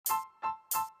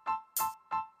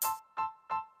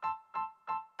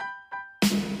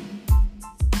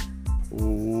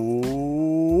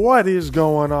What is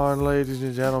going on, ladies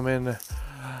and gentlemen?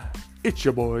 It's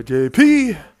your boy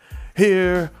JP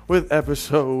here with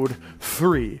episode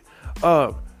 3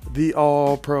 of the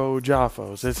All Pro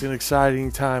Jaffos. It's an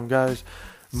exciting time, guys.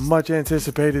 Much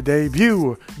anticipated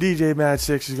debut. DJ Mad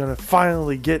Six is going to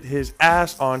finally get his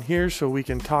ass on here so we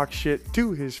can talk shit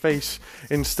to his face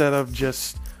instead of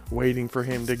just waiting for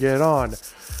him to get on.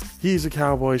 He's a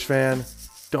Cowboys fan.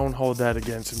 Don't hold that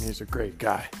against him. He's a great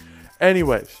guy.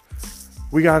 Anyways,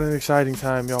 we got an exciting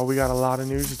time, y'all. We got a lot of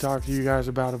news to talk to you guys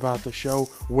about the show,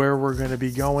 where we're going to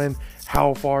be going,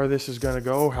 how far this is going to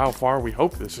go, how far we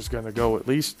hope this is going to go at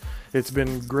least. It's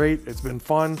been great. It's been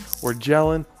fun. We're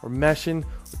gelling. We're meshing.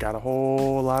 We got a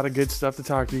whole lot of good stuff to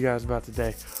talk to you guys about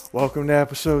today. Welcome to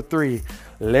episode 3.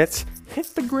 Let's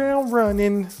hit the ground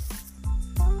running.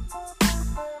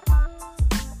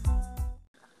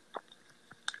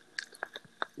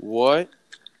 What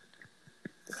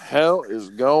the hell is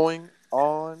going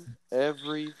on,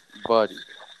 everybody?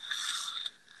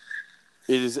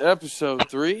 It is episode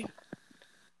 3,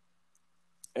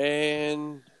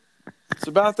 and it's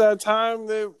about that time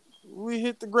that we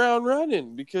hit the ground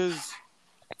running because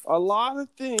a lot of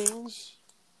things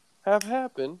have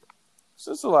happened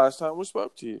since the last time we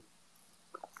spoke to you.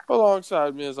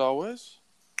 Alongside me, as always,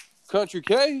 Country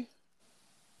K.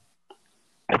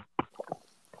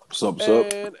 What's up, what's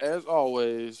up? And as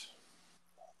always,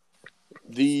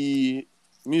 the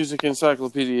music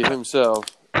encyclopedia himself,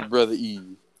 Brother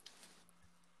E.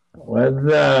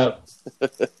 What's up?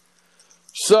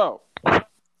 So,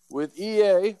 with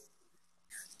EA,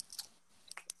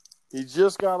 he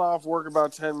just got off work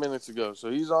about 10 minutes ago, so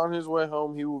he's on his way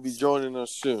home. He will be joining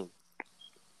us soon.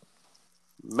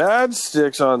 Mad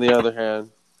Sticks, on the other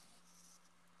hand,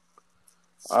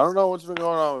 I don't know what's been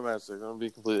going on with Mad Sticks. I'm going to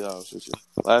be completely honest with you.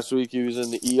 Last week he was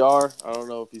in the ER. I don't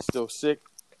know if he's still sick.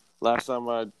 Last time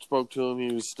I spoke to him,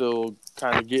 he was still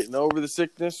kind of getting over the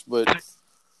sickness, but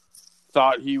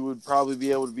thought he would probably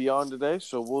be able to be on today,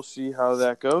 so we'll see how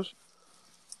that goes.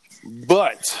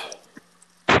 But,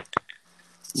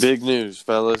 big news,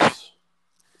 fellas.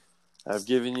 I've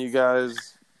given you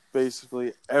guys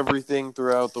basically everything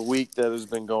throughout the week that has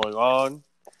been going on.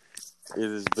 It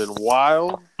has been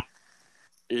wild.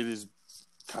 It has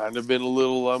kind of been a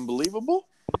little unbelievable.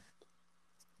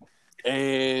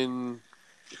 And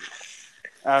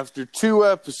after 2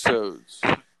 episodes,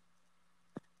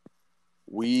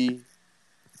 we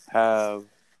have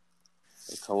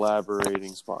a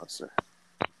collaborating sponsor.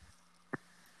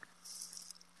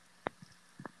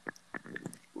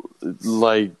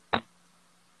 Like,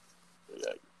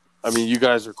 I mean, you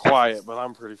guys are quiet, but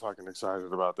I'm pretty fucking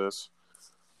excited about this.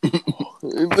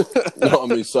 No,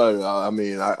 I'm excited. I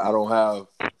mean, I don't have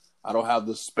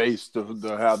the space to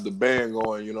have the band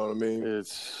going. You know what I mean?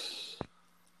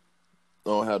 I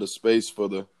don't have the space for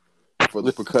the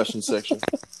percussion section.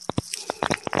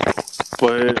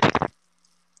 But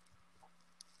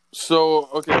so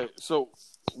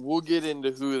we'll get into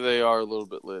who they are a little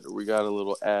bit later. We got a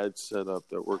little ad set up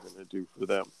that we're going to do for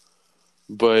them.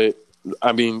 But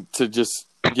I mean, to just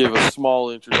give a small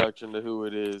introduction to who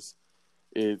it is,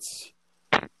 it's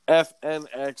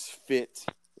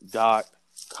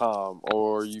fnxfit.com,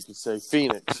 or you could say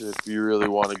Phoenix if you really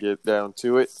want to get down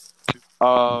to it.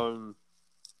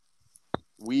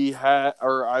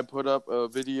 I put up a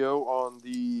video on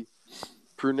the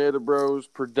Prunetta Bros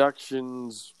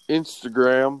Productions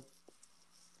Instagram,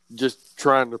 just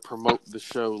trying to promote the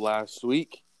show last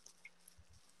week,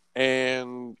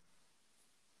 and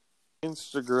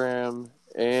Instagram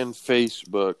and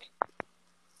Facebook.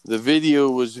 The video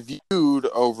was viewed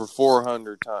over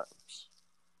 400 times.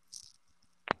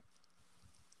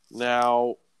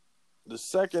 Now, the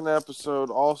second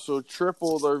episode also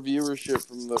tripled our viewership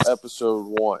from the episode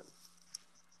 1.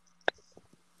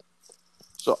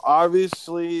 So,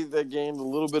 obviously, they gained a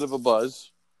little bit of a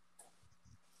buzz.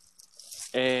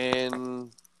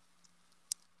 And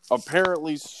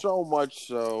apparently so much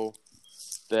so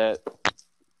that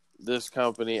this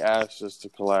company asked us to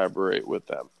collaborate with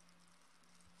them.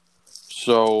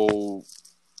 So,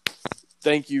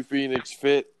 thank you,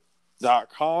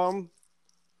 PhoenixFit.com.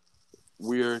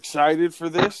 We're excited for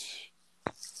this,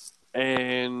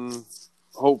 and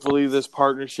hopefully this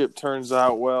partnership turns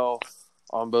out well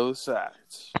on both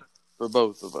sides for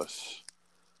both of us.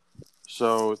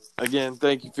 So, again,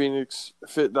 thank you,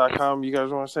 PhoenixFit.com. You guys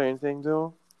want to say anything to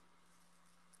them?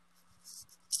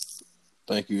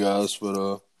 Thank you guys for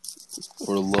the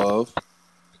love.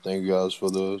 Thank you guys for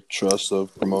the trust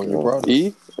of promoting your product.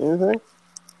 E, anything?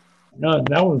 No,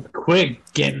 that was quick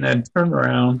getting that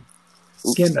turnaround.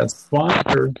 Getting a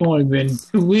sponsor. It's only been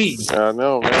 2 weeks. I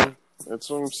know, man. That's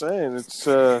what I'm saying. It's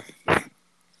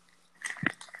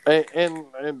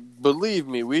and believe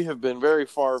me, we have been very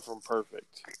far from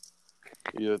perfect,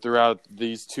 throughout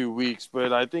these 2 weeks.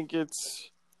 But I think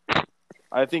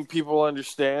people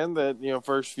understand that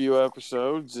first few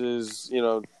episodes is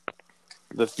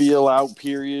the feel out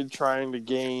period, trying to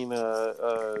gain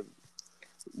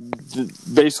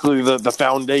basically the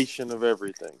foundation of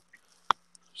everything.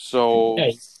 So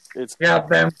Hey, it's got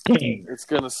them king. it's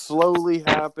gonna slowly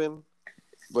happen,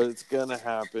 but it's gonna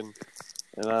happen,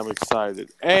 and I'm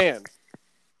excited. And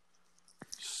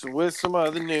so with some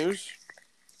other news,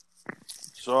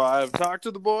 so I've talked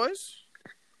to the boys,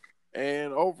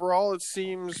 and overall it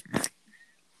seems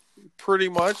pretty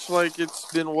much like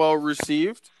it's been well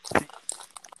received.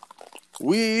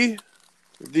 We,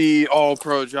 the All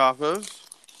Pro Jaffos,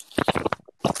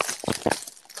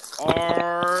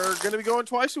 are going to be going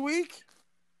twice a week.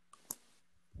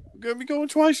 We're going to be going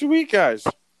twice a week, guys.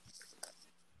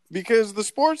 Because the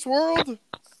sports world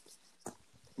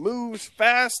moves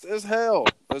fast as hell,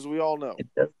 as we all know.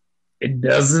 It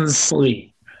doesn't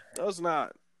sleep. Does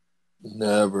not.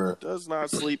 Never. Does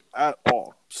not sleep at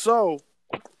all. So,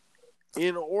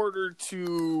 in order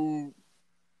to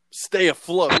stay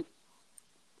afloat,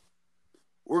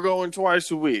 we're going twice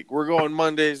a week. We're going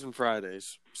Mondays and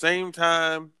Fridays. Same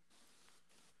time,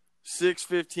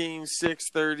 6:15,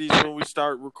 6:30 is when we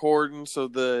start recording. So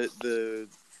the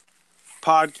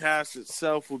podcast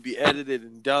itself will be edited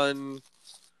and done,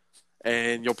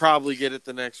 and you'll probably get it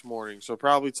the next morning. So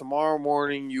probably tomorrow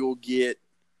morning you'll get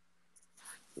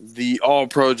the All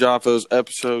Pro Jaffos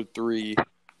episode 3.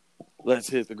 Let's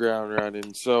hit the ground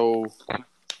running. So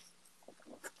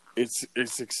it's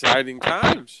exciting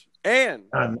times. And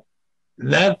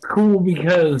That's cool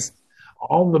because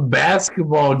all the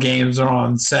basketball games are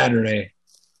on Saturday.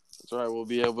 that's right, we'll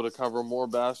be able to cover more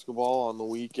basketball on the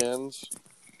weekends.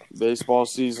 Baseball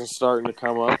season's starting to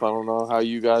come up. I don't know how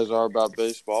you guys are about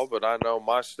baseball, but I know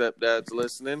my stepdad's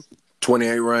listening.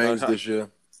 28 rings this year.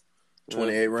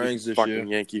 28 rings this fucking year.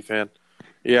 Yankee fan.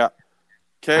 Yeah.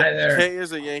 Hi there. Kay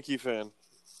is a Yankee fan,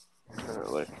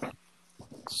 apparently.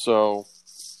 So,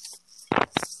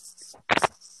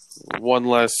 one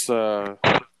less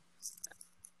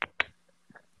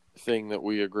thing that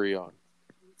we agree on.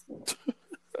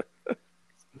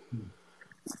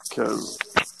 Because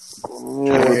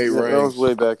that was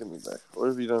way back in the day. What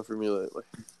have you done for me lately?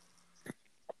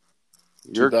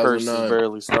 Your curse has 2009.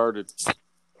 barely started.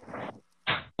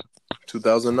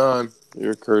 2009.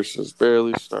 Your curse has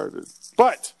barely started.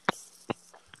 But,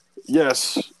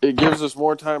 yes, it gives us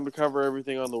more time to cover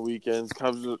everything on the weekends,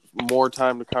 gives us more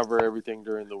time to cover everything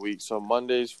during the week. So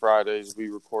Mondays, Fridays, we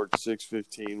record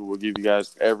 6:15. We'll give you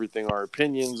guys everything, our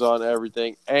opinions on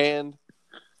everything. And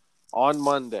on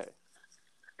Monday,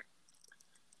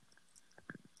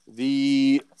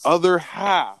 the other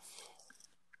half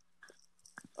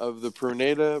of the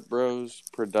Pruneda Bros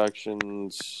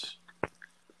Productions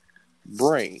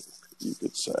brain, you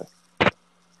could say.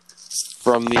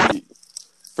 From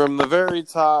the very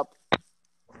top,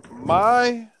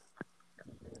 my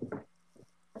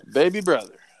baby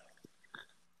brother,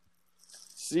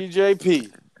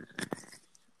 CJP,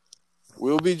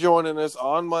 will be joining us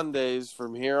on Mondays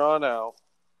from here on out.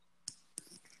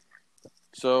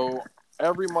 So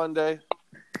every Monday,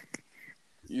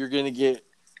 you're going to get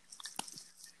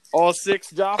all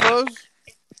 6 Jaffos.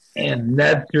 And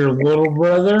that's your little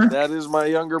brother? That is my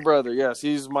younger brother. Yes,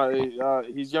 he's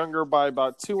he's younger by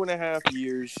about 2.5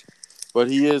 years, but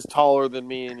he is taller than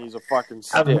me, and he's a fucking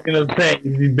I was stick. gonna say,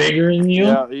 is he bigger than you?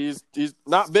 Yeah, he's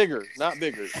not bigger,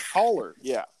 taller.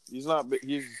 Yeah, he's not.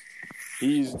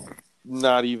 He's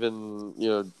not even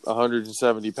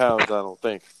 170 pounds. I don't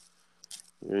think.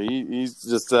 He's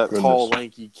just that tall,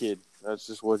 lanky kid. That's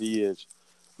just what he is.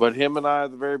 But him and I,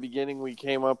 at the very beginning, we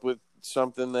came up with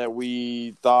something that we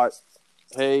thought,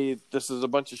 hey, this is a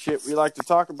bunch of shit we like to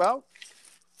talk about.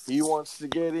 He wants to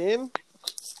get in,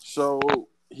 so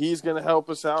he's going to help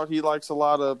us out. He likes a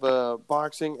lot of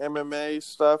boxing, MMA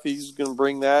stuff. He's going to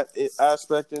bring that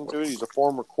aspect into it. He's a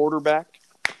former quarterback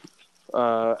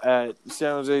at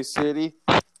San Jose City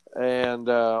and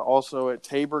also at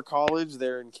Tabor College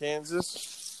there in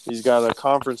Kansas. He's got a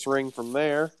conference ring from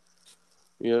there.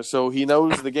 So he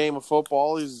knows the game of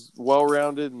football. He's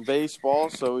well-rounded in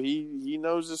baseball, so he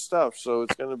knows his stuff. So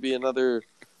it's going to be another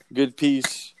good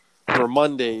piece for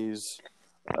Mondays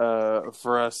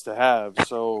for us to have.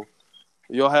 So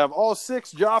you'll have all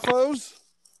 6 Jaffos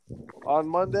on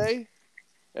Monday,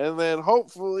 and then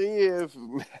hopefully if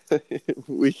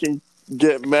we can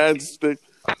get Mad Stick.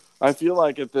 I feel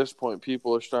like at this point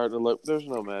people are starting to look. There's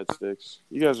no Mad Sticks.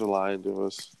 You guys are lying to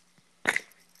us.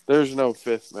 There's no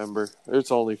fifth member.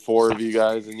 There's only 4 of you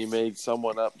guys, and you made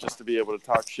someone up just to be able to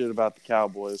talk shit about the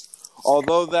Cowboys.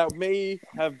 Although that may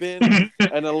have been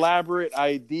an elaborate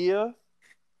idea,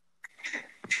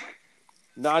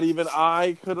 not even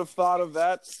I could have thought of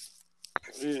that.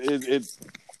 It's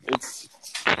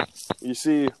you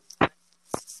see,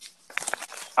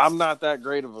 I'm not that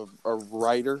great of a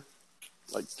writer,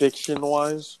 like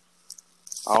fiction-wise.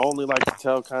 I only like to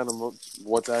tell kind of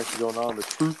what's actually going on, the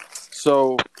truth.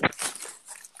 So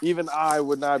even I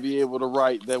would not be able to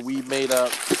write that we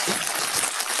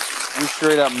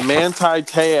straight up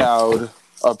manti-teo'd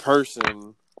a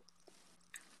person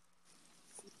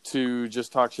to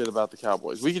just talk shit about the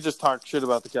Cowboys. We could just talk shit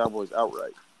about the Cowboys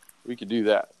outright. We could do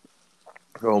that.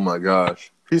 Oh my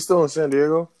gosh. He's still in San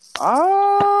Diego?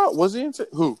 Was he in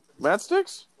who? Matt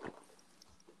Sticks?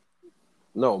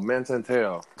 No,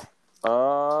 Mantanteo.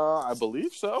 I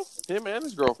believe so. Him and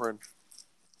his girlfriend.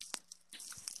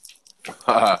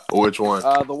 Which one?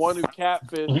 The one who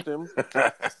catfished him.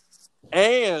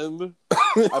 And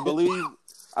I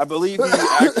believe he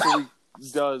actually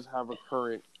does have a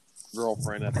current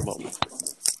girlfriend at the moment.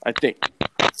 I think.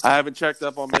 I haven't checked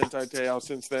up on Manti Te'o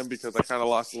since then because I kind of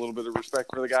lost a little bit of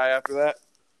respect for the guy after that.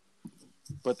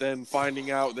 But then finding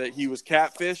out that he was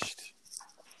catfished,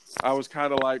 I was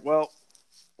kind of like, well,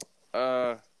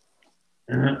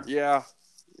 yeah,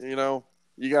 you know,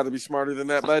 you got to be smarter than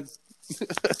that, bud.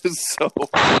 So,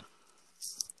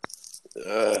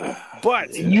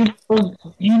 but you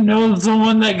know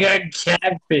someone that got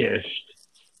catfished.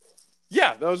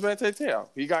 Yeah, that was Manti Te'o.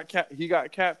 He got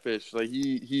catfished. Like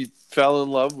he fell in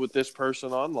love with this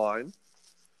person online,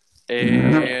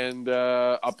 and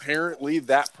apparently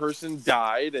that person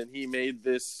died, and he made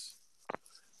this.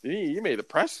 He made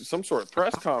some sort of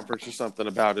press conference or something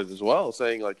about it as well,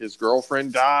 saying like his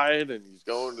girlfriend died, and he's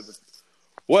going to the.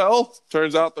 Well,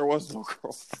 turns out there was no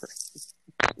girlfriend.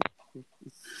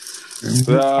 It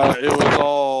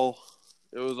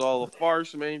was all a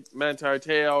farce. Manti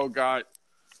Te'o got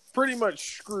pretty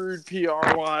much screwed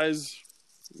PR-wise,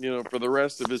 for the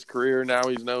rest of his career. Now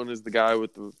he's known as the guy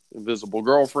with the invisible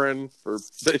girlfriend for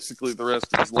basically the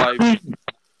rest of his life.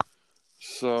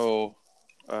 So,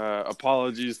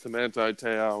 apologies to Manti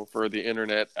Te'o for the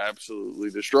internet absolutely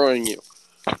destroying you.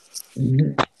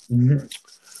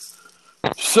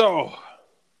 So,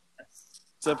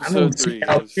 it's episode 3.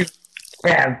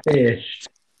 Catfished.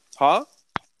 Huh?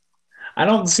 I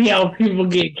don't see how people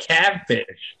get catfished.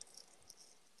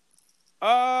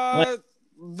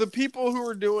 The people who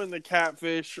are doing the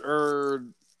catfish are,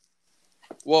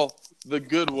 well, the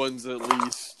good ones at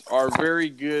least, are very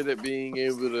good at being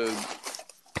able to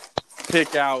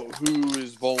pick out who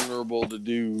is vulnerable to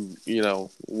do,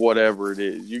 whatever it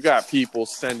is. You got people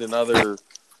sending other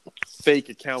fake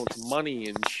accounts money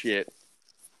and shit,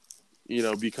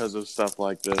 because of stuff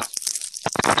like this.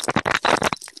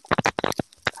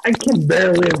 I can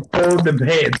barely afford to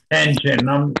pay attention.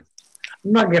 I'm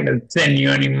not going to send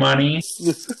you any money.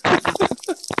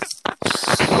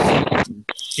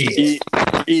 Shit.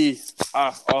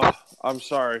 I'm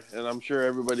sorry, and I'm sure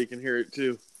everybody can hear it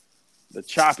too. The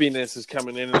choppiness is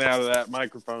coming in and out of that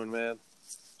microphone, man.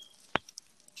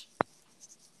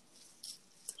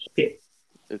 Shit.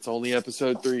 It's only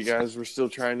episode 3, guys. We're still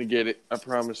trying to get it. I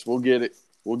promise. We'll get it.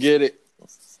 We'll get it.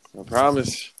 I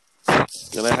promise. It's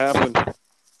gonna happen.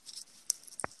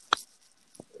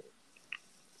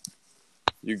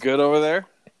 You good over there?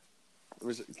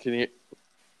 Can you?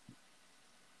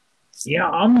 Yeah,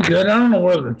 I'm good. I don't know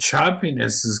where the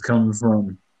choppiness is coming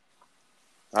from.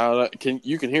 I don't know.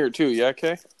 You can hear it too? Yeah,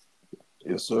 Kay?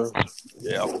 Yes, sir.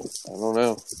 Yeah. I don't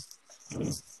know.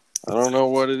 I don't know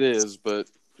what it is, but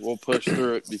we'll push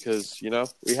through it because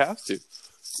we have to.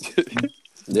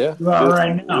 Yeah.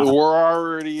 Right now. We're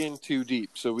already in too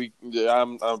deep, so I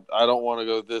don't want to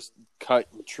go this cut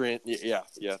and trend. Yeah.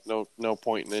 No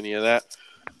point in any of that.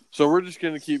 So we're just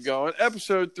going to keep going.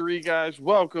 Episode 3, guys.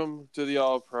 Welcome to the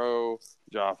All Pro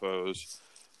Jaffos.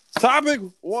 Topic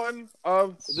 1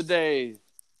 of the day.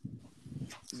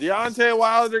 Deontay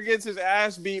Wilder gets his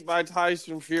ass beat by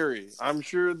Tyson Fury. I'm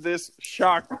sure this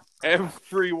shocked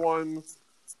everyone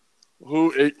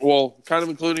kind of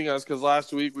including us, because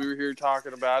last week we were here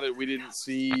talking about it. We didn't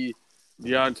see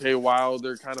Deontay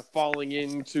Wilder kind of falling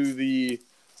into the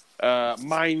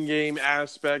mind game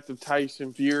aspect of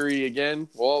Tyson Fury again.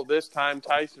 Well, this time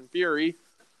Tyson Fury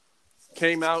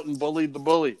came out and bullied the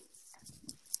bully.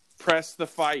 Pressed the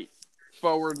fight.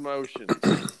 Forward motion.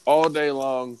 All day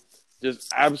long.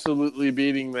 Just absolutely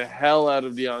beating the hell out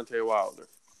of Deontay Wilder.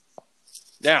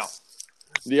 Now,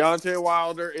 Deontay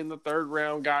Wilder in the 3rd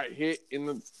round got hit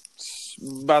in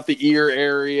about the ear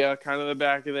area, kind of the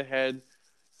back of the head.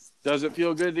 Does it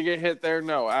feel good to get hit there?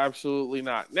 No, absolutely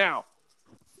not. Now,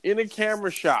 in a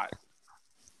camera shot,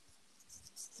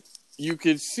 you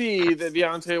could see that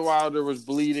Deontay Wilder was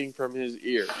bleeding from his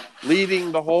ear,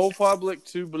 leading the whole public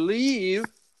to believe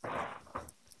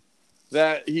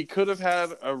that he could have had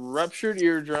a ruptured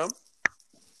eardrum,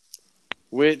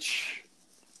 which,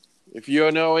 if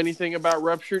you know anything about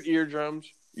ruptured eardrums,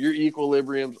 your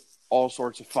equilibrium's all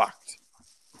sorts of fucked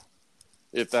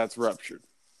if that's ruptured.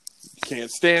 You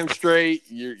can't stand straight.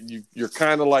 You're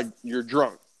kind of like you're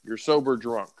drunk. You're sober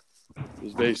drunk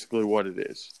is basically what it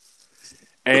is.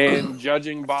 And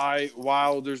judging by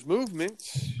Wilder's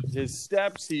movements, his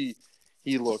steps, he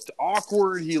looked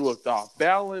awkward. He looked off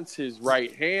balance. His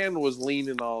right hand was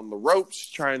leaning on the ropes,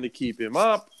 trying to keep him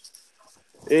up.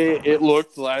 It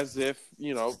looked as if,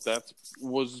 that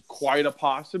was quite a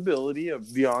possibility of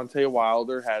Deontay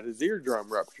Wilder had his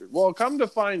eardrum ruptured. Well, come to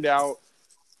find out,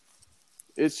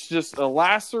 it's just a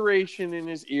laceration in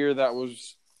his ear that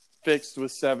was fixed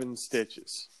with 7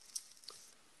 stitches.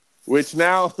 Which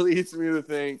now leads me to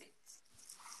think,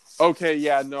 okay,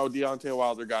 yeah, no, Deontay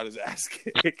Wilder got his ass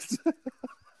kicked.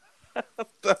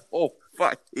 The whole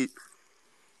fight.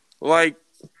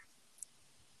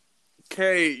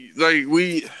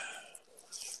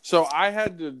 So I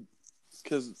had to,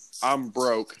 because I'm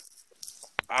broke,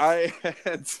 I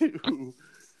had to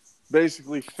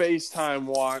basically FaceTime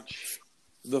watch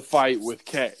the fight with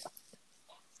Kay.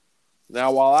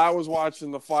 Now, while I was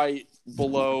watching the fight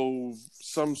below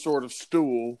some sort of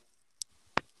stool.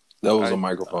 That was a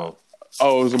microphone.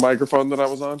 Oh, it was a microphone that I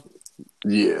was on?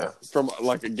 Yeah. From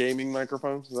like a gaming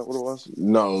microphone? Is that what it was?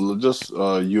 No, just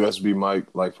a USB mic,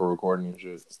 like for recording and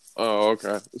shit. Oh,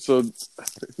 okay. So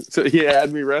he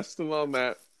had me resting on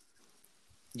that.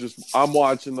 I'm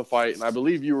watching the fight, and I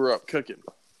believe you were up cooking.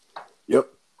 Yep.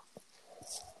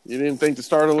 You didn't think to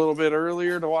start a little bit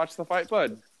earlier to watch the fight,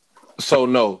 bud? So,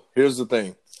 no. Here's the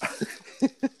thing.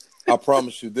 I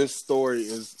promise you, this story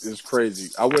is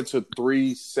crazy. I went to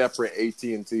 3 separate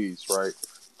AT&Ts, right?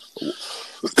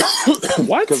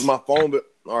 What? Because my phone bill.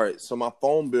 All right, so my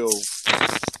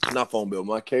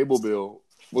my cable bill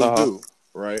was due,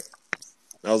 right?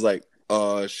 I was like,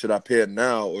 should I pay it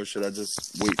now or should I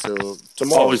just wait till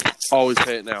tomorrow? Always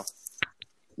pay it now.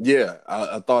 Yeah,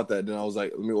 I thought that. Then I was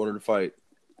like, let me order the fight.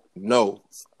 No,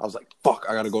 I was like, fuck,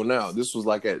 I gotta go now. This was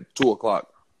like at 2:00.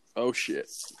 Oh shit.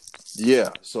 Yeah,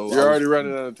 so you're already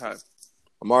running out of time.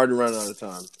 I'm already running out of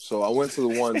time. So I went to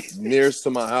the one nearest to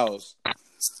my house.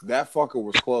 That fucker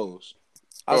was closed.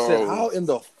 I said, how in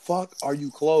the fuck are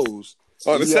you closed?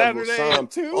 On a Saturday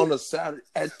at 2? On a Saturday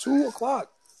at 2:00.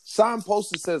 Sign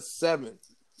posted says 7.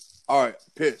 All right,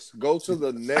 pissed. Go to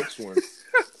the next one.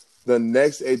 The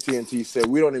next AT&T said,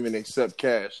 we don't even accept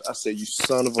cash. I said, you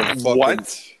son of a fucking...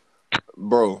 What?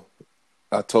 Bro,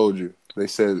 I told you. They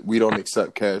said, we don't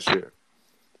accept cash here.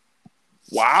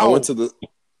 Wow. I went to the...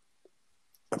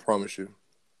 I promise you.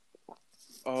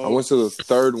 Oh. I went to the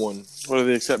third one. What, do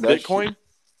they accept Bitcoin?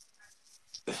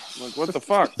 Like, what the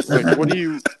fuck? Like, what do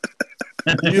you...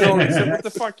 You don't accept... What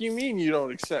the fuck you mean you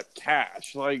don't accept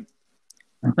cash? Like...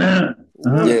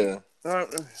 Yeah.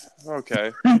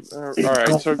 Okay. All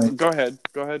right. So go ahead.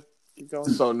 Keep going.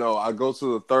 So no, I go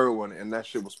to the third one and that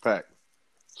shit was packed.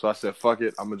 So I said, fuck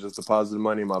it. I'm going to just deposit the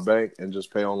money in my bank and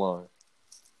just pay online.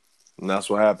 And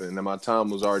that's what happened. And then my time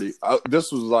was already, by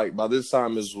this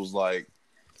time, this was like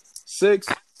 6.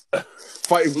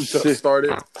 Fight was just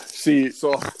started. See,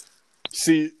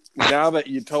 now that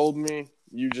you told me,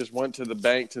 you just went to the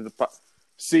bank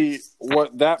see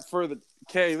what that further.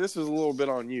 Kay, this is a little bit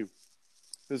on you.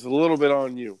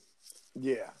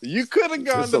 Yeah. You could have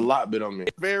gone It's a lot bit on me.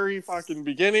 Very fucking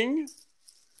beginning.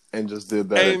 And just did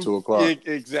that at 2:00.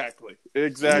 Exactly.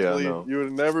 Yeah, You would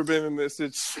have never been in this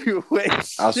situation.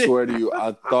 I swear to you,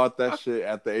 I thought that shit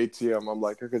at the ATM. I'm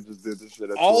like, I could just did this shit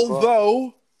at 2:00.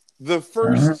 Although the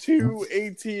first 2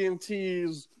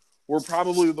 AT&Ts were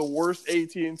probably the worst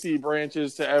AT&T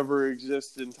branches to ever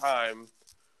exist in time.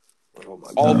 Oh my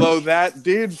God. Although that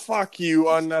did fuck you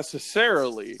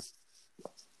unnecessarily.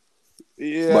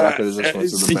 Yeah. But I could have just went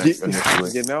to the bank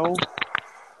initially. You know?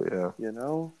 Yeah. You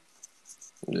know?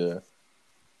 Yeah.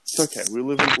 It's okay. We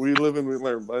live and we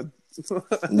learn, bud.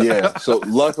 Yeah. So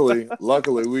luckily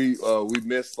we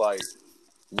missed like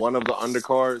one of the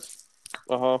undercards.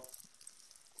 Uh-huh.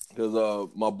 Because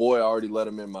my boy already let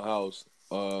him in my house.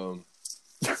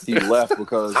 He left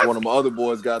because one of my other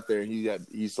boys got there and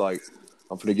he's like,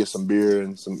 I'm finna get some beer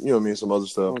and some, some other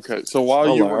stuff. Okay. So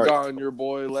while you were gone, your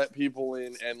boy let people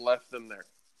in and left them there.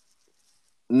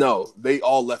 No, they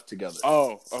all left together.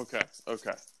 Oh, okay.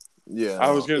 Yeah.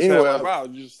 I was going to say, wow,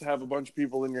 you just have a bunch of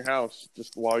people in your house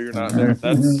just while you're not there.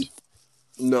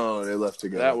 No, they left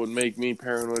together. That would make me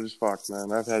paranoid as fuck,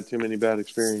 man. I've had too many bad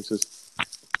experiences.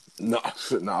 No,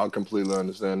 I completely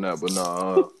understand that, but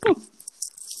no.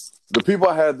 The people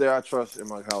I had there, I trust in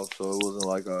my house, so it wasn't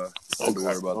like I had to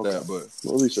worry about that. But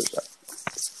well, at least there's that.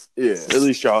 Yeah, at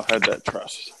least y'all had that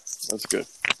trust. That's good.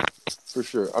 For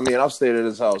sure. I mean, I've stayed at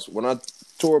his house. When I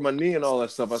tore my knee and all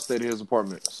that stuff, I stayed at his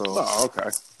apartment. So, okay.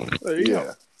 There you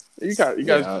go. You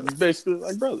guys basically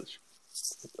like brothers.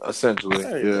 Essentially,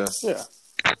 yeah. Yeah.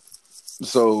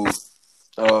 So,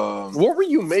 what were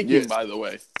you making, by the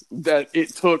way, that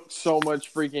it took so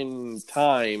much freaking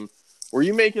time? Were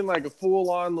you making like a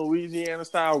full-on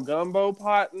Louisiana-style gumbo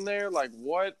pot in there? Like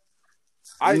what?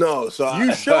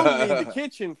 You showed me the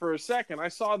kitchen for a second. I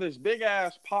saw this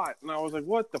big-ass pot, and I was like,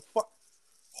 what the fuck?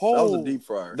 That was a deep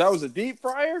fryer. That was a deep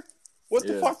fryer? What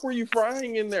the fuck were you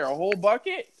frying in there? A whole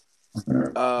bucket?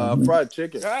 Fried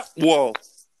chicken. Whoa.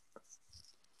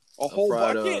 A whole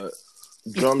bucket?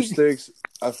 Drumsticks.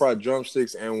 I fried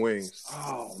drumsticks and wings.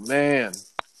 Oh, man.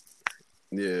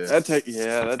 Yeah. That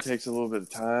takes a little bit of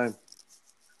time.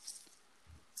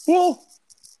 Well,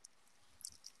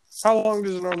 how long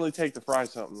does it normally take to fry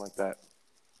something like that?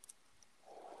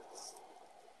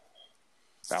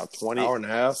 About 20? Hour and a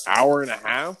half. Hour and a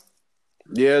half?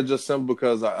 Yeah, just simple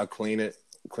because I clean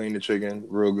the chicken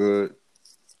real good.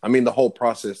 I mean, the whole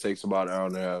process takes about an hour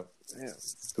and a half. Damn.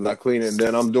 Because I clean it, and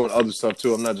then I'm doing other stuff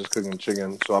too. I'm not just cooking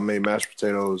chicken. So I made mashed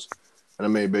potatoes, and I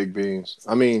made baked beans.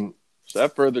 I mean... So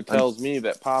that further tells me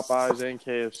that Popeyes and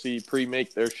KFC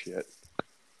pre-make their shit.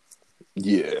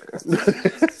 Yeah.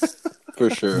 For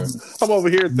sure. I'm over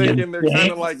here thinking they're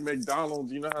kind of like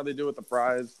McDonald's. You know how they do with the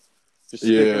fries? Just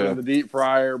stick them in the deep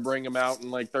fryer, bring them out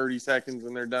in like 30 seconds,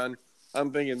 and they're done.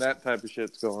 I'm thinking that type of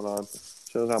shit's going on.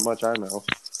 Shows how much I know.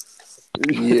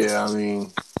 Yeah, I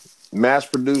mean,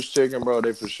 mass-produced chicken, bro,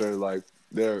 they for sure, like,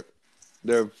 they're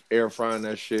air frying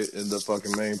that shit in the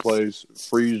fucking main place,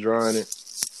 freeze drying it.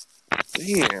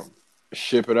 Damn.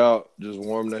 Ship it out, just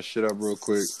warm that shit up real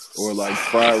quick, or like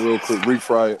fry it real quick,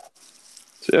 refry it.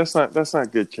 See, that's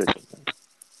not good chicken.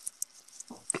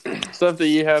 Stuff that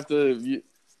you have to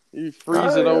you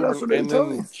freeze it over and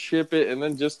then ship it, and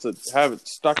then just to have it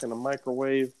stuck in a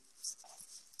microwave.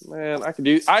 Man, I could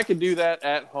do that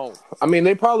at home. I mean,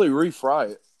 they probably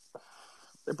refry it.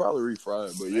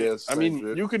 But yes. I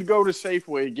mean, you could go to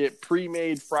Safeway, get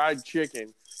pre-made fried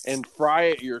chicken, and fry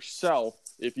it yourself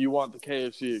if you want the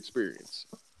KFC experience.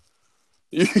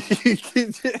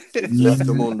 Left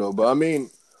the mundo. But I mean,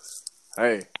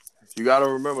 hey, you got to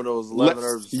remember those 11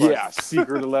 herbs and spices. Yeah,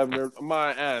 secret 11 herbs.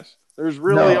 My ass. There's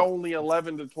really only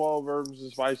 11 to 12 herbs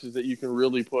and spices that you can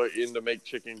really put in to make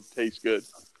chicken taste good.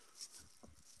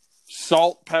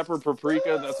 Salt, pepper,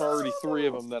 paprika, that's already 3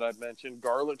 of them that I've mentioned.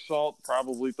 Garlic salt,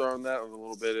 probably throwing that a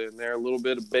little bit in there. A little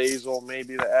bit of basil,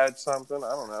 maybe to add something. I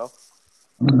don't know.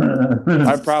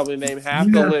 I'd probably name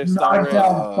half the list already.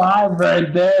 Out 5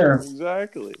 right there.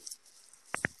 Exactly.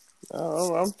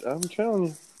 Oh, I'm telling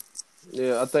you.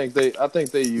 Yeah, I think they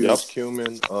use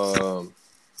cumin,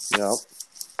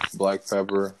 black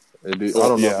pepper. They do. I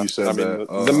don't know if you said that.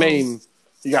 The main,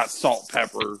 you got salt,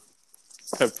 pepper,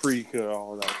 paprika,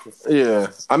 all that. Yeah,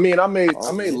 I mean, I made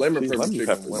lemon pepper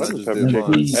chicken when I just did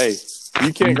mine. Hey,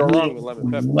 you can't go wrong with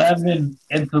lemon pepper.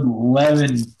 It's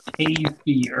 11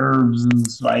 tasty herbs and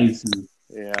spices.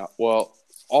 Yeah, well,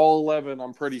 all 11,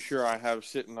 I'm pretty sure I have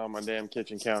sitting on my damn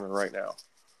kitchen counter right now.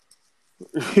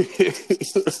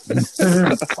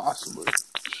 Possibly.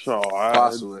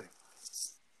 Possibly.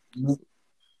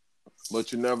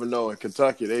 But you never know. In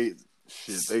Kentucky, they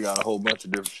got a whole bunch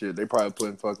of different shit. They probably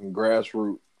putting fucking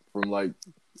grassroot from like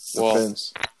the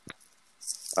fence.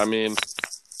 I mean,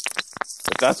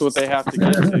 if that's what they have to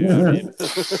get to, I mean,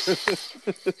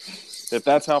 if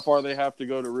that's how far they have to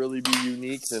go to really be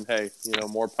unique, then hey,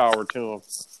 more power to them.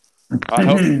 I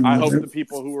hope the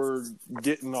people who are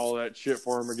getting all that shit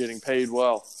for them are getting paid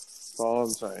well. That's all I'm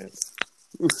saying.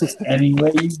 Any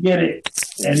way you get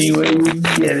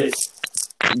it.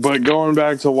 But going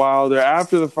back to Wilder,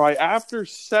 after the fight, after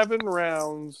 7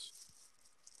 rounds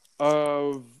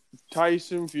of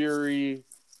Tyson Fury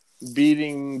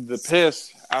beating the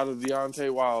piss out of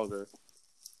Deontay Wilder,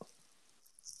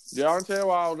 Deontay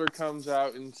Wilder comes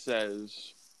out and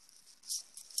says,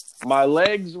 my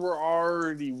legs were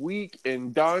already weak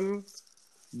and done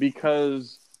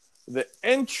because the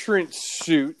entrance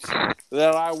suit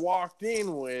that I walked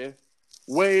in with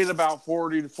weighed about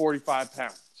 40 to 45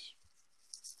 pounds.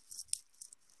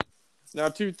 Now,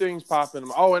 2 things pop in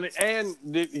him. Oh, and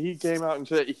he came out and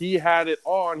said he had it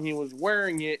on. He was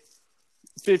wearing it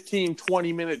 15,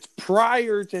 20 minutes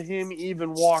prior to him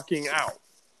even walking out.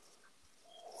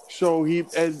 So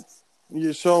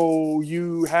So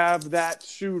you have that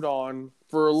suit on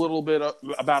for a little bit,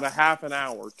 about a half an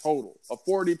hour total. A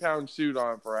 40-pound suit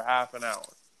on for a half an hour.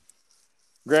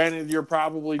 Granted, you're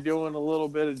probably doing a little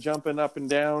bit of jumping up and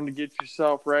down to get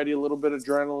yourself ready. A little bit of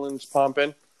adrenaline's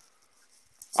pumping.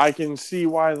 I can see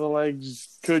why the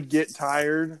legs could get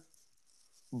tired.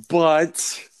 But,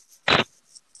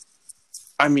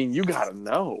 I mean, you got to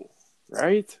know,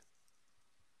 right?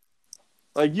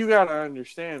 Like, you got to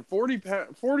understand,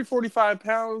 45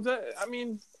 pounds, I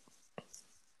mean,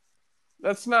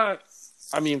 that's not,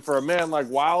 I mean, for a man like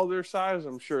Wilder size,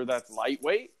 I'm sure that's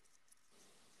lightweight.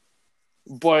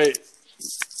 But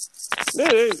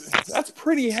that's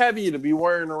pretty heavy to be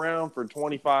wearing around for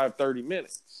 25, 30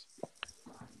 minutes.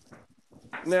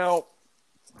 Now,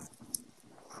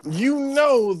 you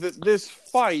know that this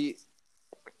fight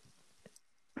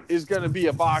is going to be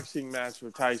a boxing match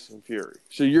with Tyson Fury.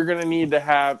 So you're going to need to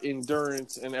have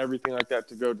endurance and everything like that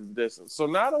to go to the distance. So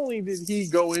not only did he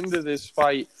go into this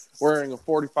fight wearing a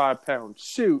 45-pound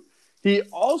suit, he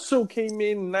also came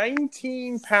in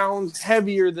 19 pounds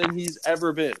heavier than he's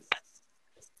ever been.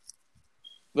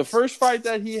 The first fight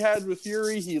that he had with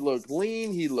Fury, he looked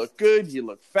lean, he looked good, he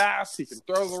looked fast, he can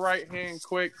throw the right hand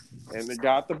quick, and it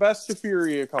got the best of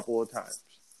Fury a couple of times.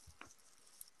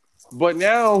 But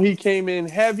now he came in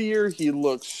heavier. He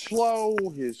looked slow.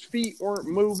 His feet weren't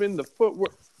moving. The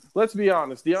footwork. Let's be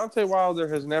honest. Deontay Wilder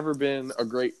has never been a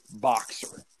great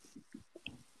boxer.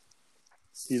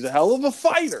 He's a hell of a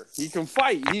fighter. He can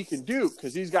fight. He can duke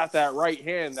because he's got that right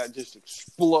hand that just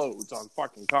explodes on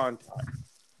fucking contact.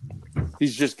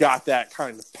 He's just got that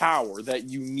kind of power, that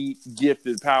unique,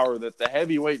 gifted power that the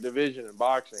heavyweight division in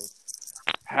boxing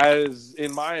has,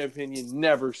 in my opinion,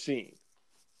 never seen.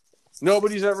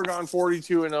 Nobody's ever gone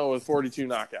 42-0 with 42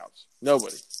 knockouts.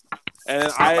 Nobody.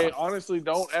 And I honestly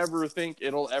don't ever think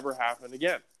it'll ever happen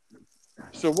again.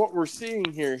 So what we're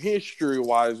seeing here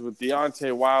history-wise with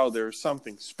Deontay Wilder is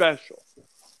something special.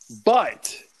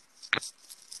 But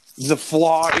the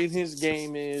flaw in his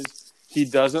game is he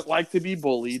doesn't like to be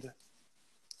bullied.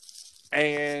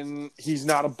 And he's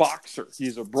not a boxer.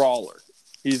 He's a brawler.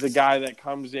 He's a guy that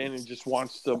comes in and just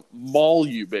wants to maul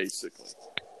you, basically.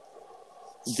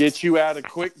 Get you at a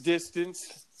quick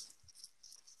distance,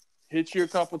 hit you a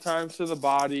couple times to the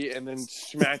body, and then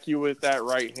smack you with that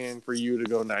right hand for you to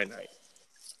go night-night.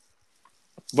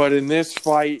 But in this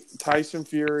fight, Tyson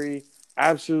Fury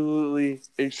absolutely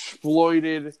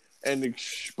exploited and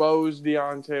exposed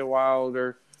Deontay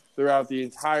Wilder throughout the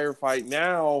entire fight.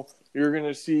 Now you're going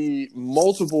to see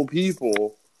multiple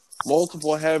people,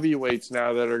 multiple heavyweights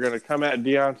now that are going to come at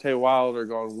Deontay Wilder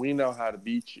going, we know how to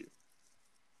beat you.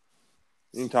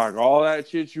 You can talk all that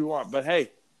shit you want. But,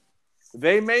 hey,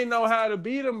 they may know how to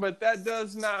beat him, but that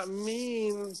does not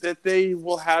mean that they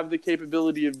will have the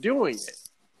capability of doing it.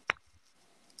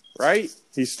 Right?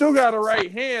 He's still got a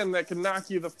right hand that can knock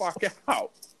you the fuck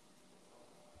out.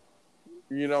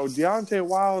 You know, Deontay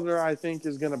Wilder, I think,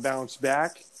 is going to bounce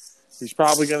back. He's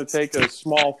probably going to take a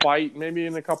small fight, maybe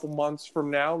in a couple months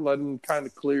from now, let him kind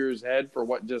of clear his head for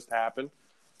what just happened.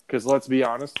 Because let's be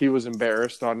honest, he was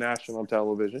embarrassed on national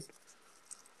television.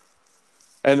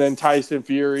 And then Tyson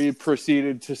Fury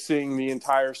proceeded to sing the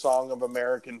entire song of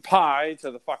American Pie to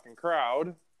the fucking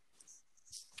crowd,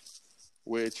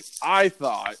 which I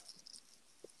thought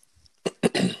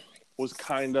was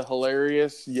kind of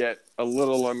hilarious, yet a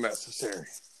little unnecessary.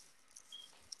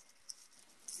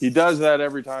 He does that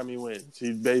every time he wins.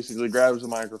 He basically grabs the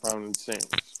microphone and sings.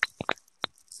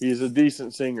 He's a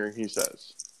decent singer, he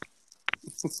says.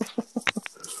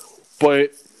 But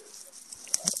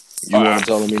you want to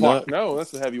tell me not? No,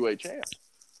 that's the heavyweight champ.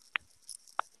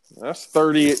 That's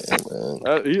 30. Yeah,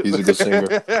 he's a good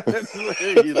singer.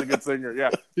 He's a good singer. Yeah,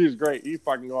 he's great. He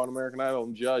fucking go on American Idol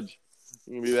and judge.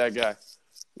 You can be that guy.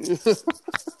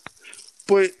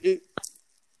 But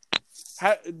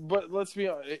let's be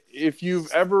honest. If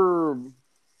you've ever,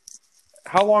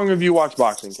 how long have you watched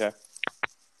boxing, Kev?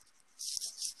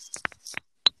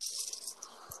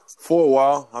 For a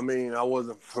while. I mean, I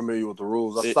wasn't familiar with the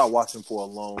rules. I stopped watching for a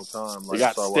long time. Like, it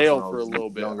got stale for a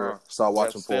little bit. Stopped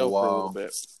watching for a while.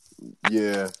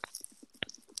 Yeah.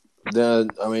 Then,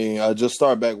 I mean, I just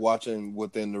started back watching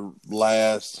within the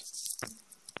last,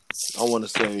 I want to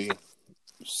say,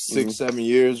 6-7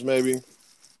 years maybe.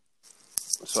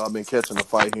 So I've been catching a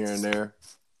fight here and there.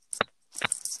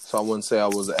 So I wouldn't say I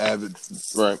was an avid,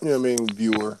 right? You know what I mean,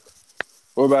 viewer.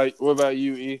 What about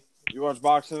you, E? You watch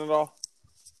boxing at all?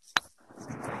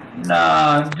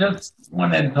 No, just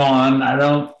when it's on. I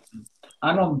don't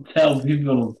tell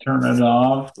people to turn it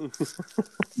off.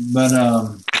 But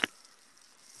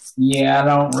yeah, I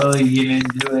don't really get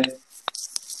into it.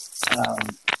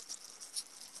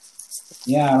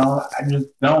 Yeah, I just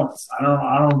don't.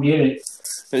 I don't get it.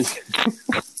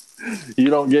 You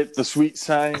don't get the sweet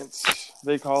science.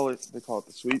 They call it the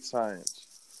sweet science.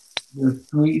 The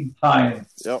sweet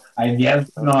science. Yep. I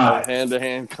guess not.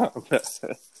 Hand-to-hand combat.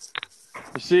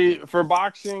 See, for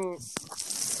boxing,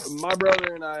 my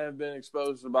brother and I have been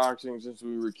exposed to boxing since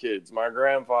we were kids. My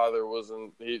grandfather was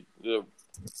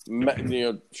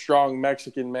strong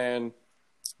Mexican man.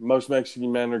 Most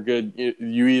Mexican men are good.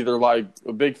 You either like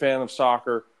a big fan of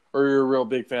soccer or you're a real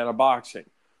big fan of boxing.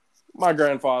 My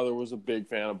grandfather was a big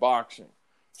fan of boxing.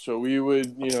 So we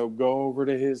would, go over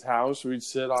to his house. We'd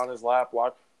sit on his lap,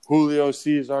 watch Julio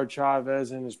Cesar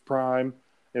Chavez in his prime,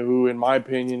 and who, in my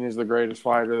opinion, is the greatest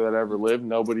fighter that ever lived.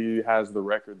 Nobody has the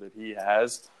record that he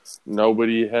has.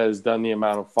 Nobody has done the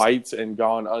amount of fights and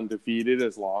gone undefeated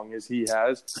as long as he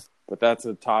has. But that's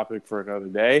a topic for another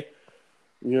day.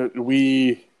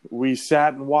 We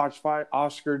sat and watched fight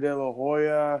Oscar De La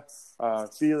Hoya,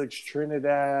 Felix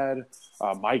Trinidad,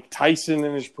 Mike Tyson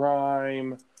in his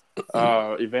prime,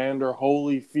 Evander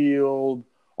Holyfield,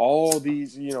 all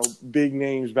these, big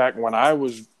names back when I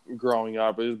was growing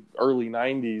up, early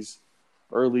 90s,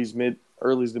 early's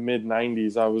to mid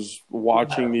 90s. I was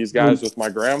watching these guys with my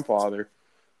grandfather.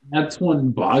 That's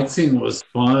when boxing was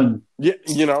fun. Yeah,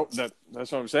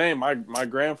 that's what I'm saying. My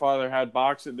grandfather had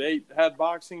boxing. They had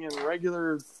boxing in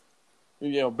regular,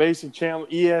 basic channel,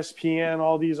 ESPN,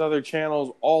 all these other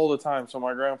channels all the time. So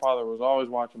my grandfather was always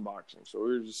watching boxing. So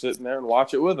we were just sitting there and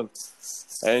watch it with him.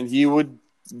 And he would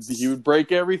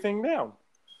break everything down.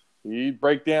 He'd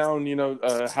break down,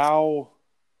 how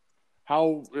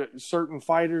certain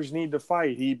fighters need to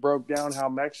fight. He broke down how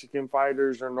Mexican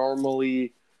fighters are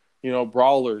normally,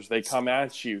 brawlers. They come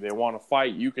at you. They want to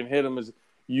fight. You can hit them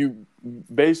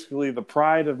basically the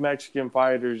pride of Mexican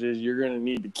fighters is you're going to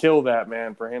need to kill that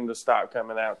man for him to stop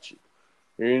coming at you.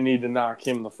 You're going to need to knock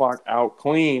him the fuck out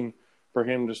clean for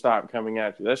him to stop coming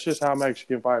at you. That's just how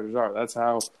Mexican fighters are. That's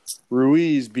how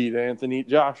Ruiz beat Anthony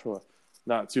Joshua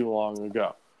not too long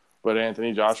ago. But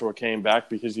Anthony Joshua came back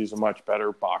because he's a much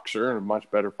better boxer and a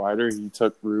much better fighter. He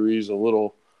took Ruiz a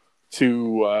little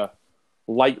too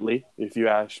lightly, if you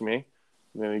ask me.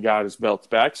 And then he got his belts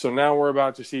back. So now we're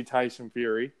about to see Tyson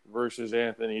Fury versus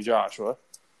Anthony Joshua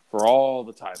for all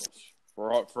the titles,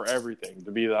 for everything,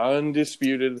 to be the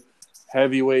undisputed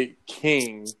heavyweight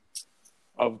king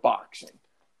of boxing.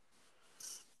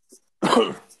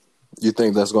 You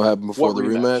think that's going to happen before the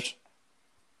rematch?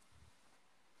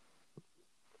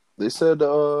 They said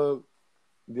Deontay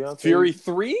Fury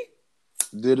 3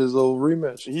 did his little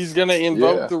rematch. He's going to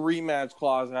invoke the rematch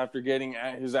clause after getting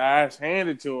his ass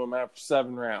handed to him after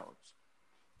 7 rounds.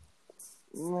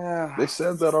 They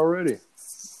said that already.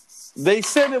 They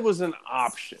said it was an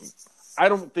option. I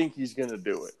don't think he's going to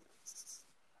do it.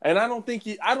 And I don't think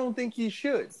he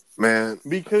should. Man,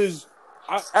 because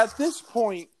at this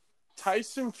point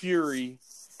Tyson Fury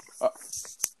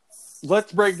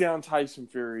let's break down Tyson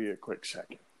Fury a quick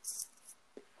second.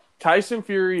 Tyson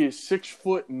Fury is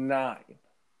 6'9",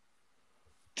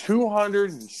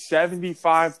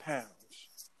 275 pounds,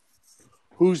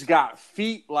 who's got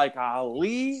feet like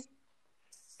Ali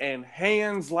and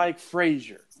hands like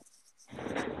Frazier.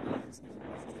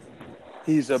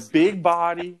 He's a big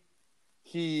body.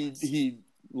 He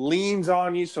leans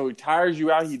on you, so he tires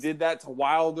you out. He did that to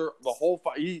Wilder the whole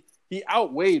fight. He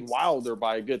outweighed Wilder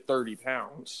by a good 30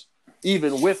 pounds.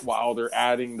 Even with Wilder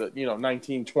adding the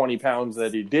 19, 20 pounds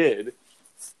that he did.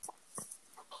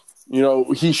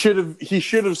 He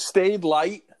should have stayed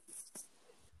light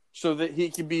so that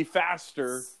he could be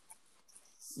faster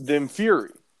than Fury.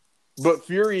 But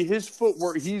Fury, his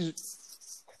footwork,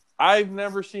 I've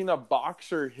never seen a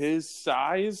boxer his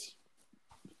size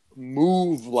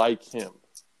move like him.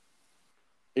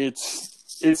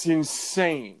 It's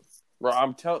insane.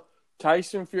 Bro,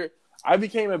 Tyson Fury. I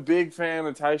became a big fan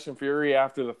of Tyson Fury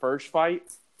after the first fight.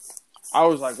 I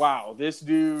was like, wow, this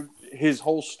dude, his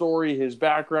whole story, his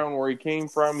background, where he came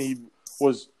from, he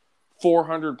was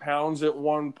 400 pounds at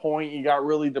one point. He got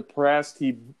really depressed.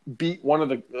 He beat one of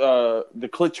the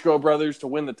Klitschko brothers to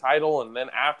win the title, and then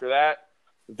after that,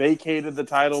 vacated the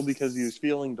title because he was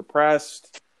feeling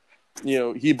depressed.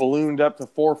 He ballooned up to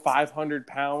 500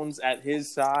 pounds at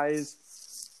his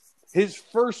size. His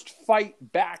first fight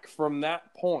back from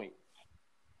that point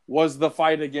was the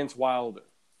fight against Wilder.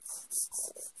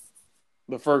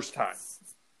 The first time.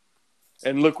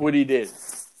 And look what he did.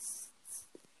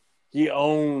 He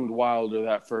owned Wilder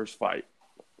that first fight.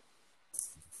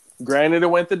 Granted, it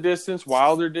went the distance.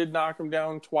 Wilder did knock him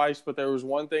down twice, but there was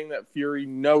one thing that Fury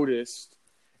noticed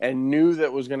and knew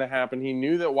that was going to happen. He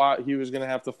knew that he was going to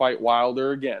have to fight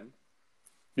Wilder again.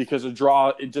 because a draw,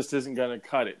 it just isn't going to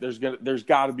cut it. There's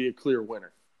got to be a clear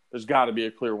winner. There's got to be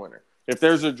a clear winner. If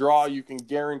there's a draw, you can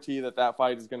guarantee that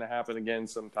fight is going to happen again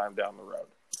sometime down the road.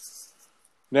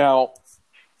 Now,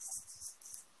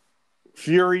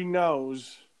 Fury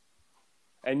knows,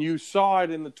 and you saw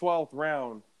it in the 12th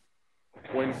round,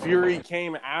 when Fury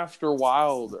came after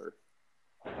Wilder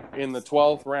in the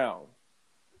 12th round,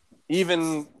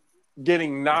 even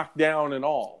getting knocked down and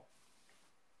all,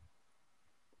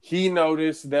 he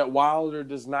noticed that Wilder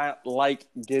does not like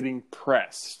getting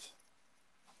pressed.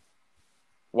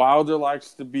 Wilder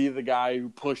likes to be the guy who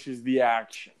pushes the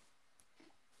action,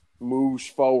 moves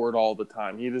forward all the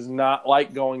time. He does not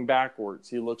like going backwards.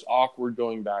 He looks awkward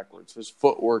going backwards. His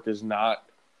footwork is not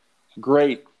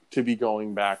great to be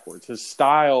going backwards. His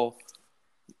style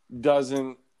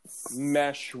doesn't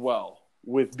mesh well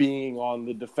with being on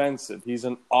the defensive. He's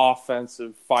an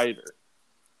offensive fighter.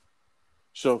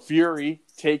 So Fury,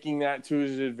 taking that to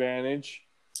his advantage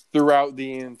throughout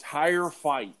the entire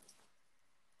fight,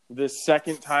 this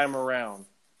second time around,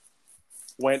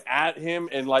 went at him,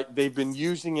 and like they've been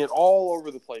using it all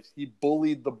over the place. He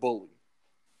bullied the bully.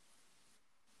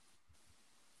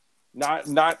 Not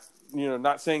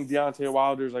saying Deontay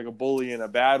Wilder is like a bully in a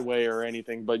bad way or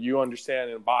anything, but you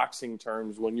understand in boxing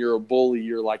terms, when you're a bully,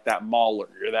 you're like that mauler.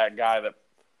 You're that guy that,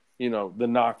 the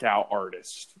knockout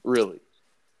artist, really.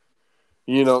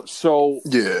 So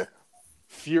Yeah.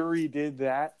 Fury did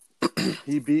that.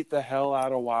 He beat the hell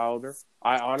out of Wilder.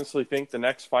 I honestly think the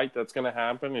next fight that's going to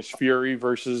happen is Fury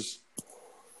versus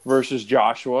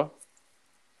Joshua.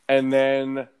 And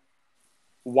then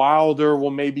Wilder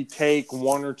will maybe take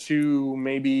one or two,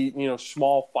 maybe,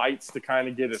 small fights to kind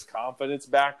of get his confidence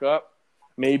back up.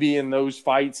 Maybe in those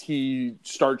fights he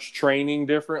starts training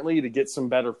differently to get some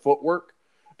better footwork.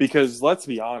 Because let's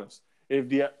be honest, if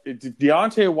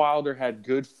Deontay Wilder had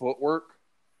good footwork,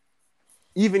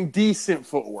 even decent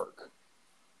footwork,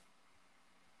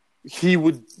 he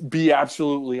would be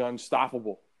absolutely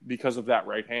unstoppable because of that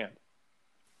right hand.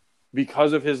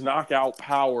 Because of his knockout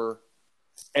power,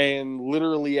 and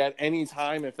literally at any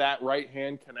time, if that right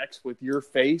hand connects with your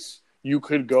face, you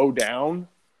could go down.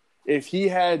 If he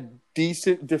had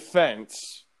decent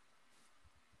defense,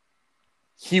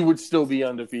 he would still be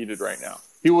undefeated right now.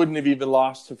 He wouldn't have even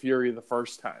lost to Fury the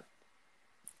first time.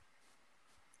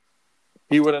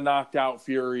 He would have knocked out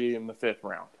Fury in the 5th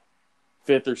round.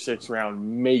 5th or 6th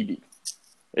round, maybe.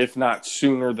 If not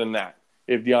sooner than that.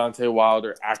 If Deontay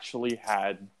Wilder actually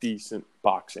had decent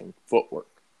boxing footwork.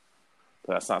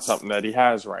 But that's not something that he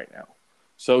has right now.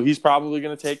 So he's probably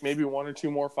going to take maybe 1 or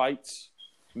 2 more fights.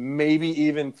 Maybe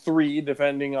even 3,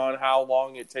 depending on how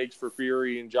long it takes for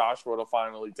Fury and Joshua to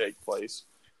finally take place.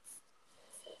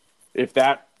 If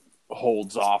that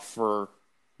holds off for,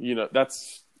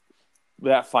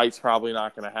 that fight's probably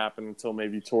not going to happen until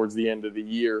maybe towards the end of the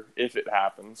year, if it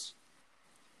happens.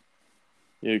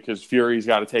 Because Fury's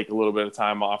got to take a little bit of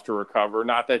time off to recover.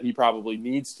 Not that he probably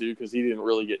needs to, because he didn't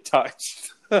really get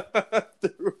touched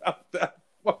throughout that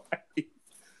fight.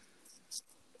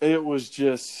 It was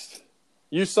just...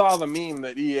 You saw the meme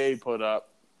that EA put up,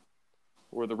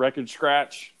 where the record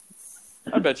scratch.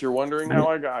 I bet you're wondering how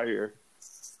I got here.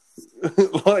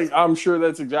 I'm sure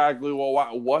that's exactly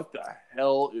what the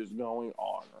hell is going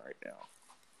on right now.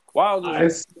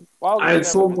 I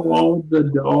saw the one with the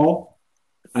doll.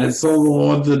 I saw the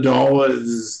one with the doll with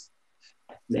his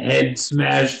head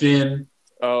smashed in.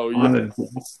 Oh yeah,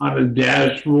 on a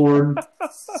dashboard.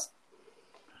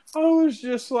 I was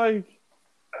just like,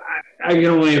 I can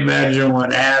only imagine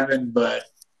what happened, but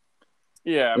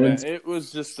yeah, man, it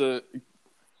was just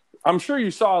I'm sure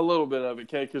you saw a little bit of it,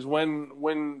 Kay, because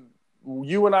when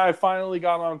you and I finally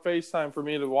got on FaceTime for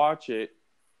me to watch it,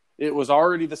 it was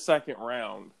already the 2nd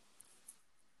round.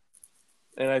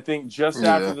 And I think just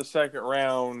after the 2nd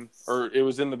round, or it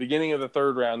was in the beginning of the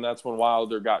 3rd round, that's when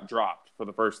Wilder got dropped for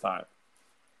the first time.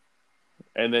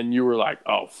 And then you were like,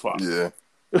 oh, fuck. Yeah.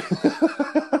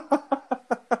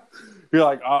 You're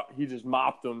like, oh, he just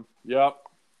mopped him. Yep.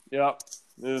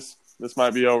 This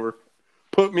might be over.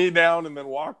 Put me down and then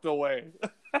walked away.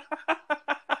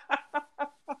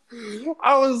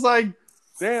 I was like,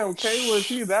 damn, Kay, was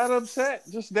he that upset?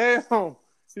 Just damn.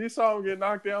 He saw him get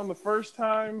knocked down the first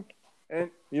time.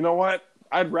 And you know what?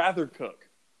 I'd rather cook.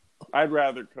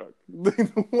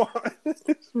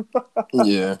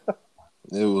 Yeah.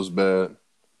 It was bad.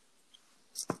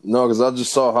 No, because I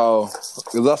just saw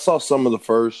because I saw some of the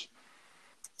first.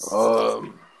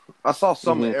 I saw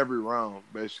some of every round,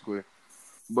 basically.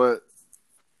 But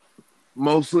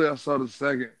mostly I saw the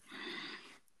 2nd.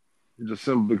 Just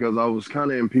simply because I was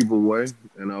kind of in people's way.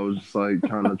 And I was just like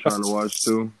kind of trying to watch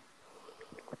too.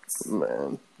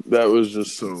 Man, that was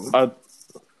just So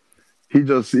he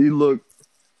looked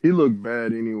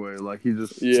bad anyway. Like he yeah.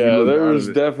 looked out There's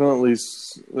of it. definitely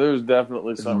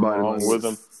something body wrong with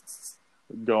him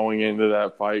going into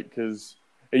that fight because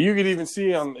you could even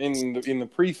see in the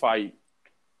pre-fight.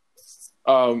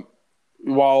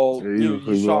 While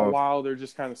you saw Wilder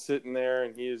just kind of sitting there,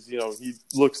 and he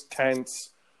looks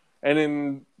tense, and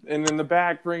in the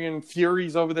back, bringing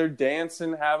Fury's over there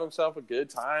dancing, have himself a good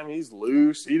time. He's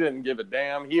loose. He didn't give a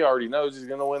damn. He already knows he's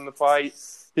gonna win the fight.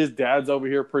 His dad's over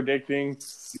here predicting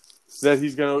that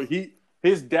he's gonna.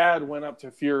 His dad went up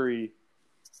to Fury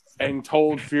and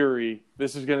told Fury,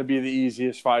 "This is gonna be the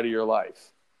easiest fight of your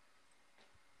life."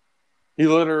 He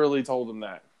literally told him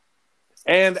that,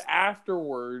 and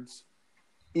afterwards,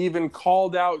 even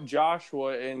called out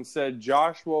Joshua and said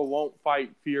Joshua won't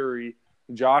fight Fury.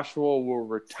 Joshua will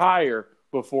retire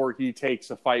before he takes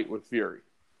a fight with Fury.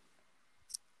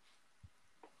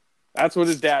 That's what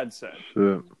his dad said.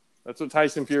 Shit. That's what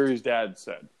Tyson Fury's dad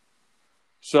said.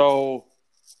 So,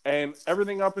 and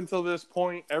everything up until this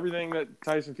point, everything that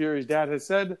Tyson Fury's dad has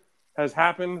said has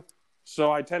happened.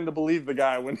 So I tend to believe the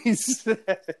guy when he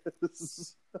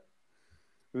says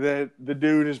that the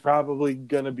dude is probably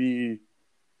going to be.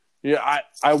 Yeah,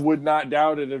 I would not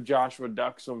doubt it if Joshua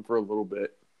ducks him for a little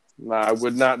bit. No, I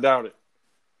would not doubt it.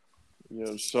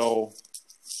 So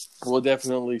we'll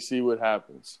definitely see what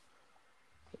happens.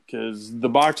 Because the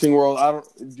boxing world,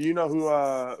 do you know who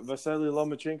Vasily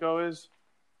Lomachenko is?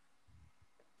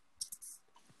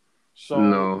 So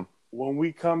No. When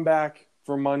we come back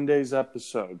for Monday's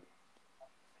episode,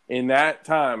 in that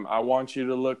time, I want you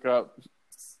to look up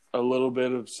a little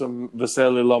bit of some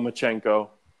Vasily Lomachenko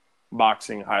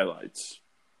boxing highlights.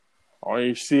 I want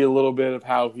you to see a little bit of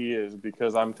how he is,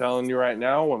 because I'm telling you right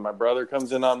now, when my brother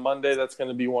comes in on Monday, that's going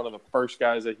to be one of the first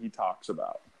guys that he talks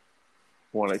about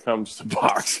when it comes to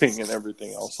boxing and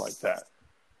everything else like that.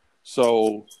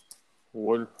 So,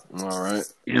 what? All right.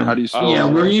 Yeah, How do you spell yeah,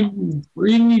 it? where you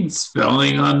need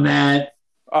spelling on that?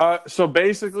 So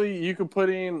basically, you could put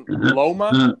in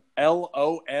Loma,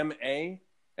 Loma, and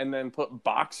then put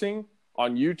boxing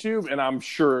on YouTube, and I'm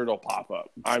sure it'll pop up.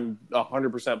 I'm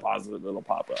 100% positive it'll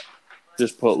pop up.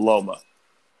 Just put Loma,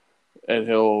 and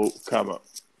he'll come up.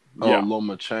 Yeah.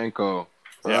 Lomachenko.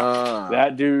 Yeah.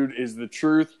 That dude is the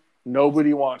truth.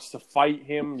 Nobody wants to fight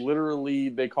him. Literally,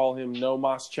 they call him No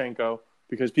Moschenko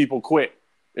because people quit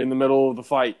in the middle of the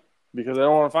fight because they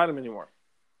don't want to fight him anymore.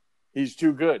 He's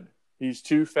too good. He's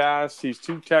too fast. He's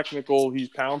too technical. He's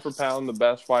pound for pound the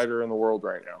best fighter in the world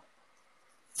right now.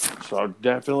 So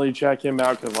definitely check him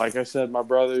out because, like I said, my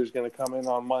brother is going to come in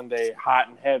on Monday hot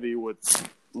and heavy with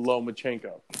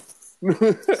Lomachenko.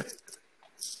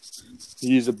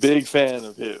 He's a big fan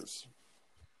of his.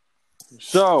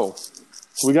 So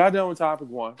we got done with topic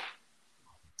 1.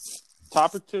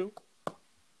 Topic 2,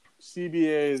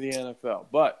 CBA of the NFL.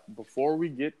 But before we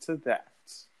get to that,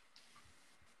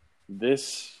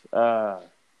 this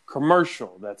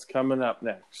commercial that's coming up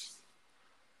next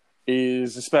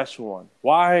is a special one.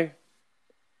 Why?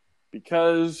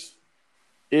 Because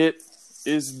it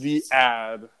is the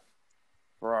ad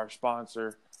for our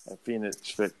sponsor at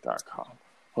PhoenixFit.com.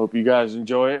 Hope you guys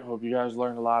enjoy it. Hope you guys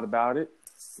learn a lot about it.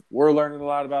 We're learning a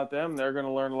lot about them. They're going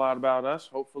to learn a lot about us,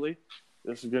 hopefully.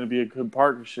 This is going to be a good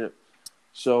partnership.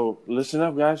 So listen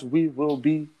up, guys. We will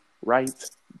be right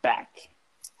back.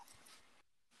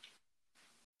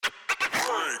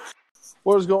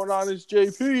 What is going on? It's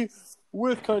JP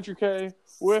with Country K,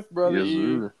 with Brother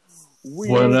E.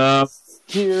 What up?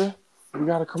 Here, we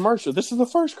got a commercial. This is the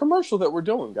first commercial that we're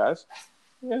doing, guys.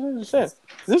 You guys understand?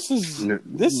 This is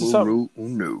something.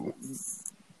 No.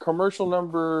 Commercial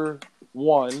number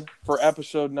 1 for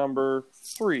episode number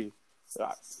 3.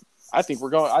 I think we're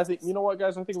going. You know what,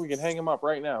 guys? I think we can hang them up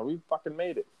right now. We fucking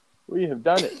made it. We have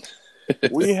done it.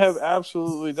 We have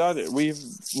absolutely done it. We're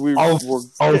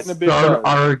getting a big start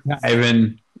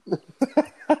archiving.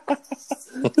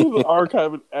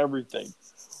 archiving everything.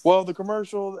 Well, the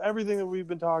commercial, everything that we've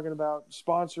been talking about,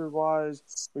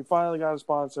 sponsor-wise, we finally got a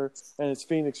sponsor, and it's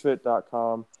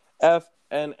PhoenixFit.com,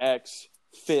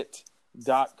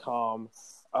 FNXFit.com.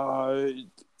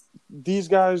 These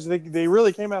guys, they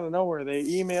really came out of nowhere. They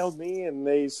emailed me, and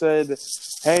they said,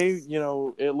 hey,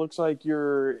 it looks like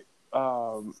your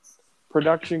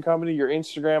production company, your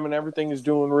Instagram and everything is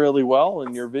doing really well,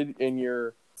 and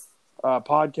your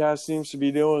podcast seems to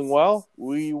be doing well.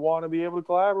 We want to be able to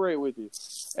collaborate with you.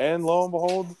 And lo and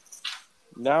behold,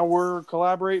 now we're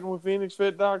collaborating with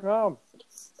PhoenixFit.com.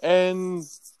 And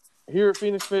here at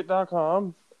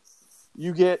PhoenixFit.com,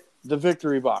 you get the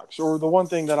Victory Box, or the one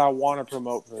thing that I want to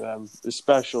promote for them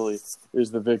especially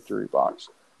is the Victory Box.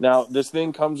 Now, this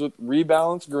thing comes with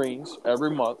Rebalance greens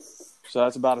every month. So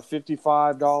that's about a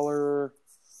 $55,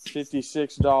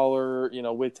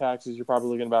 $56, with taxes, you're probably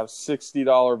looking at about a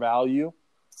 $60 value,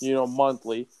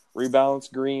 monthly.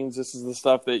 Rebalance greens, this is the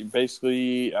stuff that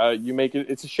basically you make it,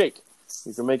 it's a shake.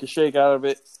 You can make a shake out of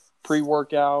it,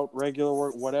 pre-workout, regular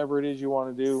work, whatever it is you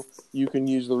want to do, you can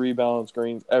use the Rebalance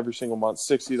greens every single month,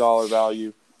 $60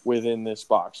 value within this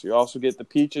box. You also get the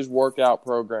Peaches workout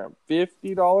program,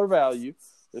 $50 value.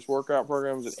 This workout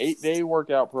program is an 8-day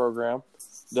workout program.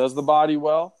 Does the body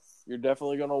well. You're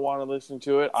definitely going to want to listen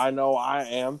to it. I know I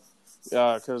am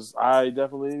because I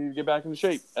definitely need to get back into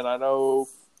shape. And I know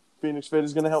Phoenix Fit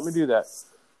is going to help me do that.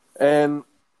 And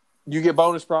you get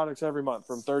bonus products every month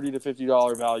from $30 to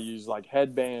 $50 values like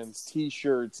headbands,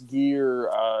 T-shirts, gear,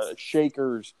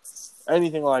 shakers,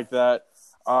 anything like that.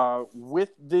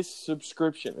 With this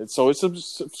subscription. It's a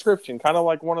subscription, kind of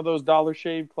like one of those Dollar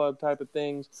Shave Club type of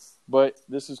things, but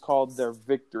this is called their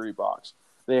Victory Box.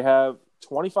 They have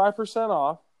 25%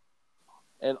 off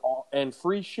and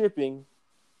free shipping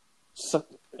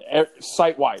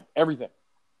site-wide. Everything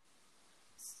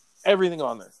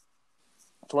on there.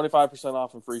 25%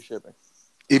 off and free shipping.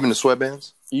 Even the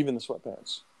sweatbands? Even the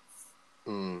sweatbands.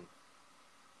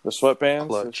 The sweatbands,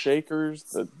 Clutch. the shakers,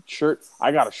 the shirt.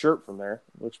 I got a shirt from there.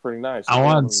 Looks pretty nice. I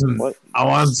want some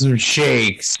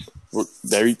shakes.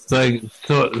 There you so I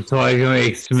can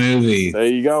make smoothies. There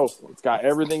you go. It's got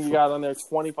everything you got on there.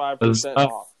 25%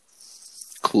 off.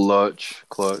 Clutch.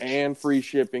 And free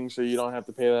shipping, so you don't have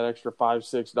to pay that extra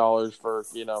 $5-6 for,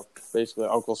 basically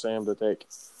Uncle Sam to take.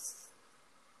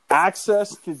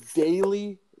 Access to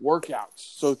daily workouts.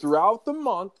 So throughout the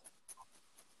month,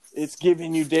 it's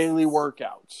giving you daily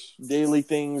workouts, daily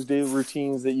things, daily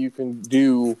routines that you can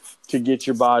do to get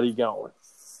your body going.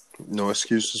 No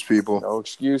excuses, people. No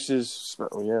excuses.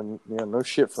 Yeah, no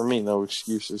shit for me. No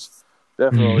excuses.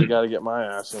 Definitely got to get my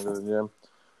ass into the gym.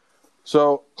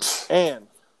 So, and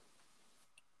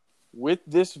with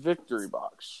this Victory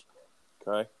Box,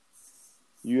 okay,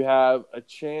 you have a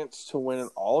chance to win an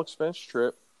all-expense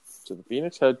trip to the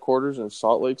Phoenix headquarters in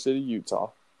Salt Lake City,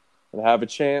 Utah, and have a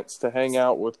chance to hang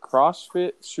out with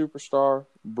CrossFit superstar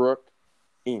Brooke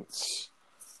Eames.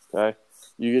 Okay?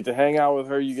 You get to hang out with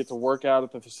her. You get to work out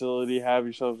at the facility, have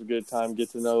yourselves a good time, get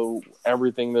to know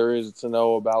everything there is to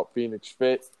know about Phoenix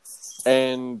Fit.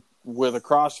 And with a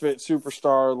CrossFit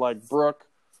superstar like Brooke,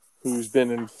 who's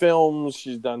been in films,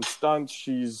 she's done stunts,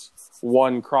 she's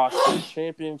won CrossFit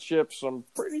championships, I'm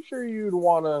pretty sure you'd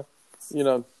want to,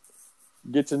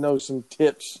 get to know some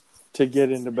tips to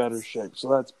get into better shape. So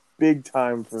that's big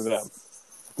time for them.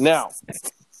 Now,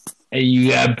 hey,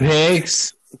 you got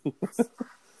pics? You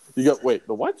got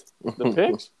the what? The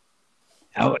pics?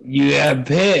 You got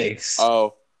pics?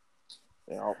 Oh,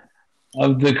 yeah.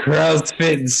 Of the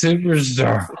CrossFit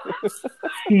superstar.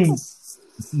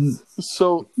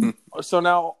 So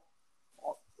now,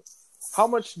 how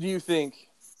much do you think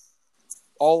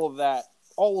all of that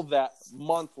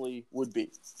monthly would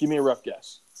be? Give me a rough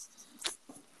guess.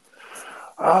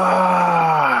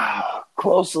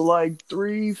 Close to like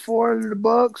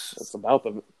 $300-$400. That's about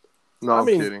the. No,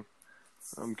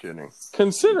 I'm kidding.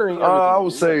 Considering, I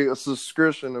would say a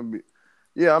subscription would be.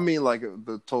 Yeah, I mean, like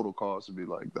the total cost would be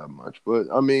like that much, but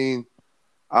I mean,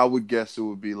 I would guess it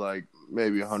would be like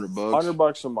maybe $100.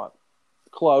 $100 a month.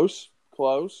 Close.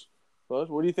 What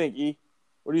do you think, E?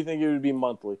 What do you think it would be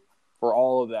monthly for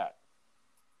all of that?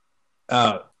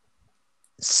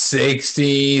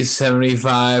 60,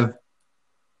 75.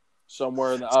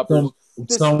 Somewhere in the upper.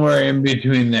 Somewhere in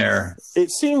between there.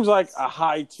 It seems like a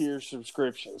high tier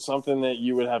subscription, something that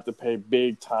you would have to pay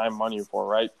big time money for,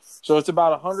 right? So it's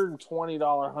about $120,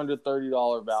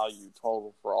 $130 value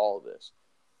total for all of this.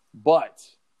 But,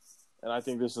 and I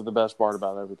think this is the best part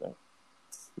about everything,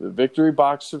 the Victory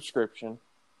Box subscription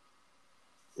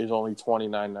is only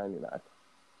 $29.99.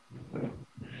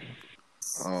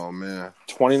 Oh man,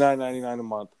 $29.99 a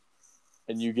month,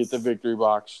 and you get the Victory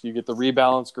Box, you get the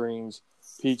Rebalance greens,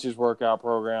 Peaches workout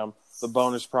program, the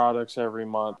bonus products every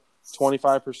month,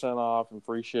 25% off and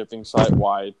free shipping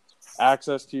site-wide,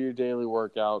 access to your daily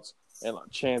workouts, and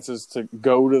chances to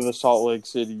go to the Salt Lake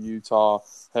City, Utah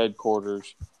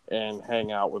headquarters and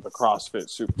hang out with a CrossFit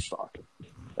superstar.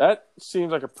 That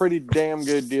seems like a pretty damn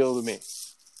good deal to me.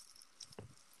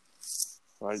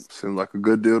 Right? Seems like a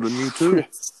good deal to me too.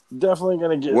 Definitely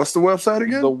going to get. What's the website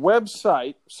again? The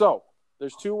website. So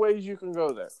there's two ways you can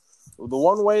go there. The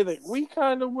one way that we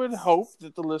kind of would hope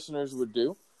that the listeners would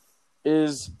do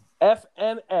is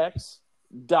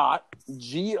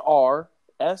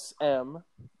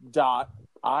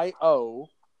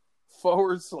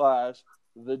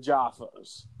fnx.grsm.io/the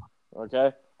Jaffos.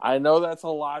 Okay? I know that's a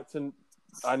lot to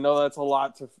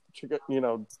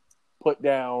put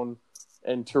down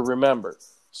and to remember.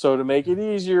 So to make it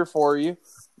easier for you,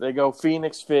 they go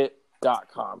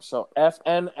phoenixfit.com. So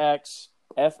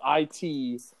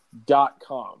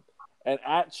FNXFIT.com. And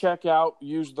at checkout,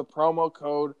 use the promo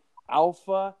code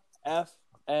ALPHAFNX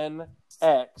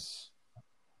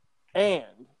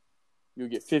and you'll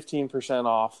get 15%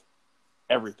 off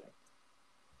everything.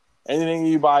 Anything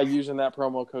you buy using that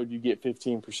promo code, you get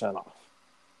 15% off.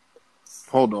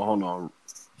 Hold on.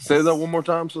 Say that one more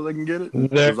time so they can get it.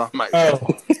 There- 'Cause I might.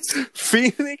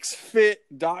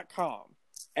 phoenixfit.com.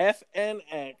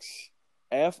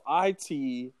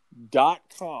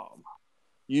 FNXFIT.com.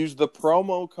 Use the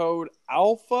promo code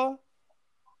ALPHAFNX.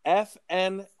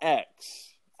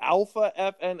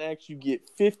 ALPHAFNX, you get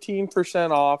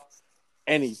 15% off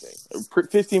anything.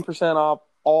 15% off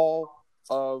all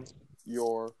of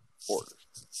your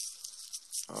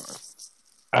orders. All right.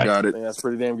 Got I it. think that's a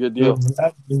pretty damn good deal.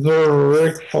 Is there a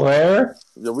Ric Flair?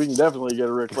 Yeah, we can definitely get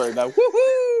a Ric Flair now.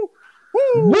 Woohoo!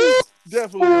 Woo!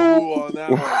 Definitely a woo on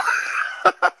that one.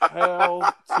 Hell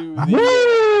to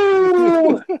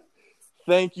the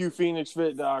Thank you,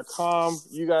 PhoenixFit.com.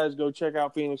 You guys go check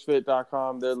out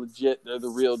PhoenixFit.com. They're legit. They're the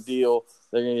real deal.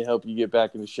 They're going to help you get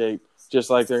back into shape, just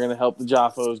like they're going to help the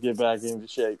Jaffos get back into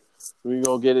shape. We're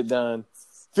going to get it done.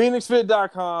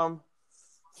 PhoenixFit.com.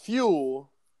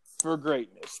 Fuel for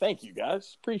greatness. Thank you,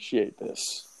 guys. Appreciate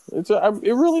this.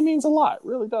 It really means a lot. It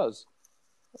really does.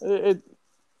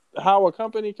 How a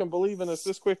company can believe in us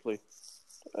this quickly.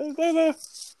 They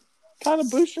kind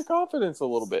of boost your confidence a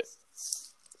little bit.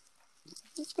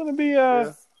 It's going to be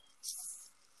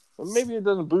maybe it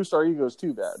doesn't boost our egos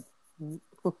too bad.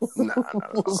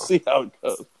 We'll see how it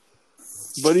goes.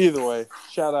 But either way,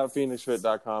 shout out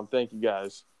PhoenixFit.com. Thank you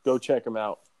guys. Go check them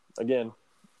out. Again,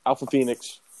 Alpha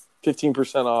Phoenix,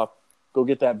 15% off. Go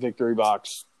get that victory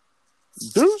box.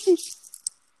 Deuces.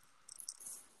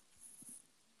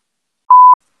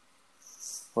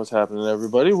 What's happening,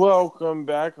 everybody? Welcome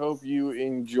back. Hope you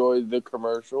enjoyed the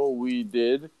commercial. We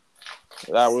did.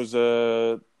 That was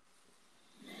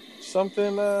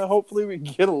something hopefully we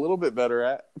can get a little bit better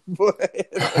at. But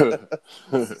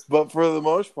for the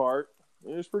most part,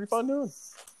 it was pretty fun doing.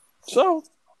 So,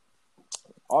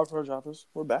 All Pro Jaffos,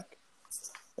 we're back.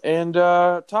 And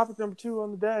topic number 2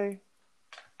 on the day,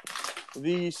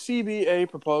 the CBA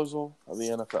proposal of the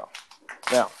NFL.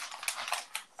 Now,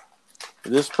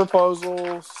 this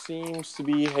proposal seems to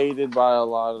be hated by a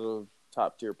lot of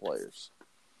top-tier players.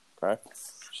 Okay?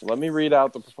 So let me read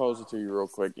out the proposal to you real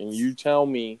quick, and you tell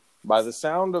me, by the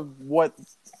sound of what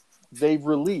they've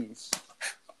released,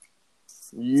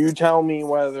 you tell me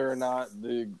whether or not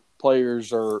the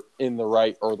players are in the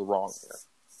right or the wrong here.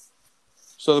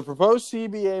 So the proposed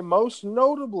CBA most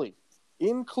notably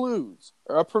includes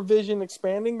a provision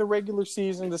expanding the regular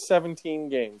season to 17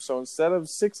 games. So instead of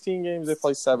 16 games, they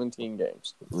play 17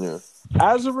 games. Yeah.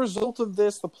 As a result of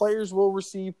this, the players will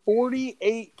receive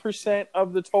 48%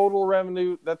 of the total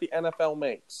revenue that the NFL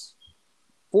makes.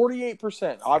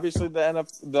 48%. Obviously,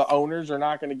 the owners are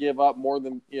not going to give up more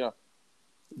than,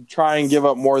 try and give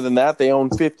up more than that. They own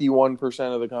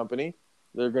 51% of the company.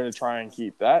 They're going to try and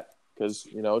keep that because,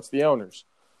 it's the owners.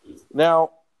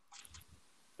 Now,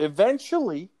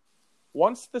 eventually,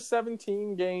 once the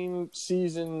 17-game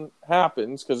season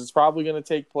happens, because it's probably going to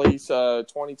take place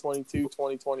 2022,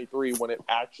 2023 when it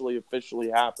actually officially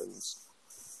happens,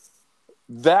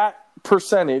 that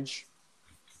percentage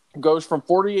goes from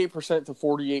 48% to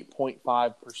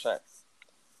 48.5%.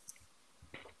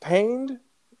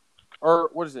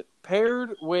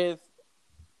 Paired with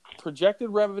projected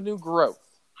revenue growth,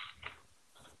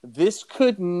 this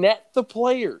could net the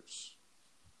players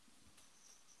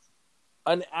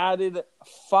an added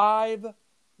 $5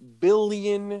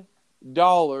 billion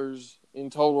in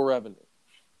total revenue.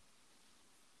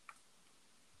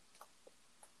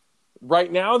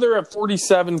 Right now, they're at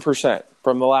 47%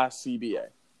 from the last CBA.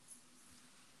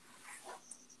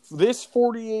 This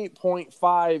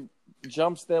 48.5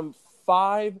 jumps them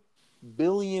 $5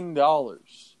 billion,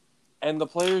 and the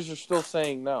players are still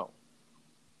saying no.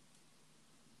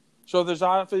 So there's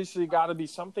obviously got to be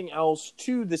something else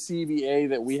to the CBA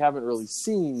that we haven't really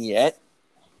seen yet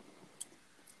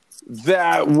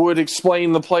that would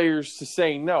explain the players to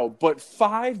say no. But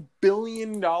 $5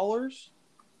 billion?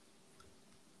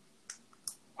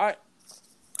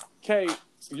 Okay,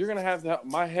 you're going to have to...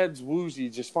 My head's woozy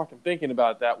just fucking thinking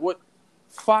about that. What?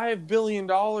 $5 billion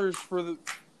for the...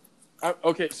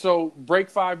 Okay, so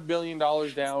break $5 billion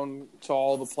down to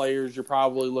all the players. You're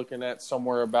probably looking at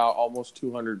somewhere about almost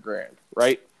 $200,000,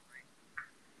 right?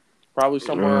 Probably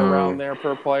somewhere around there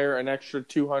per player, an extra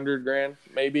 $200,000,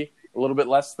 maybe a little bit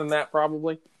less than that,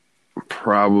 probably.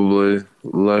 Probably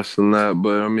less than that,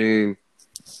 but I mean,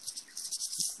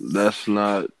 that's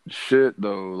not shit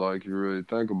though. Like you really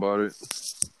think about it.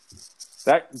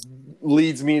 That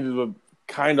leads me to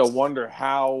kind of wonder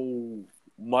how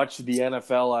much the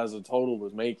NFL as a total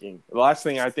was making. The last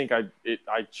thing I think I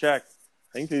checked,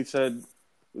 I think they said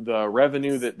the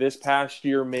revenue that this past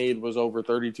year made was over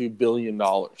 $32 billion.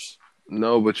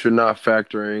 No, but you're not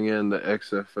factoring in the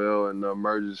XFL and the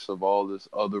emergence of all this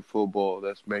other football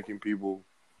that's making people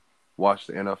watch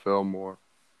the NFL more.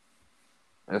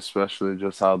 Especially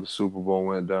just how the Super Bowl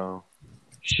went down.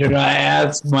 Should I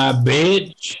ask my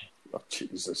bitch? Oh,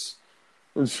 Jesus.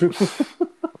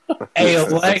 Hey,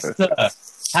 Alexa,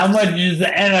 how much is the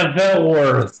NFL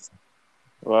worth?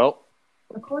 Well,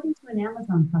 according to an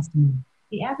Amazon customer,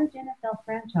 the average NFL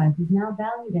franchise is now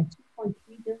valued at $2.3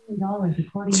 billion.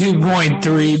 According to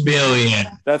 $2.3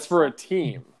 billion. That's for a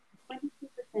team. 22%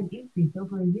 increase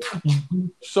over a year ago.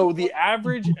 So the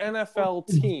average NFL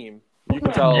team, you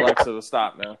can tell Alexa to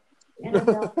stop now.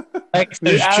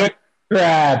 Alexa, shut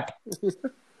crap.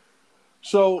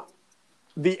 So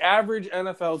the average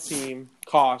NFL team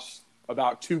costs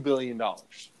about $2 billion.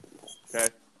 Okay.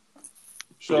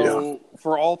 So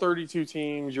for all 32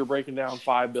 teams, you're breaking down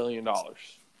 $5 billion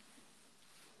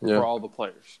for all the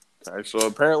players. Okay. So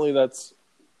apparently that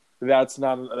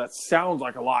sounds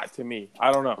like a lot to me.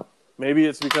 I don't know. Maybe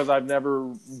it's because I've never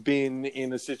been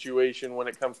in a situation when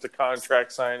it comes to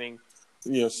contract signing,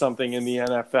 something in the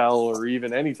NFL or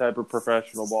even any type of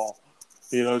professional ball.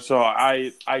 So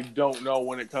I don't know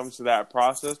when it comes to that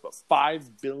process, but $5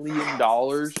 billion,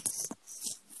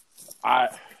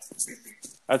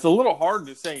 that's a little hard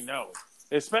to say no,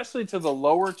 especially to the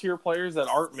lower tier players that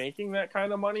aren't making that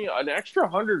kind of money. An extra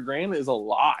 $100,000 is a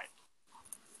lot.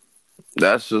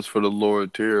 That's just for the lower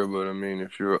tier, but I mean,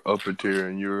 if you're upper tier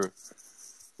and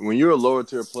when you're a lower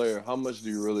tier player, how much do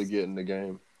you really get in the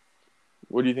game?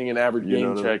 What do you think an average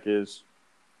game check is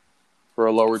for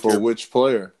a lower tier? For which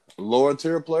player? Lower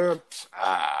tier player?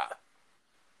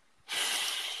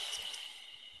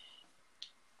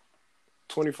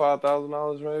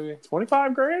 $25,000 maybe.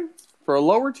 $25,000 for a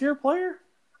lower tier player?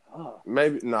 Oh.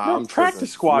 Maybe I'm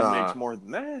practice squad makes more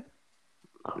than that.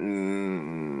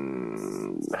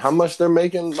 How much they're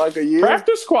making like a year?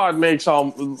 Practice squad makes a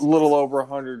little over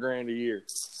 $100,000 a year.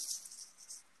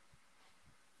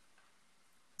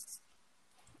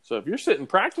 So if you're sitting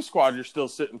practice squad, you're still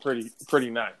sitting pretty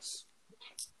nice.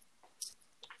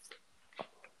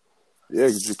 Yeah,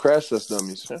 because you crash test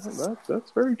dummies.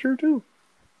 That's very true too.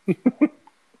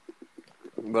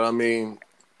 But I mean,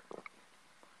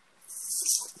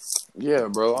 yeah,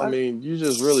 bro. I mean, you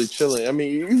just really chilling. I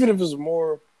mean, even if it's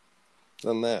more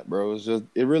than that, bro,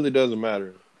 it really doesn't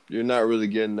matter. You're not really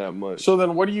getting that much. So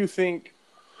then, what do you think?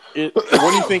 What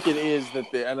do you think it is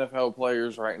that the NFL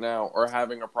players right now are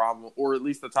having a problem, or at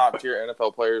least the top tier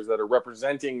NFL players that are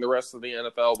representing the rest of the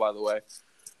NFL? By the way,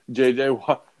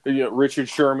 Richard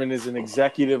Sherman is an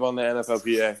executive on the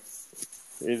NFLPA.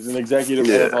 He's an executive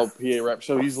NFLPA rep,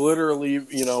 so he's literally,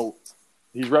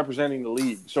 he's representing the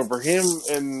league. So for him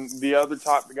and the other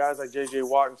top guys like J.J.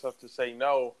 Watt and stuff to say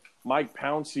no, Mike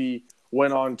Pouncey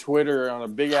went on Twitter on a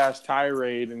big ass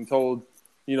tirade and told,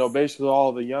 basically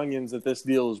all the youngins that this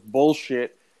deal is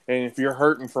bullshit. And if you're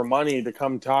hurting for money to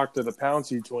come talk to the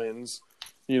Pouncey twins,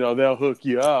 they'll hook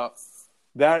you up.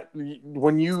 That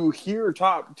when you hear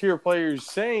top tier players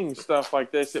saying stuff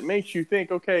like this, it makes you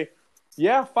think, okay,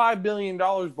 yeah, $5 billion,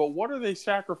 but what are they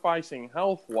sacrificing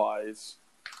health wise?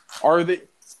 Are they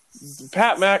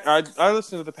Pat Mc? I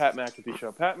listened to the Pat McAfee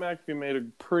show. Pat McAfee made a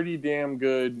pretty damn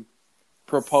good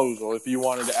proposal. If you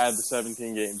wanted to add the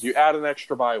 17 games, you add an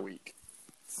extra bye week.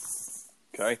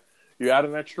 Okay, you add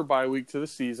an extra bye week to the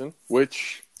season,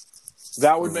 which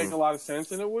that would make a lot of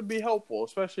sense, and it would be helpful,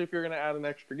 especially if you're going to add an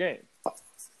extra game.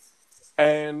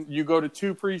 And you go to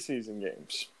 2 preseason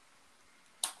games,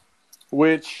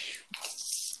 which,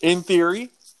 in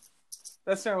theory,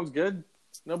 that sounds good.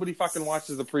 Nobody fucking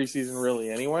watches the preseason really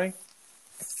anyway.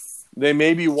 They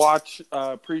maybe watch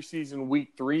preseason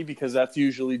week 3 because that's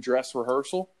usually dress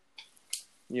rehearsal.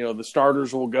 The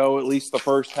starters will go at least the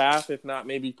first half, if not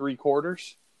maybe 3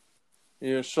 quarters.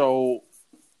 So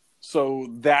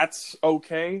that's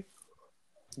okay.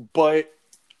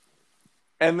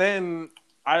 And then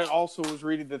I also was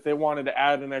reading that they wanted to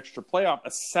add an extra playoff, a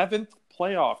 7th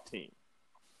playoff team.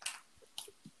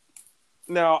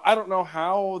 Now, I don't know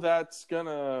how that's going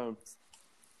to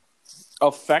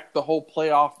affect the whole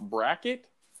playoff bracket.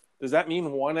 Does that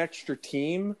mean one extra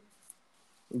team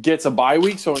gets a bye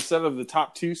week. So instead of the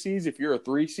top 2 seeds, if you're a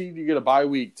 3 seed, you get a bye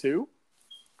week too.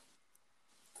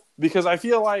 Because I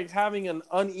feel like having an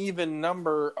uneven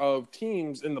number of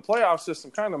teams in the playoff system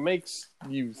kind of makes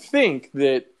you think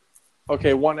that,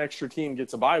 okay, one extra team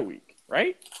gets a bye week,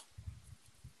 right?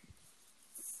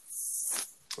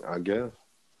 I guess.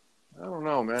 I don't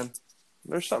know, man.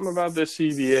 There's something about this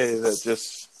CBA that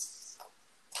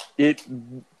it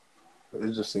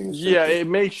just seems it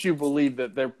makes you believe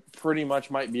that there pretty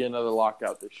much might be another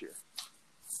lockout this year.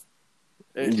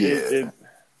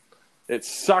 It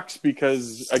sucks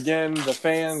because, again, the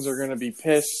fans are going to be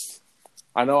pissed.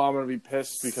 I know I'm going to be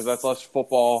pissed because that's less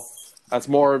football. That's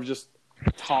more of just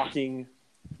talking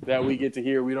that we get to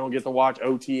hear. We don't get to watch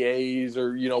OTAs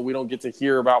or, we don't get to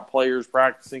hear about players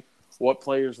practicing, what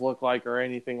players look like or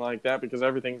anything like that because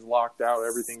everything's locked out.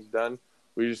 Everything's done.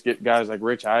 We just get guys like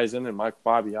Rich Eisen and Mike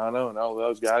Fabiano and all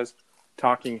those guys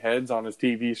talking heads on his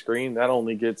TV screen. That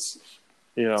only gets,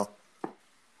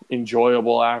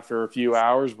 enjoyable after a few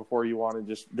hours before you want to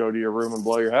just go to your room and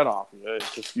blow your head off.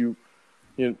 It's just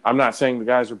I'm not saying the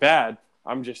guys are bad.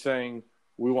 I'm just saying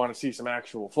we want to see some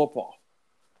actual football.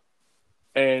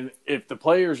 And if the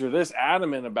players are this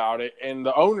adamant about it and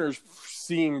the owners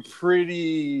seem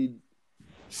pretty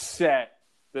set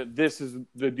that this is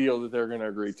the deal that they're going to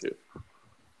agree to,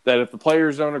 that if the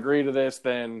players don't agree to this,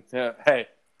 then, hey,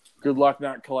 good luck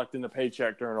not collecting the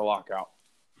paycheck during a lockout.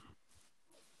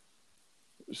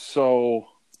 So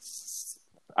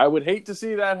I would hate to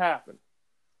see that happen.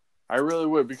 I really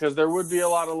would, because there would be a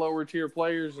lot of lower tier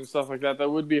players and stuff like that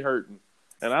would be hurting.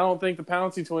 And I don't think the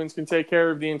Pouncey twins can take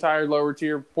care of the entire lower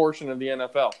tier portion of the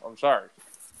NFL. I'm sorry.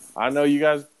 I know you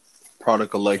guys.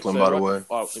 Product of Lakeland, by the way.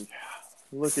 Oh,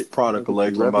 look at Product of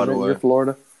Lakeland, by the way.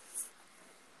 Florida.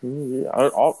 Yeah,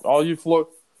 all you Florida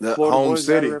home boys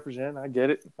city. Represent. I get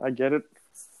it.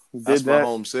 That's my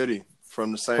home city.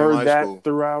 From the same Heard high that school.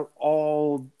 Throughout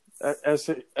all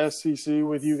SCC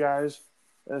with you guys,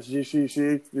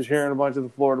 SGCC, just hearing a bunch of the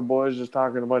Florida boys just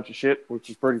talking a bunch of shit, which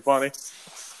is pretty funny.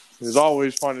 It's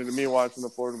always funny to me watching the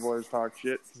Florida boys talk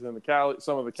shit. Because then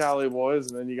some of the Cali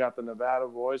boys, and then you got the Nevada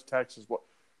boys, Texas boys.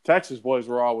 Texas boys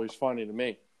were always funny to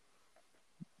me.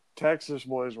 Texas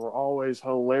boys were always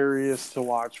hilarious to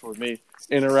watch with me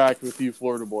interact with you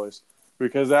Florida boys,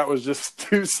 because that was just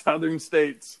 2 southern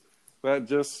states that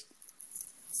just.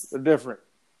 They're different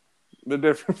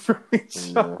from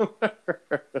each other.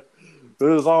 It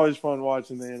was always fun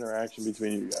watching the interaction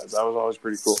between you guys. That was always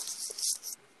pretty cool.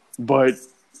 But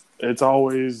it's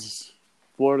always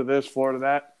Florida this, Florida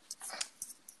that.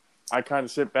 I kind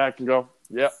of sit back and go,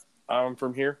 yep, I'm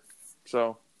from here.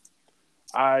 So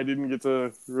I didn't get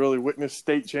to really witness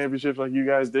state championships like you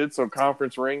guys did. So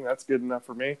conference ring, that's good enough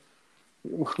for me.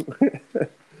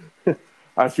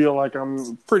 I feel like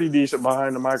I'm pretty decent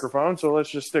behind the microphone, so let's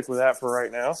just stick with that for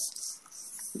right now.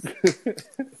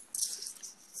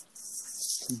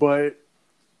 But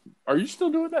are you still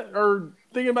doing that or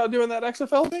thinking about doing that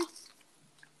XFL thing?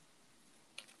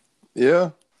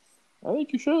 Yeah. I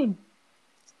think you should.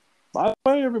 By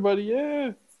the way, everybody,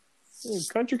 yeah.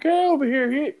 Country Cat over here.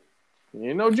 He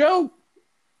ain't no joke.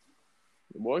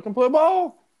 The boy can play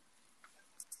ball.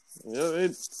 Yeah,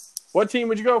 what team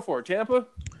would you go for? Tampa?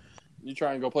 You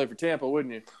try and go play for Tampa,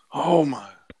 wouldn't you? Oh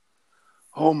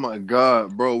my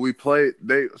God, bro. We played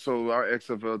so our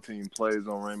XFL team plays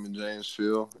on Raymond James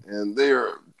Field and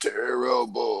they're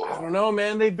terrible. I don't know,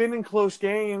 man. They've been in close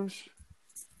games.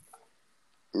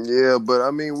 Yeah, but I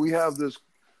mean, we have this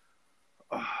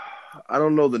I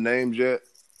don't know the names yet,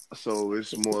 so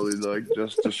it's more like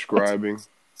just describing.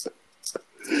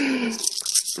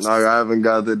 Like, I haven't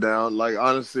got that down. Like,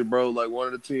 honestly, bro, like, one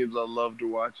of the teams I love to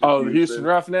watch. Oh, the Houston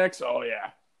Roughnecks? Oh,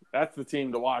 yeah. That's the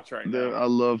team to watch right now. I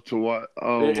love to watch.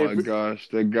 Oh, my gosh.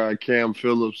 That guy, Cam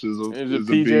Phillips, is a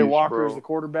P.J. beast, Walker bro. is the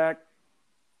quarterback?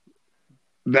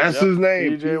 That's his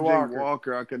name. P.J.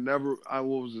 Walker. I could never – what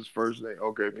was his first name?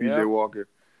 Okay, P.J. Walker.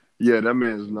 Yeah, that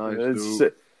man's nice,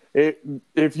 dude.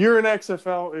 If you're an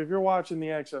XFL, if you're watching the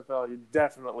XFL, you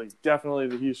definitely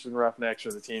the Houston Roughnecks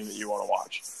are the team that you want to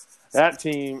watch. That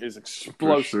team is explosive.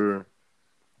 For sure.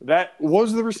 That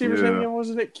was the receiver's name again,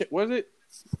 wasn't it? Was it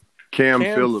Cam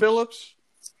Phillips?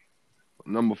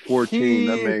 Number 14.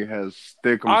 That man has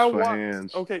stickums for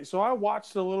hands. Okay, so I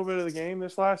watched a little bit of the game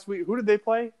this last week. Who did they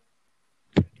play?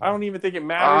 I don't even think it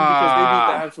mattered because they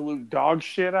beat the absolute dog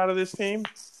shit out of this team.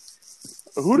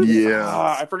 Who did they?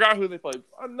 I forgot who they played.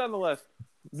 Nonetheless,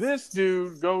 this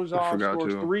dude goes off,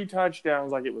 scores 3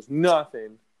 touchdowns like it was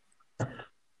nothing.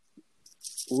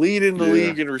 Leading the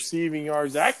league in receiving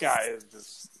yards. That guy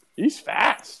is he's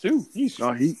fast too. He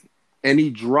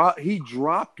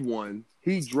dropped one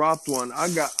He dropped one. I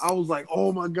was like,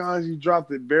 oh my gosh, he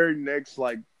dropped it very next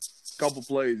like couple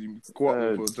plays. He caught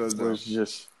me for a touchdown. Was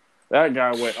just that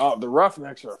guy went up. The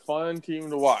Roughnecks are a fun team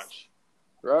to watch.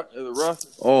 The Rough.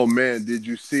 Oh man, did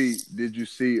you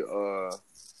see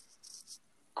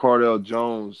Cardell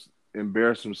Jones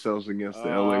embarrass themselves against the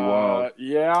LA Wild?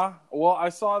 Yeah. Well, I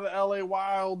saw the LA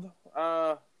Wild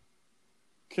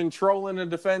controlling a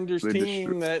defender's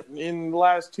team that in the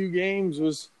last 2 games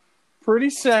was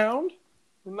pretty sound.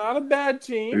 Not a bad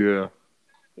team. Yeah.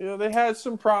 You know, they had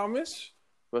some promise,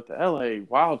 but the LA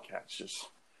Wildcats just.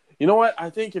 You know what? I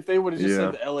think if they would have just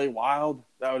said the LA Wild,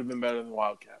 that would have been better than the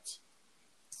Wildcats.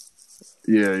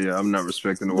 Yeah. I'm not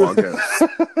respecting the Wildcats.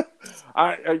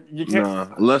 You can't. Nah,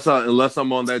 unless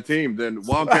I'm on that team, then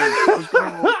Wildcats.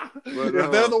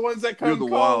 If they're the ones that come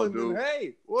calling, then,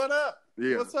 hey, what up?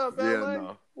 Yeah. What's up, LA? Yeah,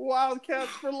 no. Wildcats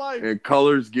for life. And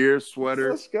colors, gear,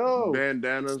 sweaters. Let's go.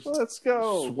 Bandanas. Let's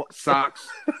go. Socks,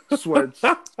 sweats.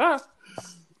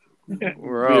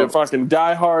 We're Be a out. fucking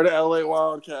diehard LA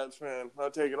Wildcats fan.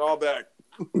 I'll take it all back.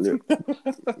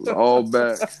 All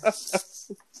back.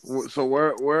 So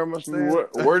where am I staying?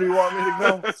 Where do you want me to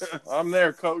go? I'm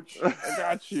there, coach. I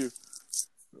got you.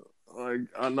 Like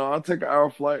I know, I'll take an hour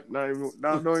flight. Don't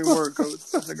even work, coach.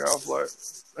 I'll take an hour flight.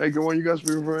 Hey, good one. You guys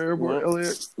speaking from the airport,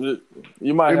 Elliot?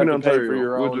 You might Even have to pay Ontario. for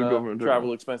your We'll just go own for Ontario.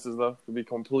 travel expenses, though. To be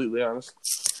completely honest.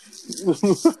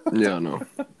 Yeah, I know.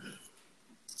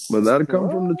 But that'll come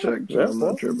from the check, so I'm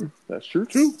not tripping. That's true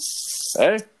too.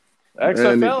 Hey,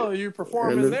 XFL, you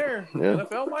performing there? Yeah.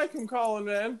 NFL might come calling,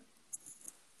 man.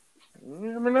 You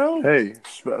never know. Hey,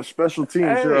 special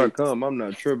teams, here I come. I'm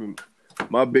not tripping.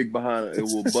 My big behind it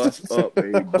will bust up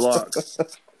a block.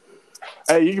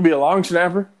 Hey, you can be a long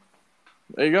snapper.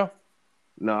 There you go.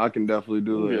 No, I can definitely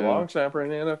do You can it. be a long snapper in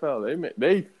the NFL.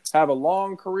 They have a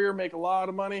long career, make a lot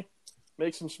of money,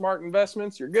 make some smart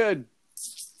investments. You're good.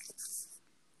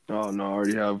 Oh no, I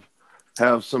already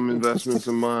have some investments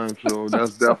in mind, so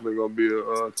that's definitely gonna be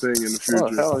a thing in the future.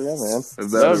 Oh hell yeah, man!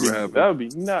 If that ever happens, that would be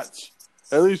nuts.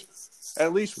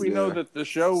 At least we know that the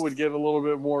show would get a little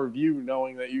bit more view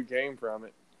knowing that you came from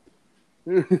it.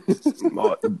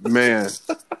 Man,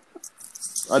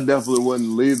 I definitely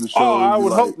wouldn't leave the show. Oh, I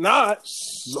would hope not.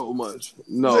 So much.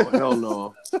 No, hell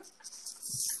no.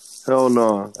 Hell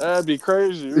no. That'd be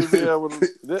crazy. We'd be able to,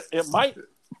 it might.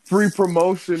 Free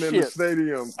promotion in the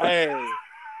stadium.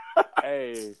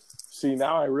 Hey. See,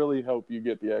 now I really hope you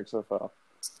get the XFL.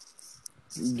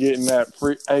 Getting that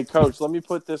free. Hey, coach, let me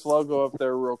put this logo up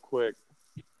there real quick.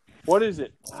 What is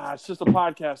it? It's just a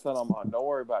podcast that I'm on. Don't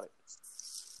worry about it.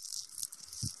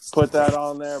 Put that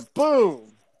on there. Boom.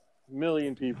 1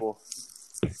 million people.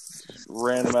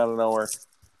 Random out of nowhere.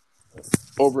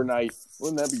 Overnight.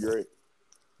 Wouldn't that be great?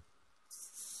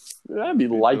 That'd be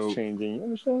life-changing. You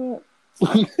understand that?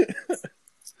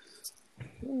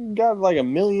 Got like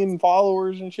 1 million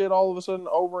followers and shit all of a sudden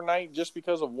overnight just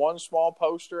because of one small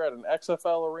poster at an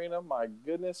XFL arena. My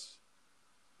goodness.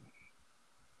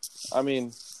 I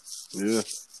mean, yeah,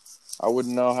 I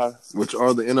wouldn't know how. Which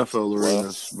are the NFL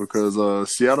arenas because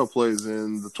Seattle plays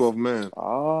in the 12th man.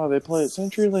 Oh, they play at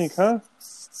CenturyLink, huh?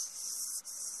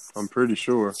 I'm pretty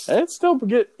sure. It still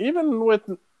even with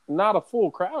not a full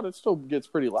crowd, it still gets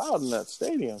pretty loud in that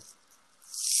stadium.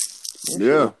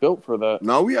 Yeah, built for that.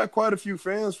 No, we had quite a few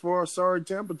fans for our sorry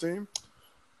Tampa team.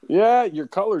 Yeah, your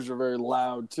colors are very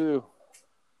loud too.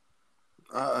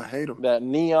 I hate them. That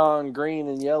neon green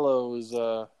and yellow is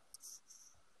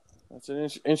that's an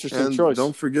interesting choice.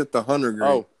 Don't forget the hunter green.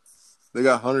 Oh, they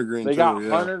got hunter green. They got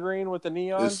hunter green with the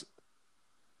neon. It's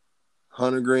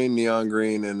hunter green, neon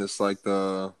green, and it's like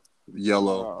the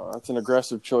yellow. Oh, that's an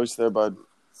aggressive choice there, bud.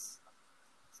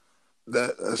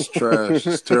 That's trash.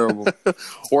 It's terrible.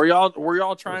 Were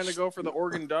y'all trying to go for the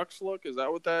Oregon Ducks look? Is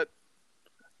that what that?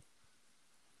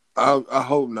 I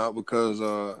hope not, because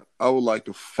I would like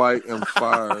to fight and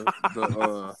fire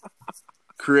the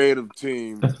creative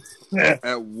team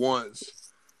at once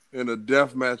in a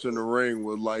death match in the ring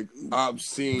with like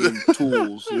obscene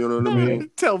tools. You know what I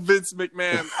mean? Tell Vince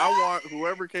McMahon, I want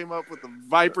whoever came up with the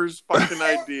Vipers fucking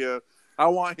idea. I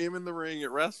want him in the ring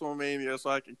at WrestleMania so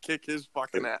I can kick his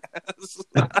fucking ass.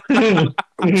 I'm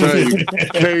telling you,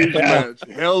 cage match,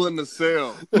 Hell in the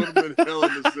Cell. Put him in Hell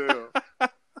in the Cell.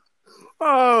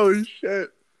 Oh shit!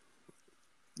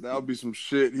 That would be some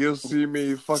shit. He'll see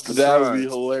me fucking. That would be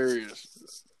hilarious.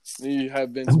 You have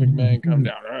Vince McMahon come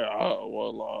down.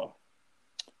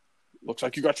 Looks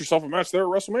like you got yourself a match there at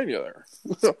WrestleMania.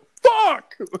 There.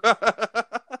 Fuck.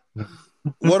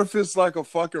 What if it's like a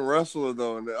fucking wrestler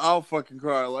though, and I'll fucking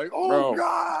cry like, "Oh Bro.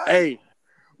 God, hey,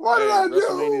 what did I do?"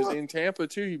 WrestleMania's in Tampa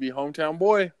too. You be hometown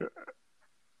boy.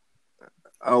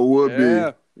 I would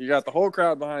Yeah, you got the whole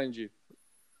crowd behind you.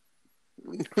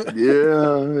 be.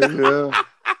 Yeah.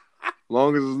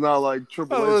 Long as it's not like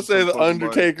Triple H. I would say the somebody.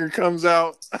 Undertaker comes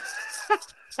out.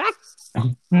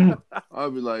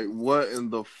 I'd be like, what in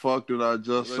the fuck did I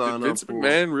just Like, sign did up Vince for?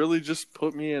 McMahon really just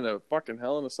put me in a fucking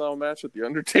Hell in a Cell match with the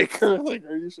Undertaker? Like,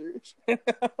 are you serious?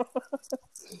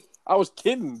 I was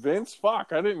kidding, Vince.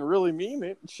 Fuck, I didn't really mean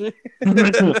it. Shit.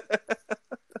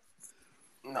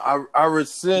 I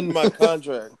rescind my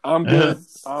contract. I'm good.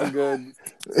 I'm good.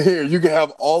 Here, you can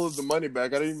have all of the money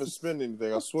back. I didn't even spend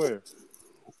anything, I swear.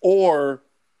 Or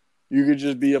you could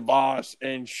just be a boss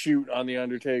and shoot on the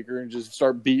Undertaker and just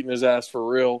start beating his ass for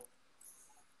real.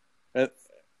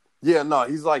 Yeah, no,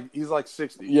 he's like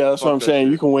 60. Yeah, that's Fuck what I'm that saying.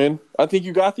 shit. You can win. I think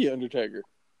you got the Undertaker.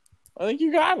 I think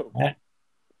you got him.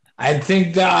 I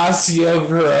think the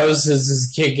osteoporosis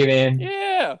is kicking in.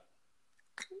 Yeah.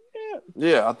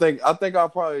 Yeah, I think I'll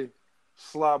probably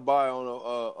slide by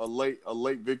on a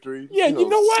late victory. Yeah, you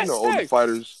know what? You know, older Hey.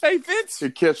 fighters Hey, Vince.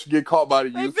 get caught by the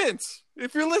Hey, youth. Vince.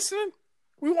 If you're listening,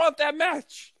 we want that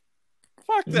match.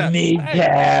 Fuck that.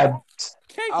 Kneecap.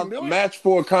 Kay I'll can do it. match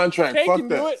for a contract. Kay Fuck can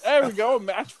that. do it. There we go. A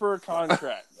match for a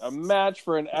contract. A match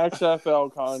for an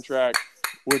XFL contract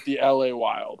with the LA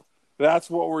Wild. That's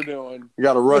what we're doing. You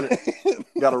gotta run it.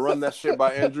 Gotta run that shit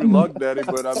by Andrew Luck Daddy,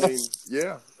 but I mean,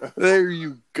 yeah. There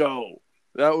you go.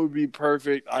 That would be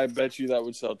perfect. I bet you that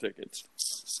would sell tickets.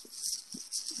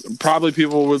 Probably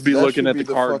people would be That looking should at be the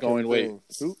the card fucking going,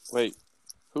 thing. wait,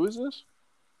 who is this?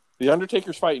 The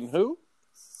Undertaker's fighting who?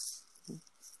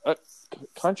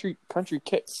 Country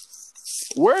K.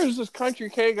 Where is this Country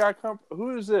K guy come?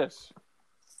 Who is this?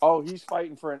 Oh, he's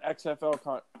fighting for an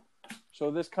XFL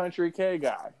So this Country K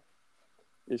guy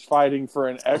is fighting for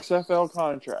an XFL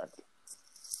contract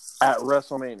at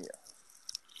WrestleMania.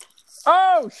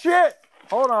 Oh shit!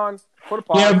 Hold on. Put a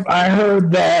pause. Yep, I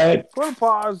heard that. Put a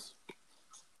pause.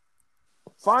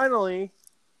 Finally,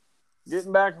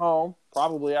 getting back home,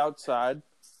 probably outside.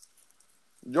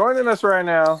 Joining us right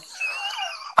now.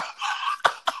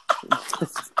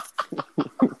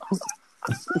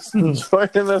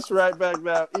 Joining us right back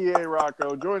now, EA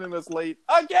Rocco. Joining us late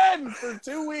again for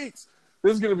 2 weeks.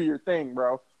 This is going to be your thing,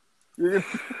 bro. You're gonna...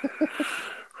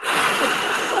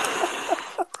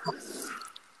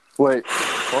 Wait,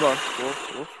 hold on.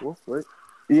 Whoa, wait.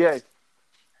 EA.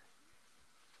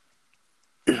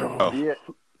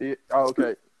 EA. Oh,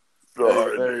 okay.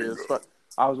 There he is.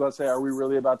 I was about to say, are we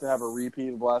really about to have a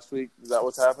repeat of last week? Is that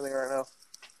what's happening right now?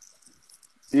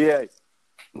 EA.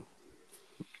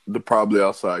 The probably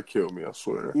outside killed me, I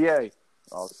swear. EA.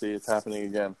 Oh, see, it's happening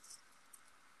again.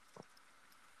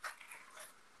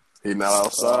 He not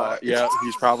outside. Yeah,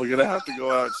 he's probably going to have to go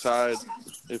outside.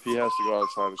 If he has to go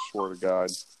outside, I swear to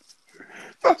God.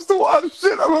 That's the wildest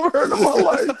shit I've ever heard in my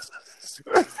life.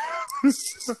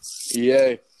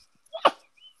 EA.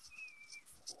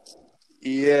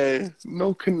 EA.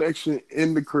 No connection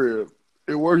in the crib.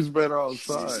 It works better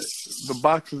outside. The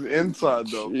box is inside,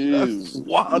 though. Jeez. That's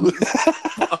wild as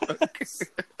fuck.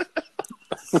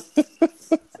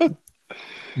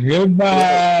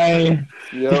 Goodbye.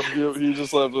 Yep, he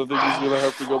just left. I think he's going to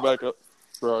have to go back up.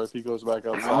 Bro, if he goes back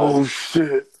outside. Oh,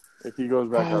 shit. If he goes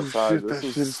back outside. Shit, that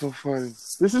shit is so funny.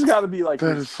 This has got to be like...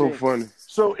 That is so funny.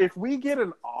 So if we get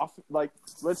an off... Like,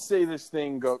 let's say this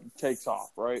thing takes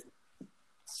off, right?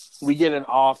 We get an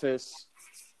office...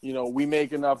 You know, we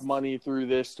make enough money through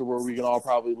this to where we can all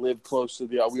probably live close to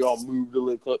we all move to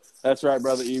live close. That's right,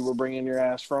 Brother E. We're bringing your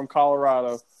ass from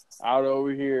Colorado out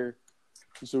over here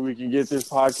so we can get this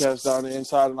podcast done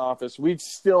inside an office. We'd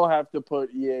still have to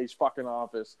put EA's fucking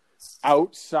office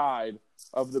outside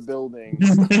of the building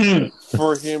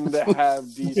for him to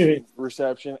have decent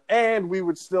reception. And we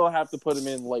would still have to put him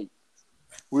in late.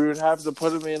 We would have to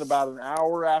put him in about an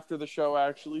hour after the show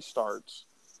actually starts.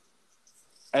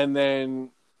 And then...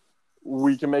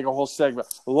 we can make a whole segment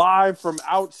live from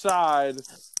outside.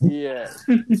 Yeah.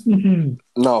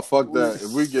 No, fuck that.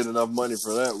 If we get enough money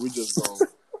for that, we just gonna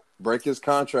break his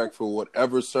contract for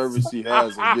whatever service he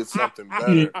has and get something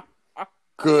better.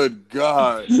 Good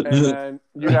God. And then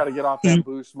you got to get off that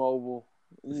Boost Mobile.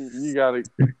 You got to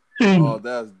Oh,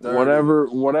 that's dirty.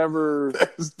 whatever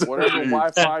That's dirty.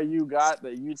 Wi-Fi you got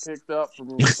that you picked up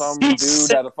from some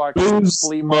dude at a fucking Boost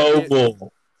flea market.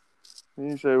 Mobile.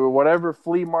 You say, well, whatever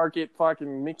flea market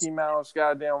fucking Mickey Mouse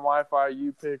goddamn Wi-Fi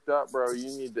you picked up, bro,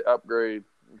 you need to upgrade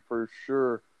for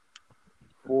sure.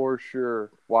 For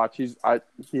sure. Watch, he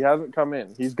hasn't come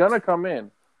in. He's gonna come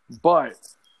in, but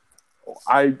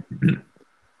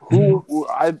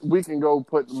we can go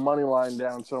put the money line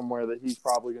down somewhere that he's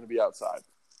probably gonna be outside.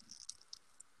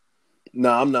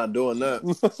 Nah, I'm not doing that.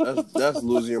 That's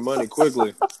losing your money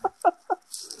quickly.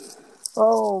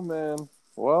 Oh man.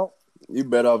 Well, You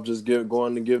better off just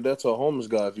going to give that to a homeless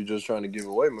guy if you're just trying to give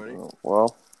away money.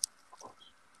 well.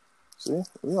 See,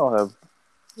 we all have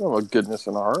a goodness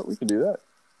in our heart. We can do that.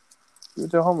 Give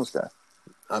it to a homeless guy.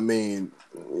 I mean,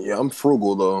 yeah, I'm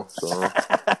frugal though, so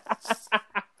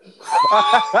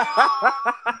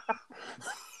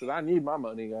I need my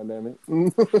money, goddammit.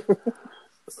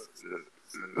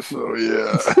 so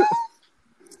yeah.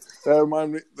 That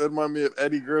remind me of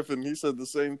Eddie Griffin. He said the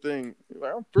same thing. He's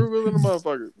like, I'm frugal than a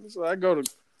motherfucker. So I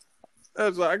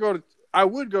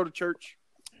would go to church,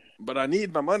 but I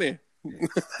need my money.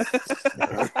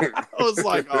 I was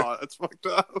like, oh, that's fucked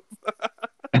up.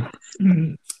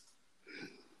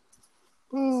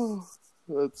 Oh,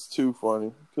 that's too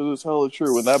funny because it's hella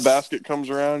true. When that basket comes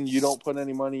around, you don't put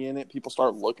any money in it. People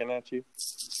start looking at you.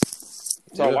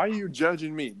 So why are you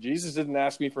judging me? Jesus didn't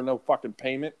ask me for no fucking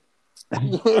payment.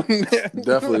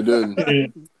 Definitely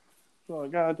didn't. Oh,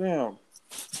 goddamn.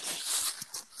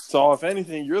 So if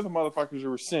anything, you're the motherfuckers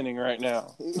who are sinning right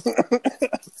now.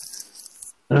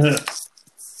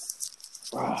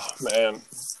 Oh, man.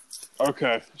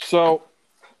 Okay, so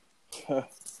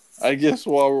I guess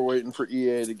while we're waiting for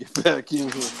EA to get back in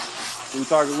here, we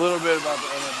talk a little bit about the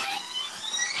NFL.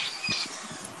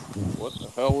 What the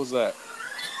hell was that?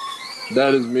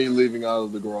 That is me leaving out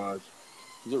of the garage.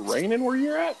 Is it raining where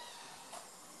you're at?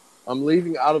 I'm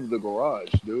leaving out of the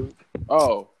garage, dude.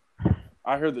 Oh,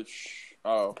 I heard that.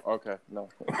 Oh, okay. No.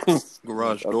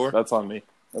 Garage door. That's on me.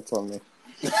 That's on me.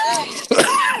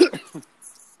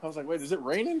 I was like, wait, is it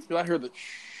raining? Because I heard that.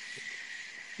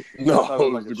 No, it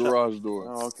was it was the garage door.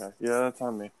 Oh, okay. Yeah, that's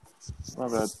on me. My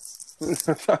bad.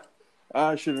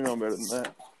 I should have known better than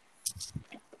that.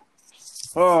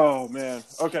 Oh, man.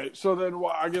 Okay, so then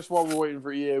I guess while we're waiting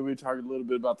for EA, we talked a little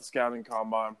bit about the scouting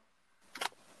combine.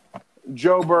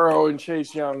 Joe Burrow and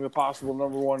Chase Young, the possible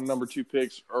number 1 and number 2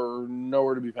 picks, are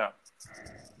nowhere to be found.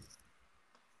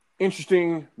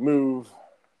 Interesting move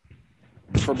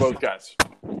for both guys.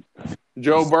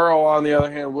 Joe Burrow, on the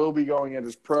other hand, will be going at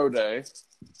his pro day.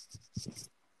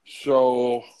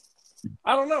 So,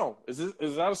 I don't know. Is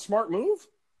that a smart move?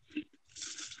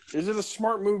 Is it a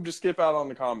smart move to skip out on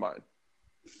the combine?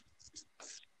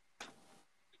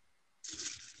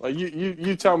 Like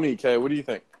you tell me, Kay. What do you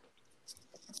think?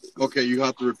 Okay, you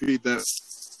have to repeat that.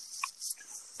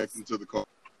 Back into the call.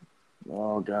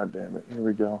 Oh, God damn it. Here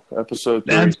we go. Episode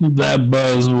 3. That's what that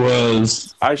buzz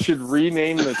was. I should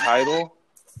rename the title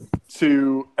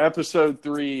to Episode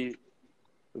 3,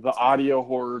 The Audio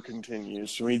Horror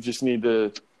Continues. We just need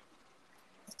to...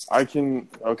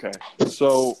 Okay.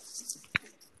 So,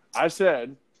 I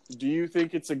said, do you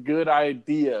think it's a good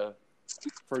idea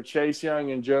for Chase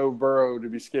Young and Joe Burrow to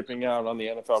be skipping out on the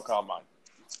NFL Combine?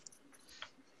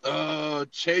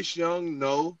 Chase Young,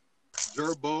 no.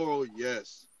 Joe Burrow,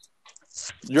 yes.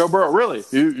 Joe Burrow, really?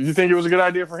 You think it was a good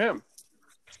idea for him?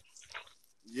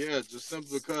 Yeah, just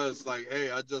simply because, like,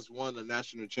 hey, I just won the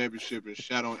national championship and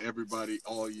shat on everybody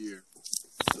all year.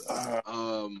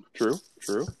 True.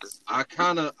 I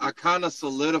kind of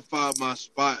solidified my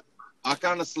spot.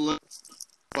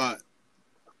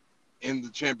 In the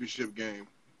championship game.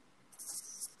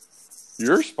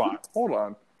 Your spot. Hold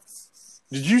on.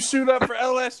 Did you suit up for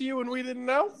LSU and we didn't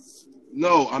know?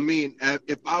 No, I mean,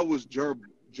 if I was Joe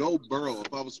Burrow,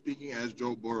 if I was speaking as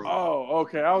Joe Burrow. Oh,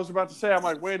 okay. I was about to say, I'm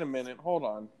like, wait a minute. Hold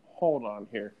on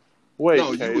here. Wait,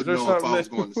 no, Kay, you would know if I was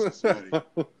going to Cincinnati.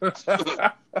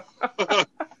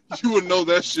 You would know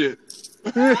that shit.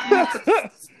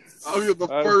 I'll be the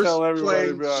first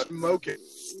playing smoking.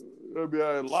 I'll be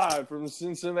live from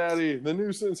Cincinnati, the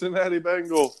new Cincinnati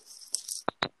Bengal.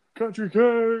 Country K.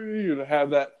 To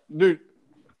have that. Dude,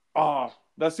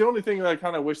 that's the only thing that I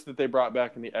kind of wish that they brought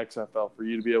back in the XFL, for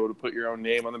you to be able to put your own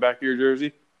name on the back of your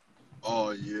jersey.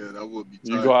 Oh, yeah, that would be tight.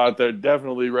 You go out there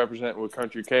definitely representing with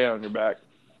Country K on your back.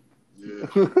 Yeah.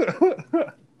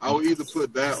 I would either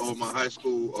put that or my high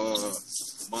school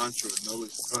mantra,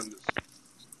 Nullis Secundus.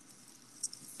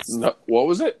 No, what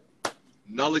was it?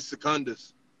 Nullis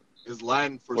Secundus is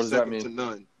Latin for second to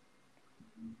none.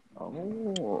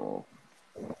 Oh.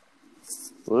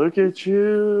 Look at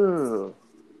you.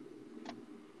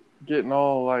 Getting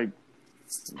all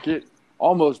get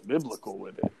almost biblical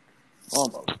with it.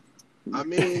 Almost. I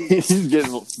mean, he's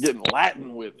getting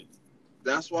Latin with it.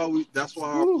 That's why our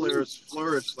players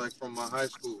flourish, like, from my high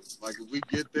school. Like, if we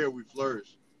get there, we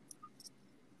flourish.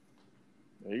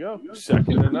 There you go.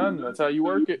 Second to none. That's how you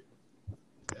work it.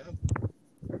 Yeah.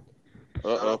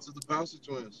 Shout out to the Bouncer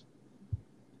Twins.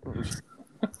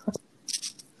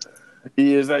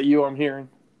 Is that you I'm hearing?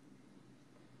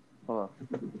 Hold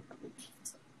on.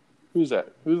 Who's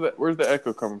that? Where's the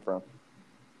echo coming from?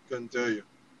 Couldn't tell you.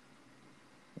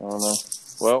 I don't know.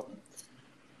 Well,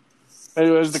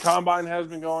 anyways, the combine has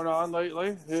been going on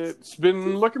lately. It's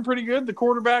been looking pretty good. The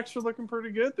quarterbacks are looking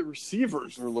pretty good. The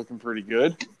receivers are looking pretty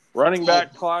good. Running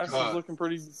back class is looking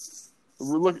pretty.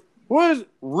 What is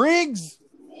Riggs?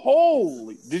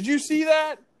 Holy! Did you see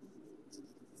that?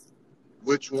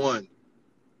 Which one?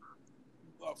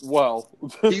 Well,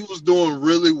 He was doing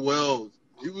really well.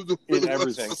 He was doing really in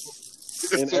everything. well.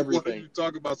 In So everything. What are you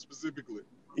talking about specifically?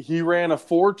 He ran a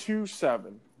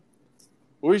 4.27.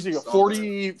 What is he? A Saw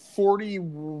 40,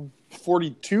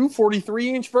 42, 43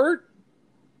 inch vert?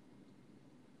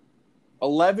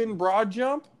 11 broad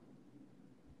jump?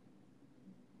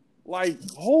 Like,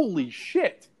 holy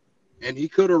shit. And he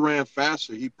could have ran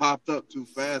faster. He popped up too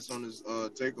fast on his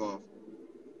takeoff.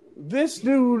 This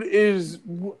dude is,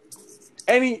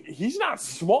 and he's not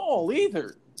small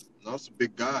either. No, it's a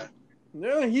big guy.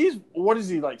 No, what is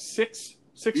he, like 6'1"?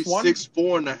 He's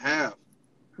 6'4.5",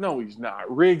 No, he's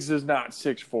not. Riggs is not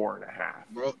 6'4.5".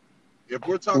 bro. If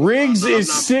we're talking, Riggs is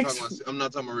I'm not 6. I'm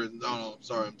not talking about Riggs. No,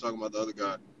 sorry. I'm talking about the other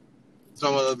guy. I'm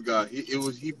talking about the other guy.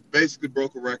 He basically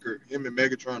broke a record. Him and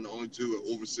Megatron, the only two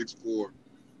at over 6'4"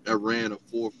 that ran a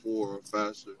 4.4 or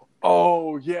faster.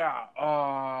 Oh yeah.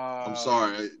 I'm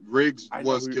sorry. Riggs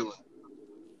was killing.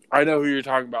 I know who you're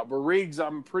talking about, but Riggs,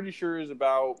 I'm pretty sure is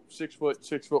about 6 foot,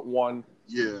 6'1".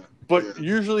 Yeah. But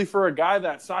usually for a guy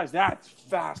that size, that's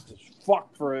fast as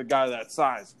fuck for a guy that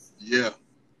size. Yeah.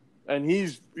 And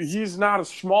he's not a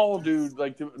small dude.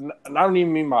 Like, and I don't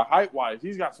even mean by height wise.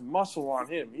 He's got some muscle on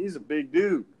him. He's a big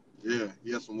dude. Yeah.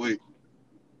 He has some weight.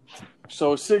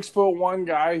 So a 6'1"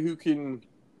 guy who can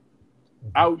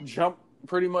out jump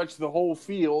pretty much the whole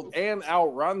field and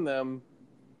outrun them.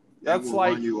 That's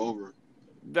like run you over.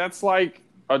 That's like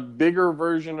a bigger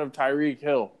version of Tyreek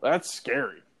Hill. That's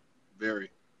scary. Very,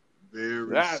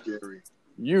 very scary.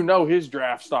 You know his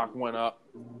draft stock went up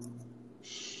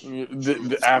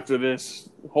after this.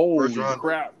 Holy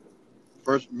crap!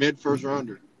 Mid-first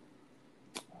rounder.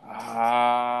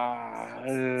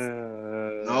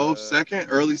 No, second,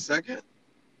 early second.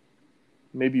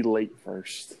 Maybe late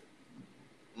first.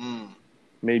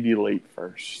 Maybe late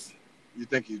first. You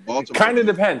think he's Baltimore? Kind of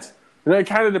depends. It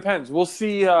kind of depends. We'll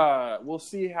see. We'll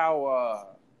see how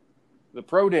the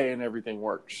pro day and everything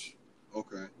works.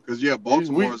 Okay, because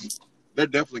Baltimore's they're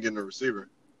definitely getting a receiver.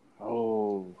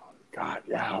 Oh God,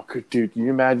 yeah. Dude, can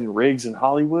you imagine Riggs in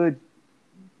Hollywood?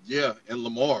 Yeah, and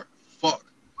Lamar. Fuck.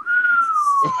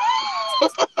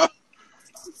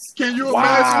 Can you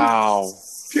imagine?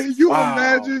 Can you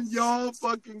imagine y'all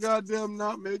fucking goddamn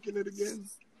not making it again?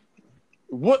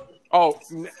 What? Oh,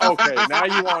 okay. Now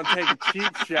you want to take a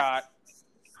cheap shot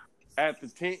at the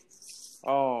team.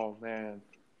 Oh, man.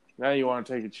 Now you want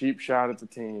to take a cheap shot at the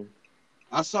team.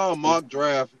 I saw a mock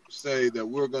draft say that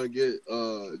we're going to get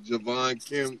Javon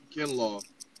Kinlaw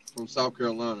from South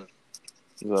Carolina.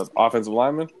 The offensive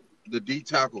lineman? The D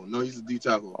tackle. No, he's a D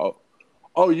tackle.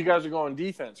 Oh, you guys are going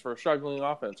defense for a struggling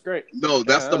offense. Great. No,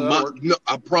 that's the mock. No,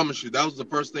 I promise you. That was the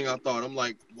first thing I thought. I'm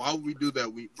like, why would we do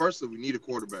that? Firstly, we need a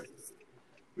quarterback.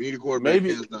 We need a quarterback.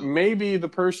 Maybe the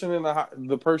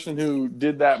person who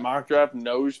did that mock draft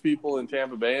knows people in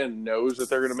Tampa Bay and knows that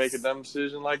they're going to make a dumb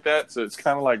decision like that. So it's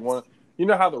kind of like you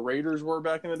know how the Raiders were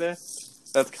back in the day.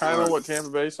 That's kind of what Tampa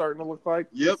Bay is starting to look like.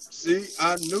 Yep. See,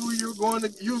 I knew you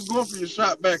was going for your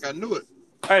shot back. I knew it.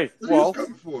 Hey, well,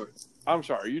 coming for it. I'm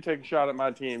sorry. You take a shot at my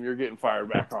team, you're getting fired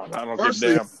back on. I don't give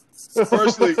a damn.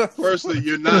 Firstly,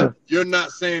 you're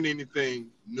not saying anything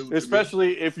new.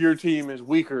 Especially if your team is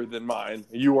weaker than mine,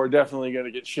 you are definitely going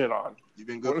to get shit on. You've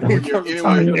been good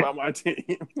anyway about my team.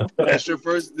 This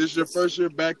is your first year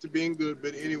back to being good.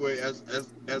 But anyway,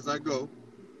 as I go,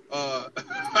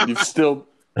 you've still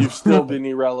been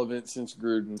irrelevant since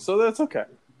Gruden, so that's okay.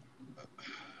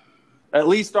 At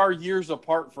least our years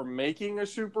apart from making a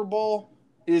Super Bowl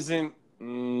isn't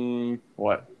 15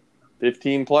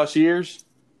 plus years.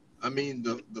 I mean,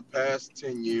 the past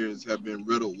 10 years have been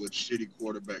riddled with shitty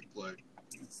quarterback play.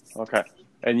 Okay.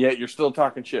 And yet you're still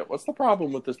talking shit. What's the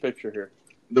problem with this picture here?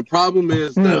 The problem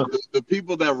is that the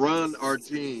people that run our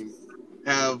team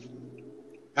have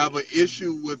an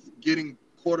issue with getting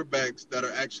quarterbacks that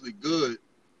are actually good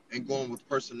and going with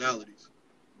personalities.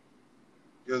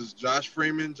 Because Josh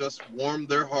Freeman just warmed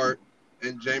their heart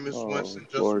and Jameis Winston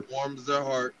just warms their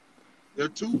heart. They're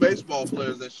two baseball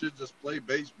players that should just play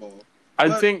baseball. I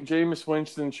think Jameis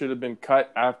Winston should have been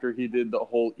cut after he did the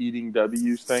whole eating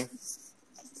W's thing.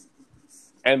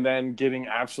 And then getting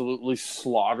absolutely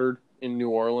slaughtered in New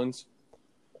Orleans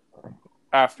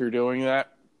after doing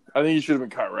that. I think he should have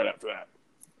been cut right after that.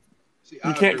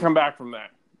 You can't come back from that.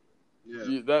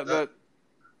 Yeah.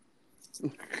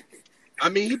 I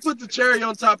mean, he put the cherry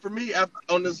on top for me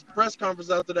on this press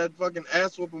conference after that fucking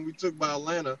ass whooping we took by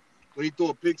Atlanta when he threw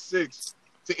a pick 6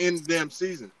 to end the damn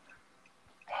season.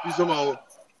 He's talking about,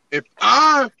 if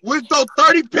I would throw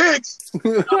 30 picks, I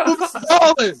would be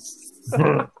balling.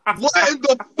 What in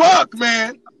the fuck,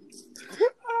 man?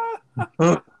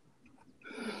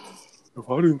 If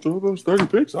I didn't throw those 30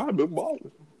 picks, I'd been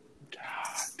balling.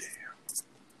 God damn.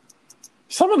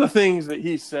 Some of the things that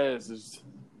he says is...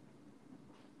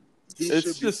 He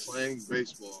should be playing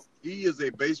baseball. He is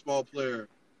a baseball player.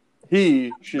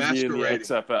 He should be in the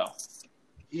XFL.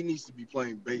 He needs to be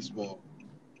playing baseball.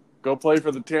 Go play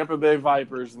for the Tampa Bay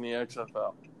Vipers in the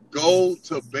XFL. Go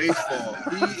to baseball.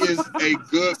 He is a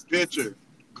good pitcher.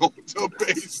 Go to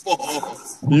baseball.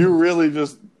 You really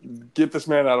just get this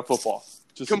man out of football.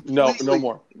 Just completely. No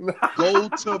more. Go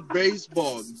to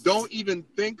baseball. Don't even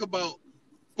think about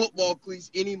football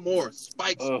cleats anymore.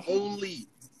 Spikes only.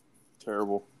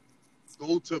 Terrible.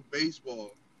 Go to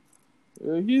baseball.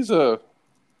 He's a...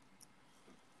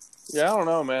 Yeah, I don't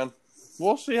know, man.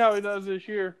 We'll see how he does this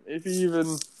year. If he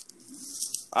even...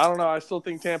 I don't know. I still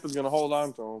think Tampa's going to hold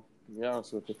on to him, to be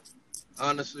honest with you.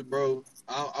 Honestly, bro,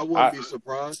 I wouldn't be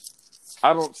surprised.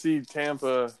 I don't see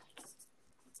Tampa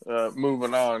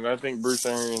moving on. I think Bruce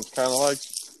Arians kind of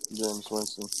likes James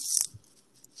Winston.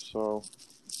 So,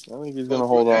 I think he's going to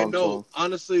hold on to him.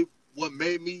 Honestly, what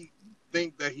made me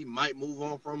think that he might move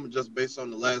on from him just based on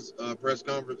the last press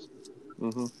conference,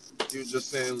 he was just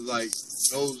saying, like,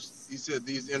 he said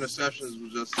these interceptions were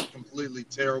just completely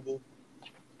terrible.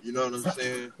 You know what I'm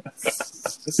saying?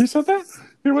 He said that?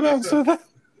 He went out and said that?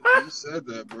 He said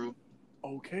that, bro.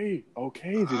 Okay. Then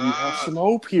you have some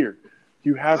hope here.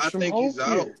 You have some hope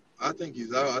here. I think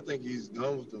he's out. I think he's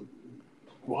done with them.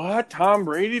 What? Tom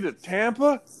Brady to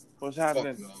Tampa? What's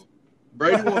happening? Fuck no.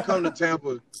 Brady won't come to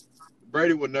Tampa.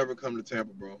 Brady would never come to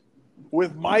Tampa, bro.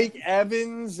 With Mike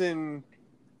Evans and...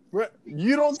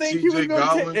 You don't think he would go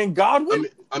Godwin? And Godwin?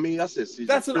 I mean, I said CJ.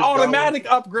 That's an automatic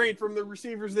upgrade from the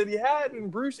receivers that he had in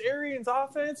Bruce Arians'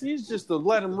 offense. He's just to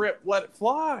let him rip, let it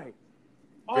fly.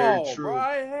 Very true.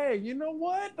 Right. Hey, you know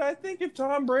what? I think if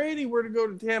Tom Brady were to go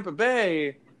to Tampa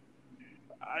Bay,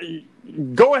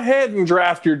 go ahead and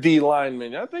draft your D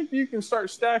lineman. I think you can start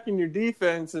stacking your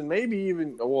defense and maybe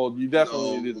even, you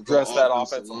definitely need to address that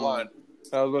offensive line.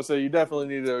 I was going to say, you definitely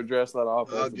need to address that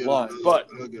offensive line.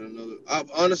 I'll get another.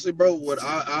 Honestly, bro, what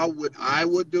I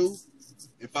would do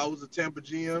if I was a Tampa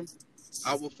GM,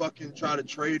 I would fucking try to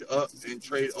trade up and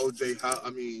trade OJ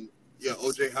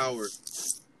Howard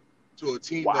to a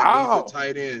team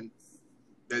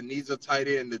that needs a tight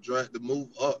end to move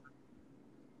up.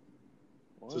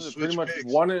 Was it pretty much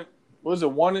one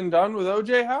and done with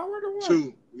OJ Howard or what?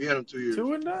 2. We had him 2 years.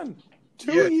 2 and done.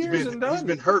 2 years and done. He's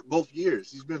been hurt both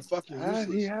years. He's been fucking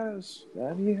useless.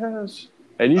 That he has.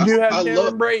 And you do have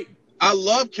Cameron Brate. I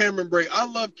love Cameron Brate. I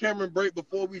loved Cameron Brate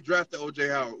before we drafted OJ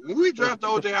Howard. When we drafted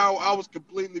OJ Howard, I was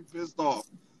completely pissed off.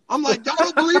 I'm like, y'all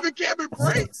don't believe in Cameron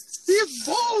Brate? He is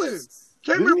balling.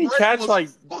 Cameron Brate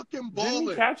was fucking balling. Didn't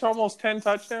he catch almost 10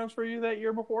 touchdowns for you that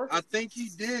year before? I think he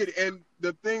did. And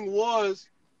the thing was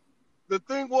he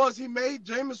made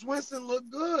Jameis Winston look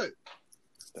good.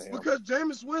 Damn. Because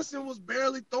Jameis Winston was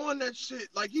barely throwing that shit.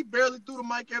 Like, he barely threw to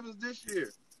Mike Evans this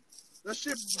year. That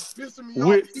shit pissing me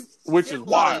off. Which is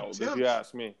wild, if you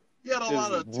ask me. He had a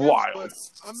lot of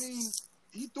attempts, but, I mean,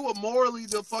 he threw it morally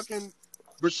to fucking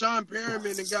Rashawn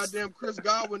Perriman and goddamn Chris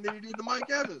Godwin than he did to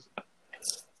Mike Evans.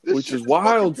 Which is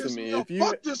wild to me.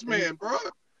 Fuck this man, bro.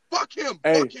 Fuck him.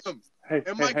 Fuck him.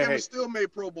 And Mike Evans still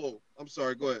made Pro Bowl. I'm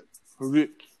sorry. Go ahead.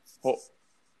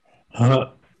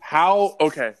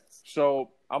 Okay,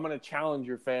 so I'm going to challenge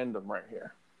your fandom right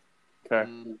here. Okay.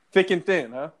 Thick and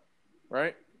thin, huh?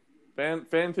 Right?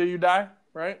 Fan till you die,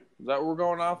 right? Is that what we're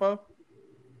going off of?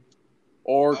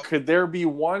 Or could there be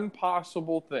one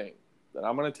possible thing that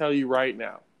I'm going to tell you right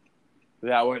now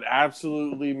that would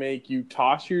absolutely make you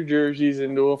toss your jerseys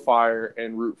into a fire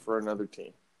and root for another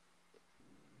team?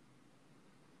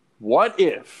 What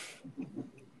if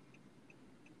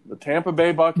the Tampa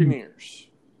Bay Buccaneers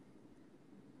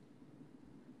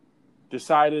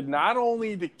decided not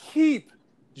only to keep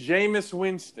Jameis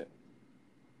Winston,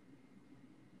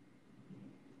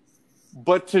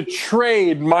 but to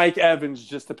trade Mike Evans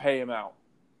just to pay him out?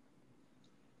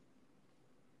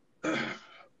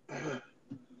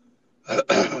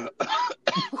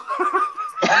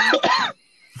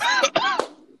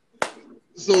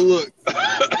 So look,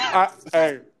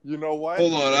 hey, you know what?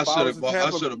 Hold on, I should have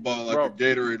bought like a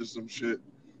Gatorade or some shit.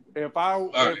 If I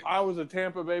was a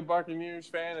Tampa Bay Buccaneers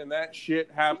fan and that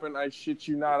shit happened, I shit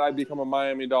you not, I'd become a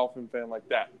Miami Dolphin fan like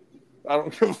that. I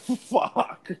don't give a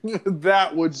fuck.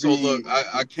 That would So be. look,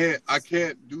 I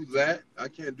can't do that. I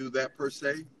can't do that per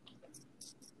se.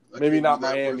 Maybe not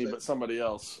Miami, but somebody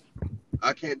else.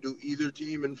 I can't do either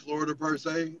team in Florida per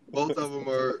se. Both of them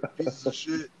are pieces of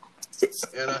shit,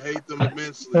 and I hate them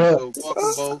immensely. So fuck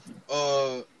them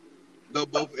both. They're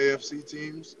both AFC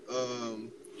teams.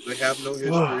 They have no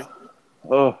history.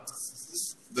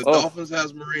 The Dolphins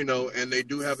has Marino, and they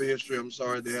do have a history. I'm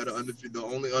sorry, they had the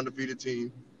only undefeated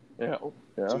team Yeah. to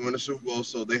win a Super Bowl,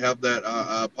 so they have that.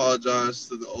 I apologize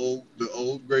to the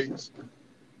old greats,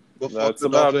 but fuck That's the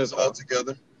about Dolphins it, though.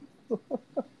 altogether.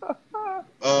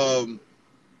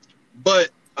 But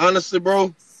honestly,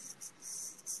 bro,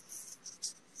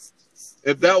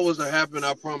 if that was to happen,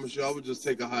 I promise you, I would just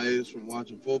take a hiatus from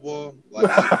watching football.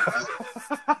 Like,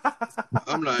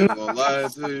 I'm not even gonna lie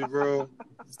to you, bro.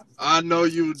 I know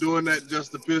you were doing that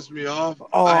just to piss me off.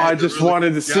 Oh, I had just really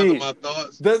wanted to gather see. my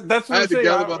thoughts. That's what I I'm had to saying.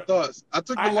 gather my thoughts. I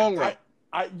took the long route.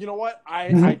 You know what?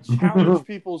 I challenge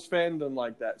people's fandom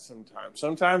like that sometimes.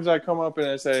 Sometimes I come up and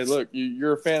I say, look,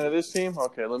 you're a fan of this team?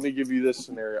 Okay, let me give you this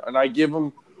scenario. And I give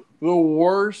them the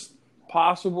worst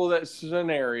possible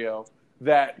scenario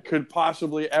that could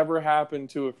possibly ever happen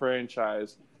to a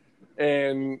franchise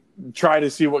and try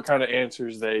to see what kind of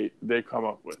answers they come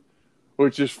up with.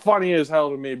 Which is funny as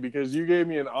hell to me because you gave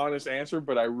me an honest answer,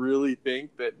 but I really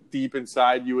think that deep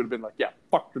inside you would have been like, yeah,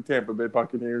 fuck the Tampa Bay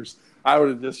Buccaneers. I would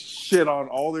have just shit on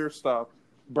all their stuff,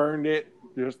 burned it,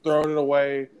 just thrown it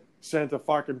away, sent a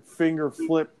fucking finger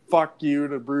flip fuck you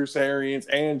to Bruce Arians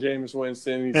and Jameis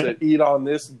Winston. He said, eat on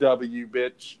this W,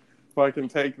 bitch. Fucking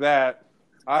take that.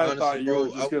 I Honestly, thought you bro, were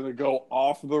just going to go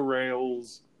off the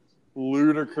rails,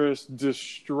 ludicrous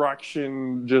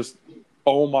destruction, just,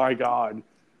 oh my God.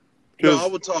 No,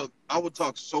 I would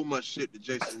talk so much shit to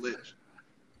Jason Litch.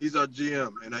 He's our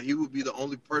GM, and he would be the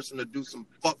only person to do some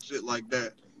fuck shit like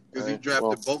that because he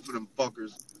drafted both of them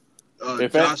fuckers,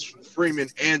 Josh Freeman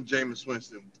and Jameis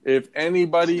Winston. If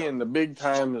anybody in the big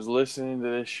time is listening to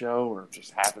this show or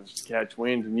just happens to catch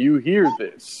wind and you hear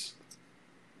this,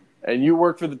 and you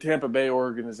work for the Tampa Bay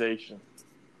organization,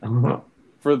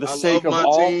 for the sake of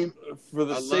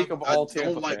all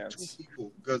Tampa fans, two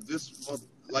people because this.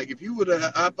 Like, if you would have,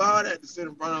 if I had to sit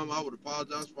in front of him, I would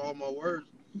apologize for all my words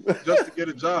just to get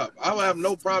a job. I would have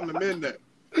no problem admitting that.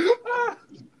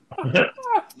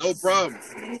 No problem.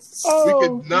 We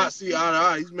could not see eye to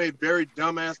eye. He's made very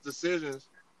dumbass decisions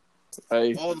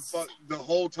the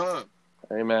whole time.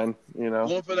 Hey, man, you know.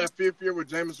 Going for that fifth year with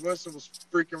Jameis Winston was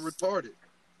freaking retarded.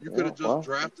 You could have just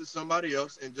drafted somebody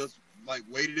else and just, like,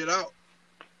 waited it out.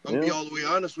 I'm going to be all the way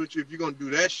honest with you. If you're going to do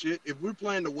that shit, if we're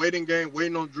playing the waiting game,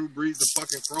 waiting on Drew Brees to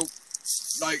fucking croak,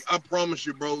 like, I promise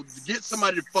you, bro, get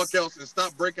somebody to fuck else and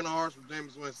stop breaking the hearts with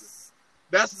Jameis Winston.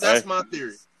 That's my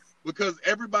theory. Because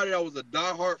everybody that was a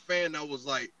diehard fan that was,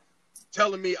 like,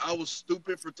 telling me I was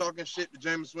stupid for talking shit to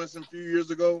Jameis Winston a few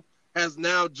years ago has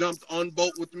now jumped on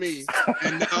boat with me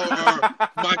and now are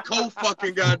my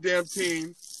co-fucking goddamn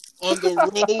team on the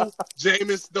roll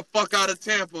Jameis the fuck out of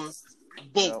Tampa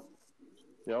boat.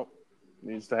 Yep.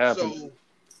 Needs to happen.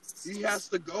 So he has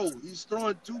to go. He's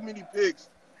throwing too many picks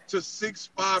to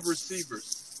 6'5"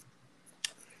 receivers.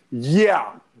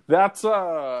 Yeah. That's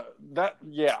that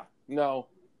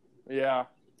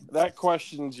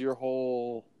questions your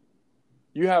whole.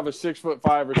 You have a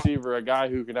 6'5" receiver, a guy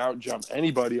who can outjump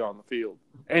anybody on the field.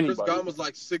 Anybody. Chris Godwin was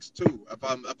like 6'2",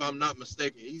 if I'm not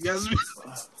mistaken. He has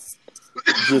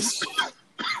just.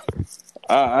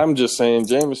 I'm just saying,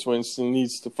 Jameis Winston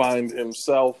needs to find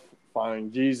himself,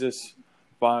 find Jesus,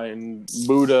 find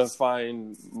Buddha,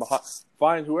 find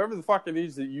whoever the fuck it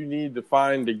is that you need to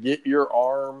find to get your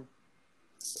arm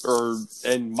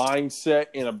and mindset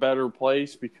in a better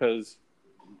place because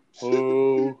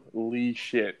holy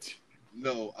shit.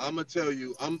 No, I'm gonna tell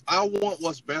you, I want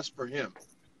what's best for him.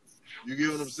 You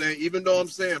get what I'm saying? Even though I'm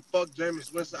saying fuck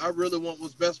Jameis Winston, I really want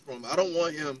what's best for him. I don't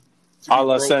want him to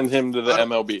Allah send him to the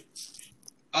MLB.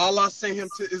 Allah send him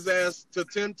to his ass to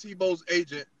Tim Tebow's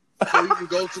agent so he can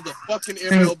go to the fucking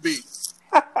MLB.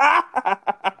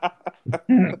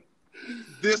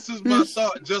 This is my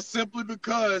thought, just simply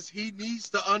because he needs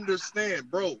to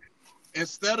understand, bro.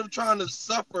 Instead of trying to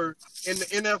suffer in the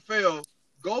NFL,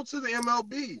 go to the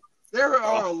MLB. There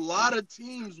are a lot of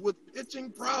teams with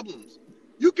pitching problems.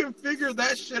 You can figure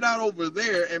that shit out over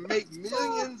there and make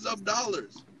millions of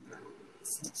dollars.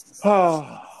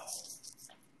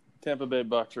 Tampa Bay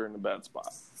Bucks are in a bad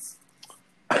spot.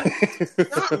 Not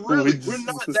really. We're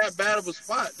not that bad of a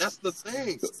spot. That's the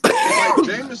thing. Like,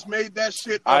 Jameis made that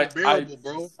shit unbearable,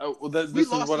 bro. This is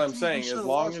what I'm saying. As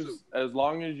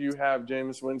long as you have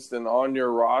Jameis Winston on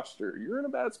your roster, you're in a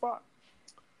bad spot.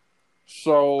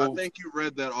 So I think you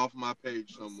read that off my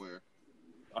page somewhere.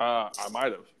 I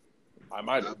might have. I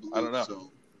believe don't know.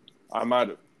 so. I might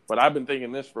have. But I've been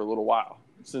thinking this for a little while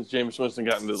since Jameis Winston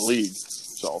got into the league.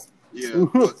 So Yeah,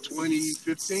 what,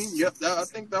 2015? Yep, I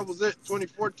think that was it.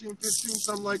 2014, 15,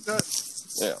 something like that.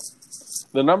 yeah,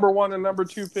 the number 1 and number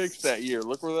 2 picks that year.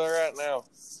 Look where they're at now.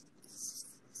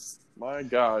 My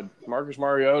God, Marcus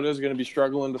Mariota is going to be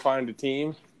struggling to find a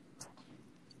team.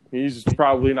 He's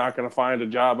probably not going to find a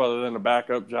job other than a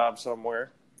backup job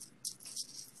somewhere.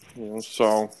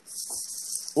 So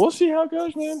we'll see how it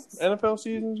goes, man. NFL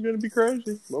season is going to be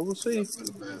crazy, but we'll see.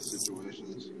 Bad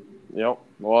situations. Yep.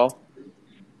 Well,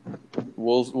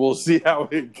 we'll see how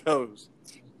it goes.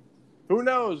 Who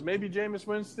knows? Maybe Jameis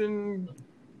Winston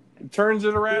turns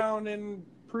it around and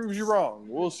proves you wrong.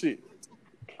 We'll see.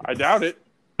 I doubt it,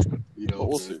 but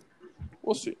we'll see.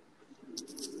 We'll see.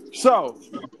 So,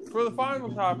 for the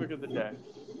final topic of the day,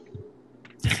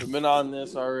 we've been on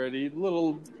this already, a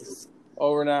little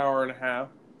over an hour and a half.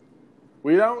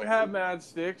 We don't have Mad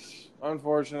Sticks,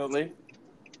 unfortunately.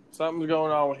 Something's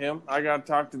going on with him. I got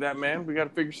to talk to that man. We got to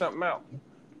figure something out.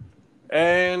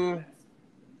 And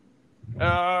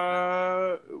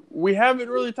we haven't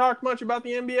really talked much about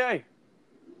the NBA.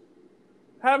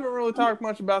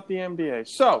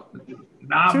 So,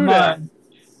 Not much.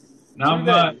 Not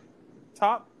much.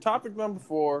 Topic number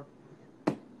 4,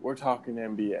 we're talking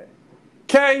NBA.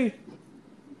 Kay,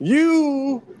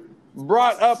 you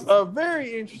brought up a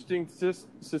very interesting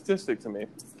statistic to me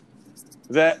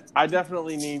that I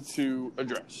definitely need to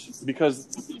address because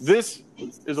this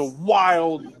is a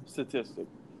wild statistic.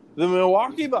 The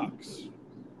Milwaukee Bucks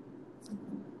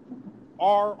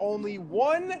are only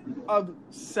one of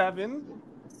 7.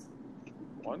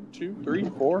 1, 2, 3,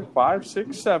 4, 5,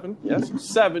 6, 7. Yes,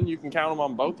 7. You can count them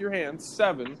on both your hands.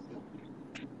 7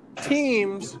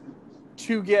 teams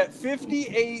to get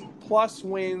 58 plus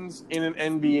wins in an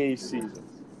NBA season.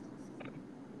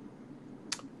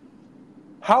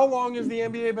 How long has the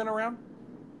NBA been around?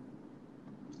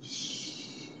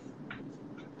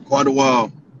 Quite a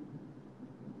while.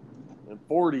 In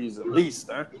 40s at least,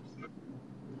 huh?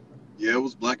 Yeah, it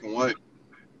was black and white.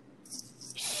 They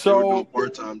were So, doing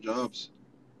part-time jobs.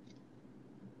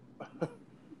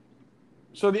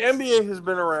 so the NBA has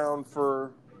been around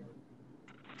for,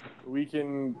 we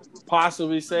can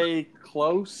possibly say,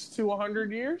 close to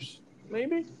 100 years,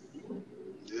 maybe?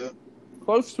 Yeah.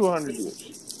 Close to 100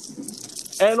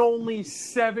 years. And only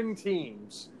 7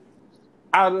 teams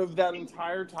out of that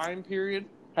entire time period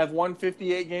have won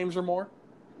 58 games or more.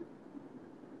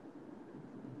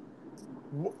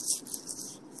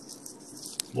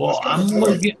 Well, I'm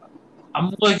looking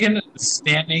at the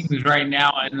standings right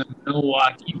now, and the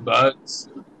Milwaukee Bucks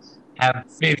have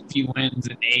 50 wins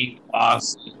and 8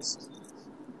 losses.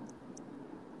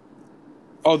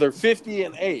 Oh, they're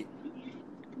 50-8.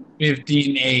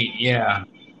 15-8, yeah.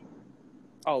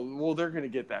 Oh, well, they're going to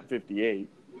get that 58.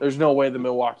 There's no way the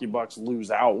Milwaukee Bucks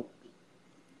lose out.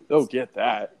 They'll get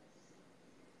that.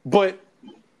 But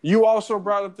you also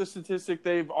brought up the statistic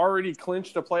they've already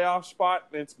clinched a playoff spot,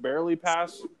 and it's barely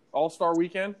past All-Star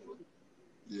Weekend.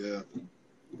 Yeah.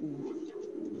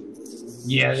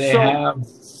 Yeah, they have.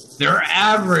 Their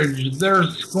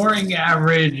scoring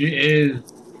average is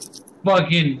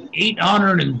fucking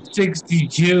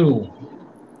 862.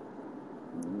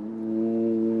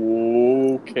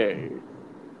 Okay.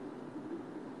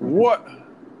 What?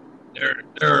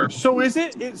 They're So is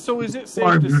it safe scoring to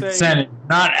say percentage,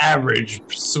 not average,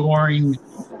 scoring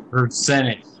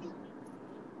percentage.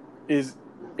 is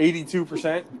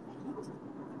 82%?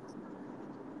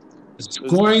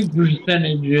 Scoring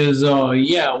percentage is,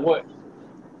 what?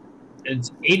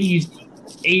 It's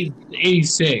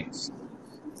 86.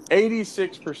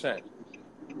 86%.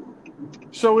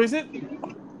 So is it?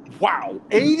 Wow,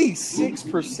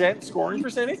 86% scoring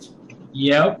percentage?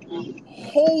 Yep.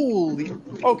 Holy.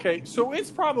 Okay, so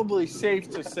it's probably safe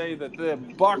to say that the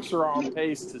Bucks are on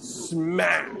pace to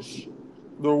smash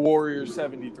the Warriors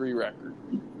 73 record.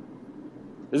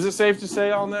 Is it safe to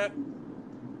say on that?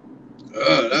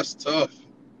 That's tough.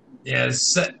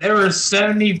 Yes, they were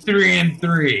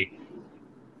 73-3.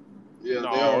 Yeah, they No,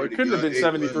 already it couldn't have got been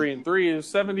 8 73-3. It was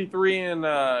 73 in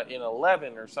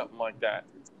 11 or something like that.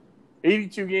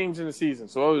 82 games in a season.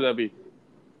 So what would that be?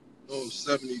 Oh,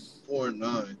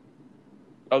 74-9.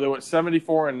 Oh, they went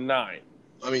 74-9.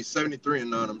 I mean,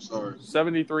 73-9. I'm sorry.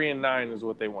 73-9 is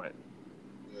what they went.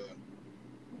 Yeah.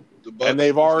 The Bucks And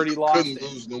they've already lost. couldn't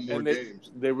lose no more And games.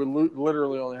 they would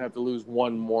literally only have to lose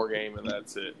one more game, and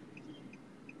that's it.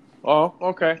 Oh,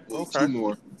 okay. Well, Okay. 2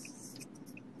 more.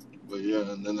 But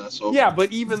yeah, and then that's over. Yeah,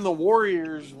 but even the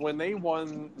Warriors, when they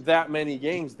won that many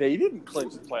games, they didn't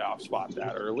clinch the playoff spot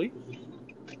that early.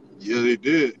 Yeah, they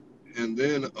did. And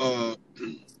then,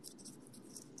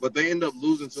 but they end up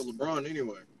losing to LeBron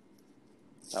anyway.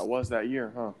 That was that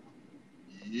year, huh?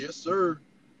 Yes, sir.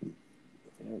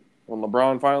 When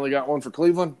LeBron finally got one for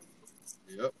Cleveland.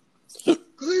 Yep.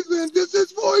 Cleveland, this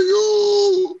is for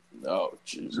you. Oh,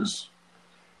 Jesus.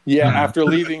 Yeah, after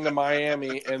leaving to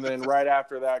Miami and then right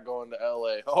after that going to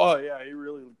L.A. Oh, yeah, he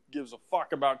really gives a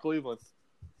fuck about Cleveland.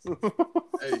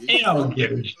 Hey, He don't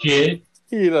give a shit.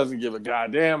 He doesn't give a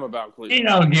goddamn about He Cleveland.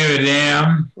 don't give a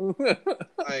damn.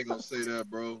 I ain't gonna say that,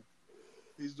 bro.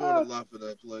 He's doing a lot for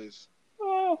that place.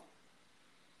 Oh.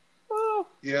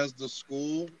 He has the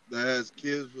school that has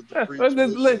kids with the free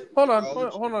Hold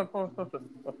on. college.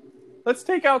 Let's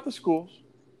take out the schools.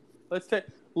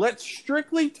 Let's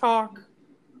strictly talk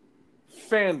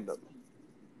fandom.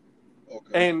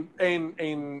 Okay.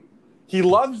 And he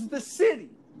loves the city.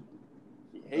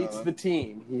 He hates the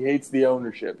team. He hates the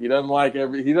ownership. He doesn't like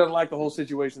the whole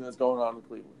situation that's going on in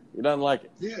Cleveland. He doesn't like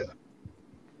it. Yeah.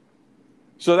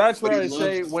 So that's But what he I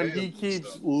say loves the when fans he and keeps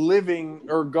stuff. living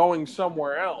or going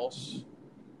somewhere else.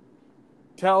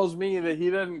 Tells me that he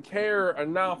doesn't care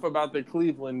enough about the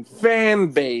Cleveland fan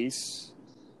base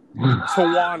to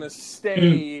want to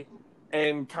stay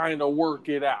and kind of work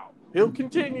it out. He'll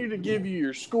continue to give you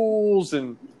your schools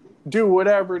and do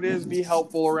whatever it is, be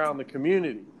helpful around the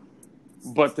community.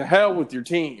 But to hell with your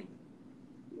team.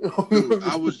 Dude,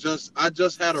 I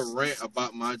just had a rant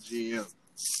about my GM.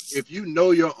 If you know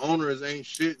your owners ain't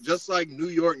shit, just like New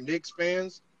York Knicks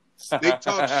fans, they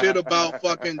talk shit about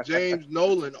fucking James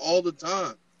Nolan all the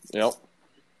time. Yep.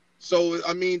 So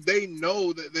I mean, they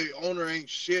know that their owner ain't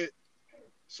shit.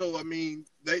 So I mean,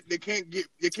 they can't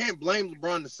blame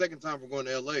LeBron the second time for going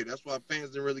to LA. That's why fans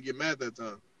didn't really get mad that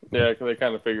time. Yeah, because they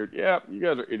kind of figured, yeah, you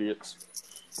guys are idiots.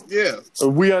 Yeah.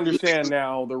 We understand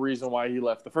now the reason why he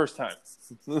left the first time.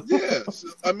 Yeah. So,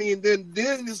 I mean, then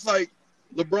it's like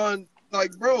LeBron,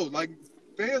 like, bro, like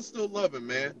fans still love him,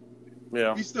 man.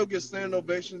 Yeah. He still gets standing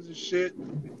ovations and shit.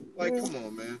 Like, come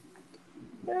on, man.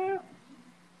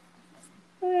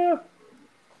 Yeah.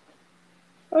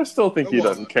 I still think he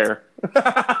doesn't care.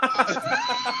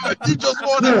 You just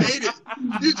want to hate it.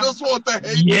 You just want the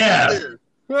hate. Yeah.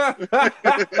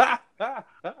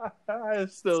 I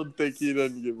still think he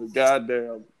doesn't give a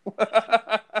goddamn.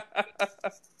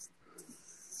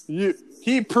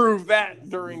 He proved that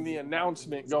during the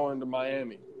announcement going to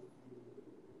Miami.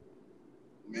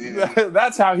 Man,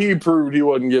 That's how he proved he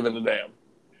wasn't giving a damn.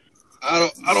 I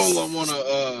don't want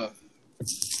to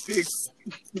pick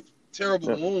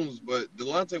terrible wounds, but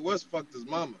Delonte West fucked his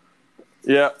mama.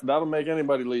 Yeah, that'll make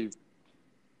anybody leave.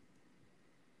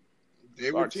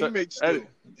 They were Fuck, so- teammates still.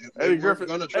 Eddie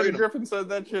Griffin said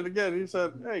that shit again. He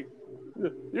said, "Hey,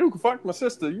 you can fuck my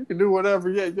sister. You can do whatever.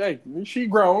 Yeah, hey, she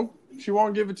grown. She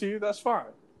won't give it to you. That's fine.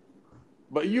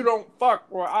 But you don't fuck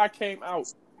where I came out.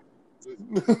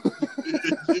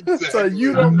 So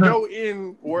you don't go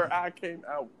in where I came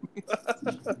out."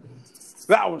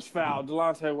 That was foul.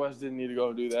 Delonte West didn't need to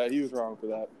go do that. He was wrong for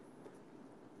that.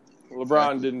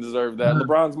 LeBron didn't deserve that.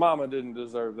 LeBron's mama didn't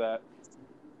deserve that.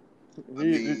 I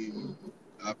mean,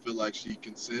 I feel like she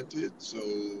consented, so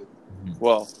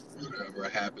Well, whatever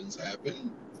happens,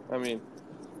 happen. I mean,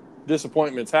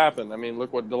 disappointments happen. I mean,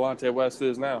 look what Delonte West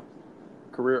is now.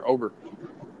 Career over.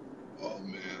 Oh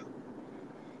man.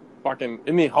 Fucking,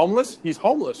 isn't he homeless? He's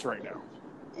homeless right now.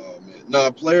 Oh man.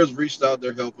 Nah, players reached out.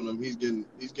 They're helping him. He's getting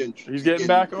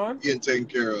back on? Getting taken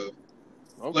care of.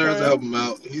 Okay. Players to help him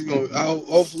out. He's going.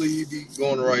 Hopefully, he be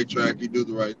going the right track. He do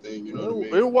the right thing. You know what I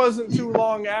mean? It wasn't too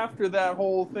long after that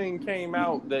whole thing came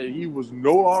out that he was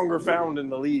no longer found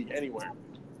in the league anywhere.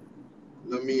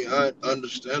 I mean,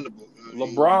 understandable.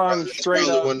 LeBron that's straight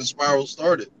probably up- when the spiral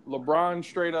started. LeBron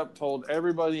straight up told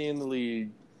everybody in the league,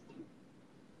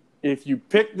 if you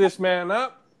pick this man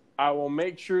up, I will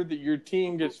make sure that your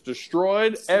team gets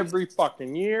destroyed every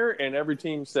fucking year. And every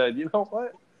team said, you know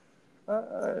what?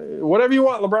 Whatever you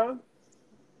want, LeBron.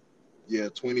 Yeah,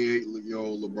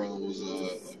 28-year-old LeBron was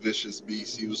a vicious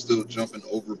beast. He was still jumping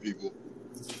over people.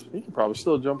 He can probably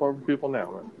still jump over people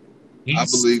now, man. I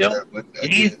believe that, but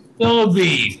He's again, still a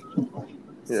beast.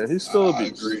 Yeah, he's still a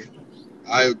beast.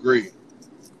 I agree.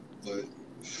 But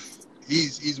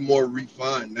he's more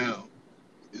refined now.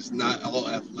 It's not all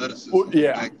athleticism. Well,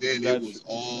 yeah, Back then, it that's- was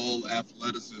all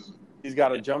athleticism. He's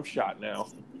got a jump shot now.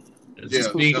 Yeah,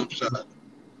 Speak- jump shot.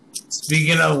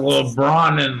 Speaking of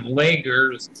LeBron and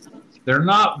Lakers, they're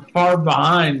not far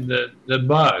behind the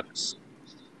Bucks.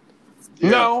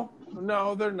 Yeah.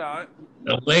 No, they're not.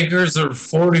 The Lakers are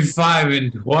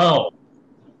 45-12.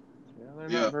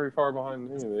 They're Yeah. not very far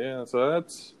behind either. Yeah, so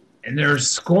that's And their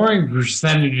scoring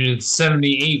percentage is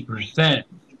 78%.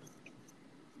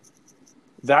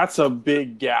 that's a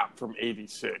big gap from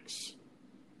 86.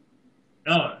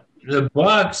 No, the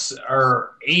Bucks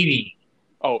are 80.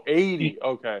 Oh, 80.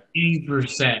 Okay.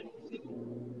 80%.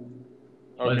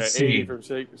 Okay, Let's see. 80 from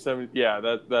 70. Yeah,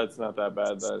 that's not that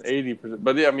bad. That 80%,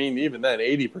 but I mean, even then,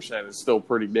 80% is still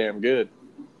pretty damn good.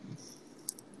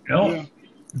 No. Yeah.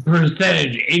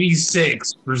 Percentage,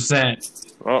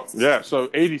 86%. Oh, yeah. So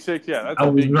 86. Yeah, that's I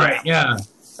a was big right, gap. yeah.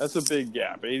 That's a big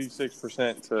gap.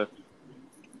 86% to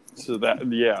that.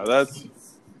 Yeah, that's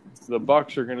the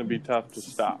Bucks are going to be tough to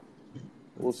stop.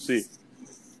 We'll see,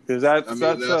 because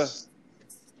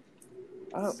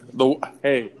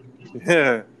hey,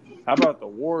 yeah. How about the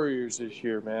Warriors this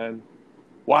year, man?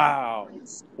 Wow,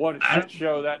 what a shit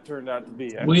show that turned out to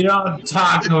be. We don't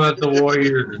talk about the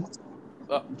Warriors.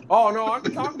 Oh no, I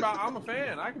can talk about. I'm a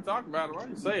fan. I can talk about them. I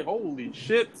can say, holy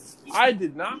shit! I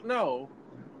did not know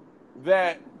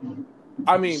that.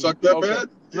 I mean, Suck that okay. bad?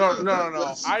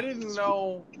 No. I didn't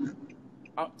know.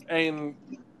 And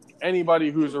anybody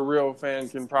who's a real fan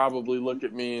can probably look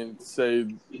at me and say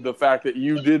the fact that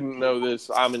you didn't know this,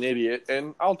 I'm an idiot,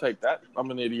 and I'll take that. I'm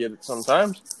an idiot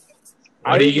sometimes.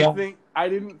 I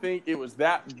didn't think it was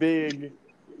that big.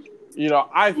 You know,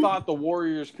 I thought the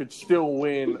Warriors could still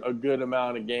win a good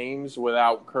amount of games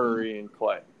without Curry and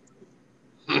Clay.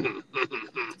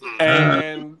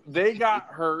 And they got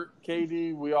hurt.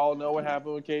 KD, we all know what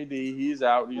happened with KD. He's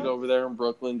out. He's over there in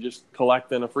Brooklyn just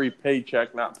collecting a free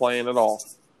paycheck, not playing at all.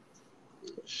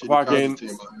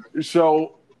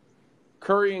 So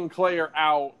Curry and Clay are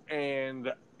out,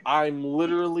 and I'm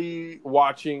literally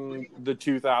watching the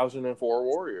 2004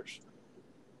 Warriors.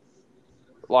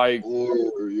 Like,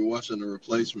 or you're watching the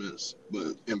replacements,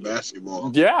 but in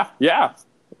basketball. Yeah.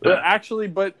 Actually,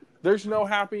 but there's no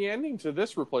happy ending to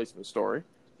this replacement story.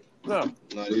 No,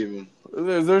 Not even.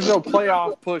 there's no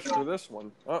playoff push for this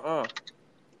one.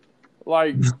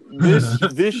 Like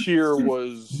this year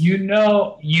was. You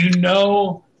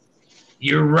know,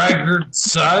 your record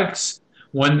sucks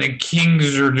when the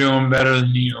Kings are doing better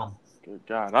than you. Good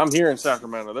God, I'm here in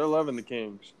Sacramento. They're loving the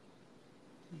Kings.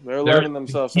 They're loving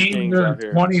themselves some Kings are out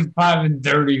here. 25 and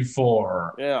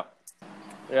 34. Yeah,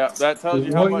 that tells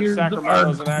you how much Warriors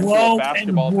Sacramento's an are actual 12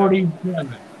 basketball and town.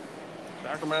 47.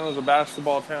 Sacramento's a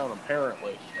basketball town,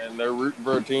 apparently, and they're rooting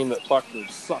for a team that fucking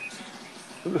sucks.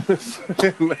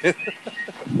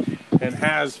 And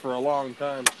has for a long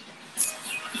time.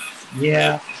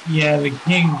 Yeah, the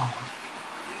Kings.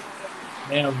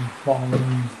 They have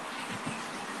fallen.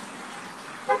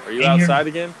 Are you outside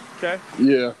again? Okay.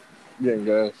 Yeah, getting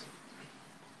gas.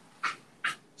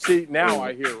 See, now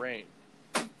I hear rain.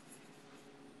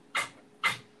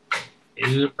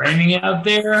 Is it raining out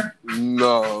there?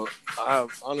 No, I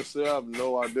have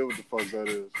no idea what the fuck that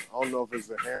is. I don't know if it's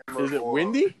a hammer. Is it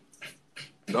windy?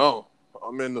 No,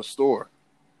 I'm in the store.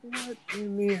 What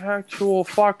in the actual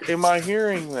fuck am I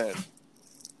hearing then?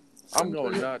 I'm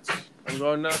going nuts.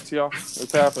 Y'all.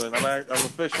 What's happening? I'm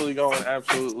officially going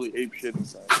absolutely apeshit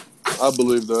inside. I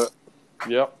believe that.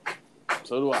 Yep.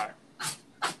 So do I.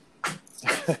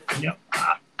 Yep.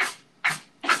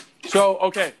 So,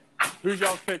 okay. Who's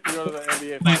y'all's pick to go to the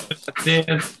NBA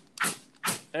Finals?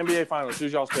 NBA Finals.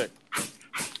 Who's y'all's pick?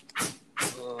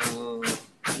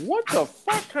 What the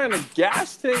fuck kind of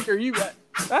gas tank are you at?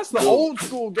 That's the old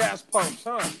school gas pumps,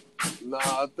 huh? Nah,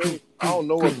 I don't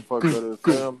know what the fuck that is,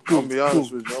 fam. I'm gonna be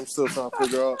honest with you. I'm still trying to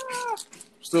figure out.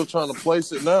 Still trying to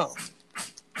place it now.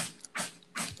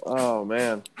 Oh,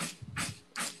 man.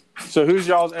 So who's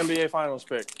y'all's NBA Finals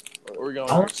pick? Where are we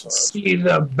going? I want to see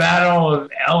the Battle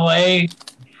of LA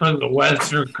for the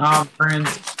Western Conference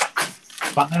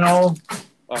Finals.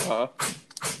 Uh-huh.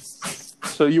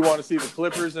 So you want to see the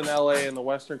Clippers in LA in the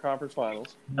Western Conference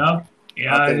Finals? Nope.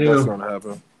 Yeah, I think that's do. gonna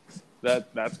happen.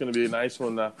 That's going to be a nice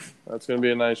one, though. That's going to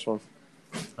be a nice one.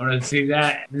 I want to see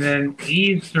that. And then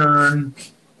Eastern,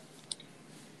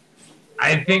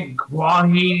 I think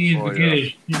Kawhi needs to get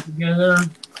his shit together.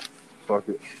 Fuck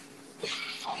it.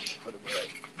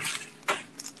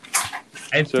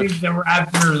 I think the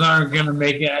Raptors aren't going to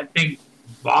make it. I think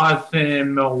Boston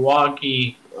and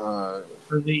Milwaukee for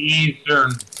the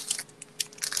Eastern.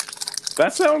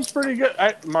 That sounds pretty good.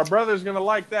 My brother's going to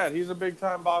like that. He's a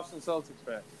big-time Boston Celtics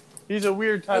fan. He's a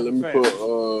weird type Let of me fan.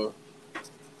 put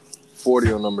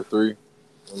 40 on number 3.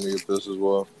 Let me get this as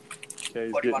well. Okay,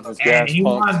 he's getting his And gas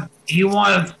pumped. he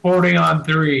wants 40 on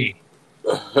 3.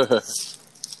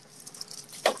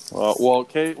 While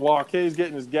Kay's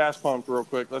getting his gas pumped real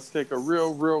quick, let's take a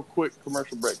real quick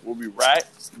commercial break. We'll be right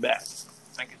back.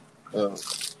 Thank you.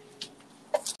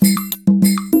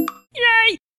 Yeah!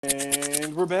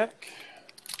 we're back.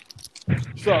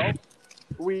 So,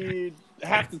 we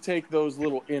have to take those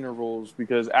little intervals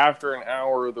because after an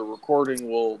hour, the recording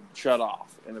will shut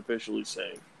off and officially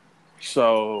save.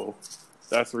 So,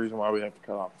 that's the reason why we have to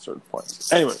cut off at certain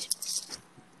points. Anyways,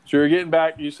 so you're getting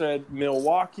back. You said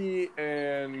Milwaukee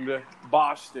and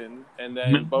Boston, and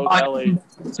then both LA.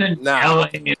 Nah. LA.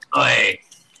 I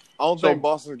don't think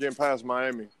Boston's getting past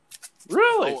Miami.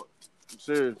 Really? Oh, I'm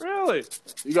serious. Really?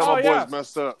 You got my boys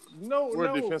messed up. We're a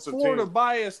No, defensive Florida team.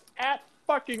 biased at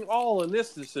fucking all in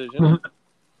this decision.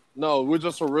 No, we're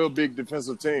just a real big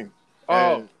defensive team.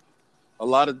 Oh. And a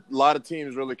lot of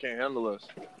teams really can't handle us.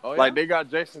 Oh, yeah? Like, they got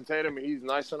Jason Tatum, and he's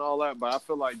nice and all that, but I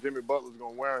feel like Jimmy Butler's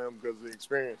going to wear him because of the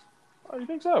experience. Oh, you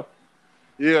think so?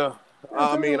 Yeah.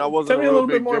 I mean, I wasn't Tell me a real little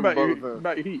big bit more Jimmy about Butler your, fan.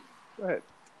 about your Heat. Go ahead.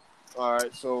 All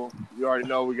right, so you already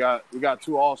know we got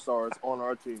 2 All-Stars on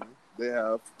our team. They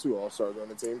have 2 All-Stars on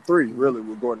the team. 3, really,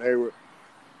 with Gordon Hayward.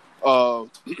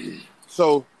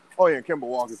 So, oh yeah, Kemba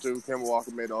Walker too. Kemba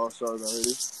Walker made the All-Stars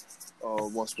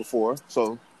already once before.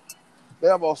 So they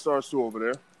have All-Stars too over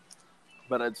there.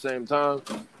 But at the same time,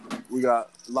 we got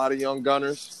a lot of young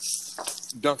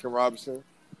gunners. Duncan Robinson,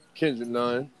 Kendrick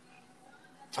Nunn,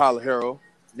 Tyler Herro,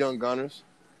 young gunners.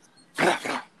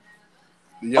 The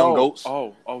young goats.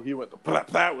 Oh, he went to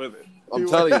plat with it. I'm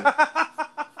telling you.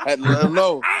 Had to let them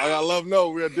know. I gotta let them know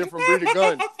we're a different breed of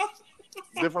gun.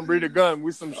 Different breed of gun.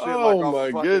 We some shit like Oh my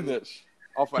goodness.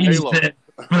 off of Halo.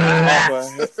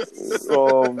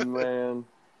 Oh man.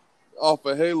 Off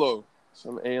of Halo.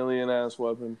 Some alien ass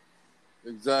weapon.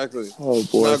 Exactly. Oh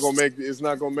boy. It's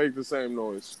not gonna make the same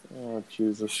noise. Oh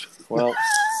Jesus. Well.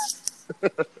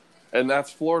 And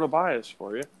that's Florida bias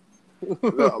for you.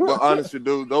 But honestly,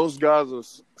 dude, those guys are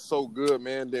so good,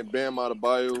 man. Then Bam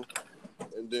Adebayo,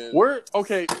 and then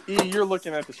Okay, E, you're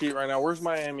looking at the sheet right now. Where's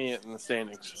Miami in the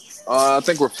standings? I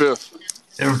think we're 5th.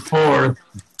 They're 4th.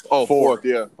 Oh, 4th,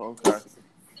 yeah. Okay.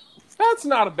 That's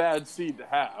not a bad seed to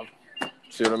have.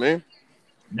 See what I mean?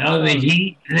 No, the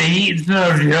Heat's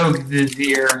no joke this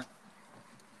year.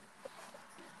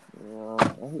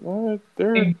 Yeah,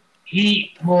 they're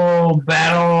Heat will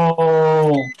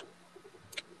battle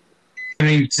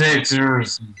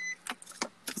 76ers.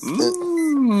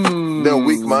 They're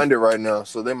weak-minded right now,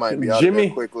 so they might be out of there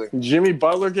quickly. Jimmy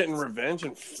Butler getting revenge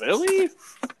in Philly?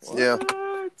 Yeah.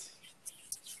 What?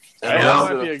 Yeah.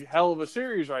 That might be a hell of a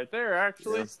series right there,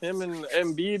 actually. Yeah. Him and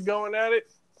Embiid going at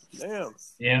it. Damn.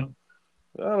 Yeah.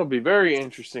 That'll be very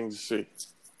interesting to see.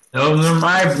 Those are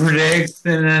my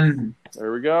predictions.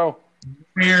 There we go.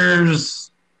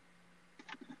 Here's...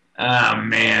 Oh,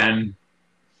 man.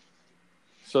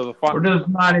 So we're just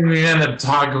not even going to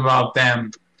talk about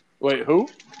them. Wait, who?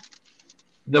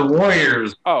 The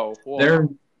Warriors. Oh, well.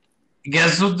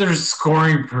 Guess what their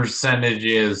scoring percentage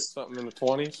is? Something in the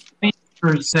 20s?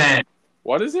 20%.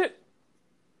 What is it?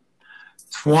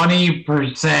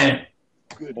 20%.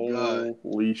 Good God.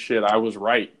 Holy shit, I was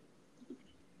right.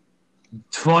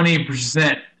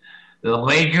 20%. The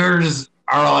Lakers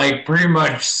are like pretty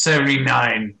much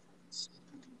 79.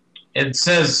 It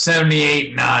says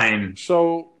 78-9.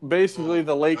 So basically,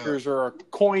 the Lakers are a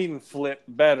coin flip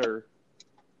better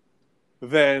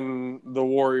than the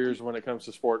Warriors when it comes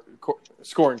to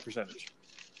scoring percentage.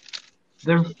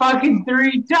 They're fucking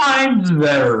 3 times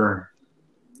better.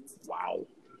 Wow.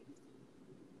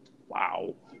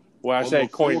 When I say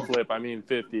coin flip, I mean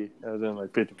 50, as in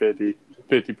like 50-50,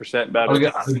 50% better. Okay.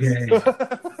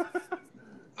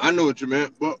 I know what you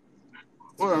meant, but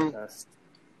well, Okay.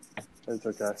 It's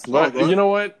okay. But you know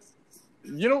what?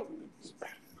 Now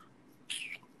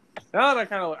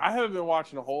that I haven't been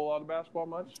watching a whole lot of basketball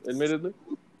much, admittedly.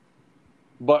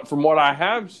 But from what I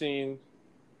have seen,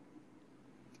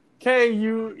 Kay,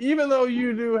 even though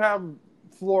you do have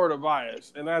Florida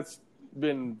bias, and that's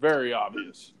been very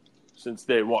obvious since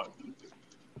day one,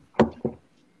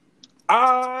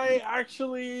 I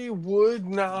actually would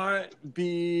not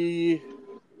be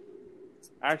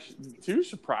too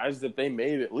surprised that they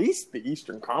made at least the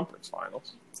Eastern Conference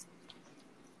Finals.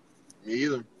 me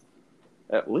either.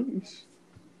 At least.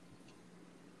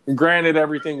 Granted,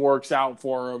 everything works out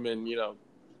for them, and,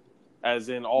 as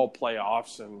in all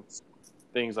playoffs and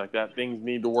things like that, things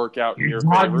need to work out in your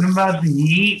favor. Talking about the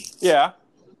Heat? Yeah.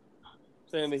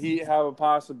 Saying the Heat have a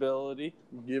possibility,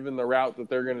 given the route that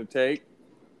they're going to take.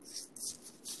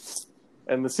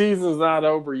 And the season's not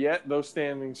over yet. Those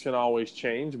standings can always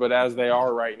change. But as they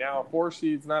are right now, 4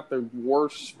 seed's not the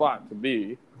worst spot to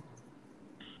be.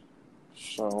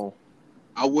 So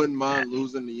I wouldn't mind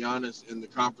losing to Giannis in the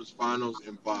conference finals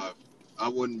in 5. I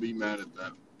wouldn't be mad at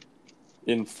that.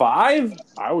 in 5,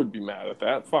 I would be mad at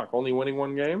that. Fuck, only winning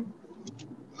 1 game?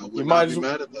 I would not be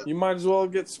mad at that. You might as well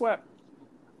get swept.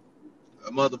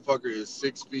 A motherfucker is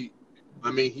 6 feet.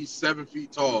 I mean, he's 7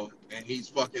 feet tall, and he's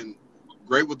fucking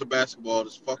great with the basketball.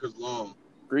 This fucker's long.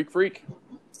 Greek freak.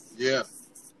 Yeah.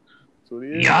 That's what he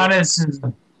is. Giannis is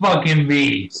a fucking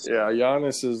beast. Yeah,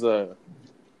 Giannis is a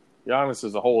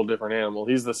whole different animal.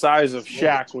 He's the size of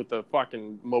Shaq with the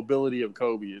fucking mobility of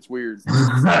Kobe. It's weird.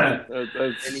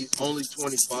 And he's only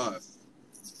 25.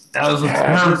 That was a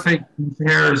perfect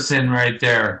comparison right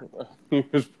there.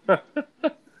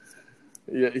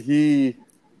 Yeah, he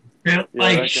Built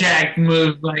like Shaq,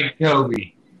 moved like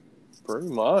Kobe. pretty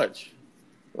much.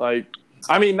 Like,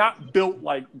 I mean, not built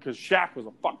like because Shaq was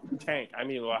a fucking tank. I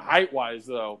mean, height wise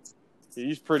though,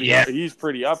 he's pretty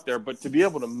up there. But to be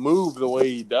able to move the way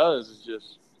he does is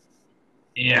just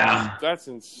that's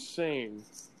insane.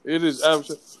 It is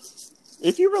absolutely.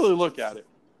 If you really look at it,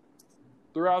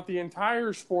 throughout the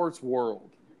entire sports world,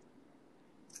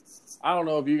 I don't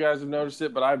know if you guys have noticed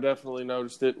it, but I've definitely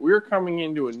noticed it. We're coming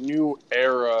into a new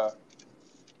era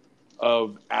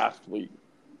of athlete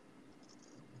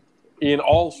in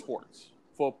all sports.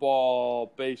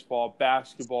 Football, baseball,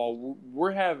 basketball.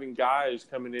 We're having guys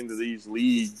coming into these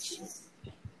leagues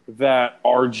that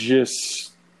are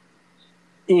just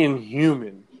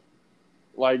inhuman.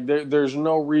 Like, there's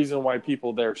no reason why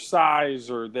people their size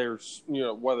or their,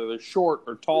 whether they're short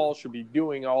or tall should be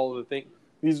doing all of the things.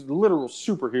 These literal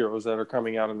superheroes that are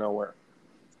coming out of nowhere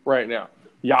right now.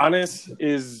 Giannis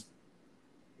is,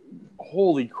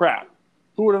 holy crap.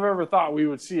 Who would have ever thought we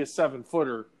would see a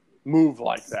 7-footer move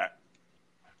like that?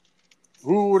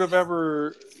 Who would have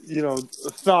ever,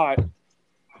 thought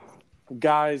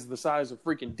guys the size of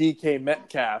freaking DK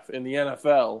Metcalf in the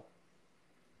NFL,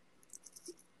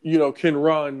 can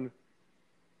run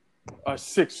a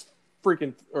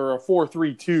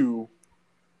 4.32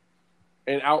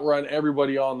 and outrun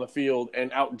everybody on the field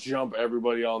and outjump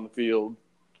everybody on the field.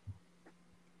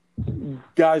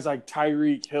 Guys like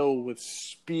Tyreek Hill with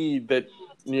speed that,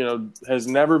 has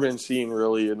never been seen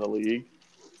really in the league.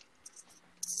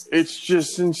 It's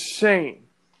just insane.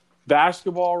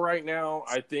 Basketball right now,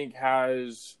 I think,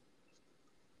 has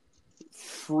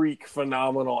freak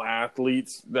phenomenal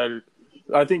athletes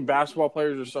I think basketball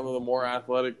players are some of the more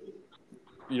athletic,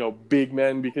 big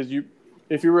men because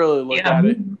if you really look at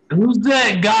it. Who's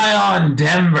that guy on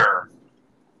Denver?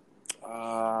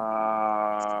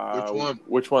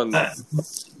 Which one?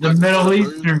 The Middle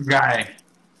Eastern guy.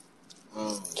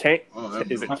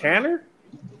 Is it Cantor?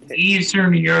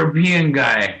 Eastern European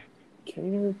guy.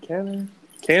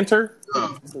 Cantor?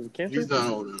 No, Is it Cantor? he's not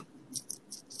older.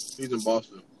 He's in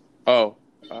Boston. Oh.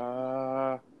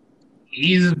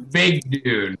 He's a big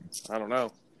dude. I don't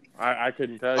know. I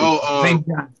couldn't tell you. Big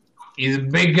guy. He's a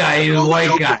big guy. He's a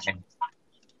white guy.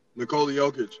 Nikola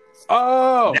Jokic.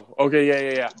 Oh,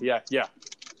 okay, yeah.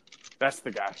 That's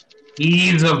the guy.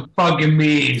 He's a fucking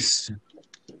beast.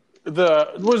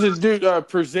 Was it dude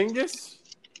Porzingis?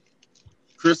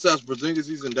 Kristaps Porzingis,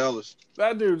 he's in Dallas.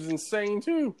 That dude's insane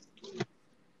too.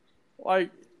 Like,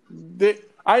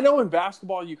 I know in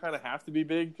basketball you kind of have to be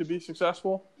big to be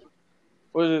successful.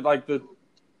 Was it like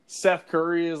Seth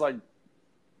Curry is like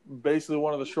basically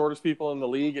one of the shortest people in the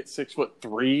league at 6'3",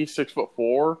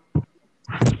 6'4"?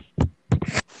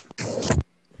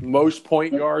 Most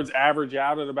point guards average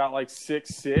out at about like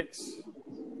 6'6".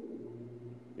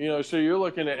 So you're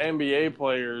looking at NBA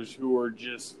players who are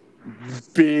just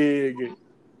big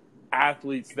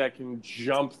athletes that can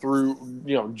jump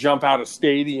out of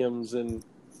stadiums and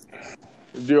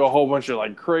do a whole bunch of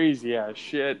like crazy ass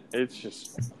shit. It's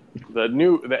just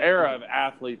the era of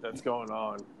athlete that's going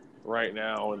on right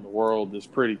now in the world is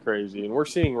pretty crazy, and we're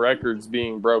seeing records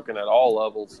being broken at all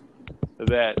levels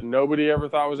that nobody ever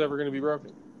thought was ever going to be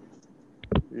broken.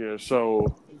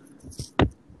 So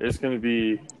it's going to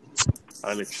be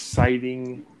an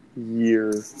exciting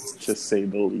year, to say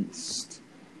the least.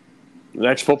 The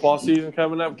next football season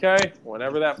coming up, Kay.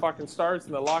 Whenever that fucking starts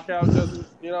and the lockout doesn't,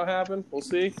 happen, we'll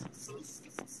see.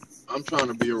 I'm trying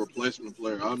to be a replacement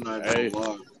player. I'm not even gonna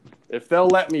lie. If they'll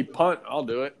let me punt, I'll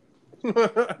do it.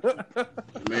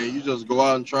 Man, you just go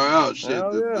out and try out shit.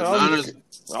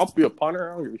 I'll be a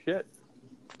punter. I don't give a shit.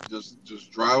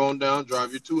 Just drive on down,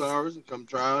 drive you 2 hours, and come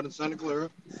try out in Santa Clara.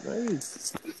 Hey.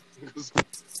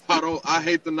 I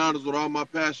hate the Niners with all my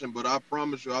passion, but I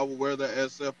promise you, I will wear that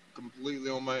SF completely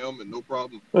on my helmet, no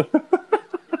problem.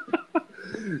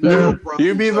 No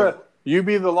problem. You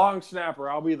be the long snapper.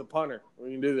 I'll be the punter.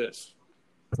 We can do this.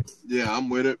 Yeah, I'm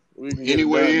with it.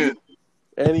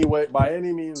 Anyway, by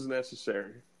any means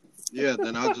necessary. Yeah,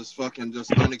 then I'll just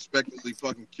unexpectedly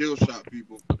kill shot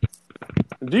people.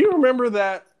 Do you remember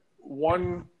that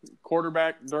one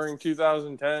quarterback during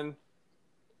 2010?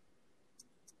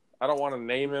 I don't want to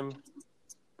name him,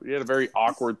 He had a very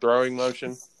awkward throwing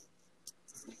motion.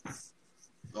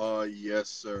 Yes,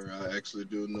 sir. I actually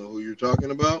do know who you're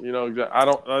talking about. You know, I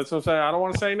don't. That's what I'm saying. I don't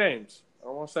want to say names.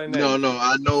 No,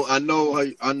 I know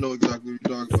exactly what you're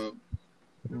talking about.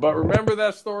 But remember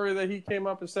that story that he came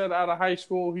up and said out of high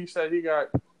school? He said he got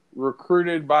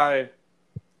recruited by, I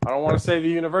don't want to say the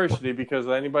university because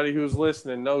anybody who's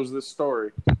listening knows this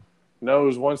story.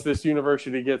 Knows once this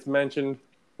university gets mentioned,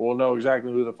 we'll know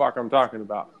exactly who the fuck I'm talking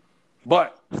about.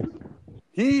 But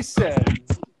he said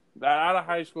that out of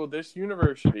high school, this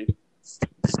university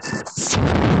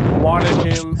wanted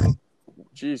him.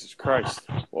 Jesus Christ.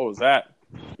 What was that?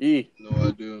 No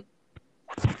idea.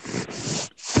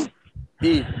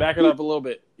 Back it up a little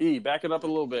bit. Back it up a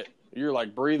little bit. You're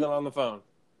like breathing on the phone.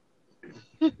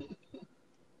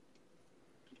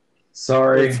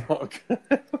 Sorry.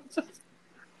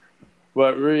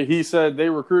 But he said they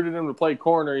recruited him to play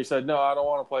corner. He said, no, I don't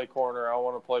want to play corner. I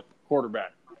want to play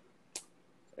quarterback.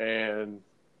 And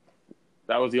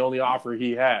that was the only offer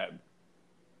he had.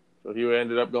 So he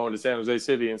ended up going to San Jose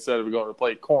City instead of going to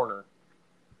play corner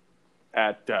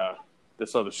at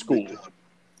this other school.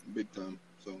 Big time.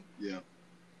 So, yeah.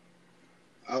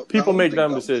 People make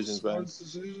dumb decisions, man.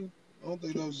 I don't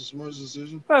think that was the smartest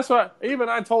decision. That's what even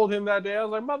I told him that day. I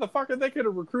was like, motherfucker, they could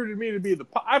have recruited me to be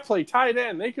I play tight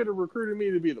end. They could have recruited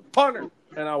me to be the punter,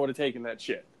 and I would have taken that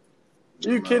shit.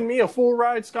 You kidding me? A full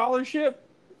ride scholarship?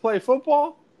 Play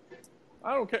football?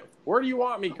 I don't care. Where do you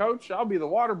want me, coach? I'll be the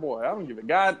water boy. I don't give a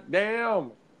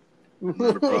goddamn.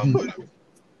 Not a problem with it.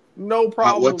 No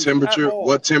problem. What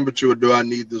temperature do I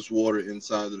need this water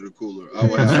inside of the cooler? I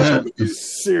would have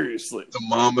seriously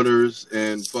thermometers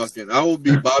and fucking. I would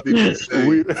be Bobby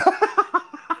Boucher.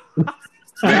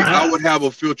 I would have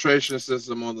a filtration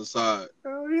system on the side.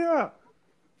 Oh yeah,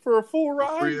 for a full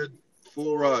ride.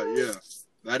 Full ride, yeah.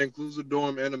 That includes a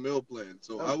dorm and a meal plan.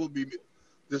 So I would be.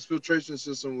 This filtration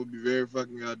system would be very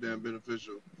fucking goddamn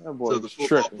beneficial to the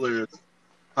football players.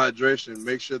 Hydration,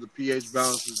 make sure the pH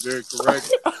balance is very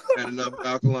correct and enough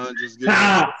alkaline just get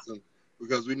in,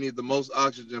 because we need the most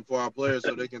oxygen for our players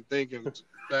so they can think and use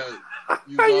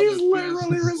all He's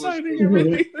literally reciting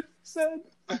everything that he said.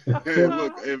 Hey,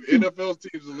 look, if NFL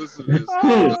teams are listening to this,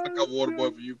 I got water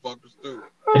boy for you fuckers too.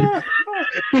 Oh,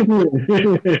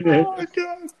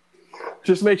 God.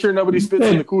 Just make sure nobody spits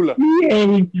in the cooler.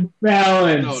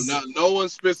 Balance. No one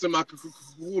spits in my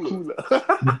cooler.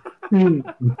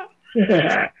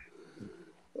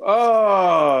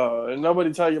 Oh, and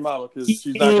nobody tell your mama because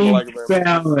she's not gonna like it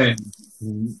very much.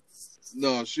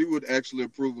 No, she would actually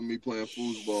approve of me playing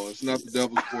foosball. It's not the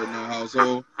devil's sport in our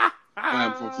household.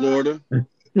 I'm from Florida.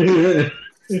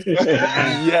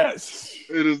 Yes,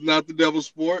 it is not the devil's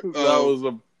sport. That was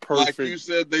a perfect. Like you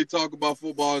said, they talk about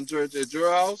football in church at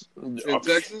your house in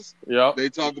Texas. Yeah, they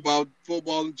talk about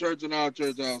football in church in our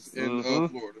church house in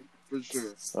Florida. For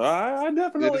sure. I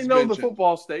definitely know the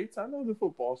football states. I know the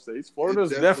football states.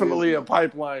 Florida's definitely a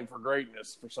pipeline for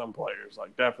greatness for some players.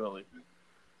 Like, definitely.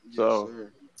 Yes, so,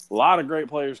 sir. A lot of great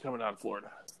players coming out of Florida.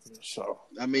 So,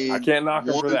 I mean, I can't knock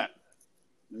them for that.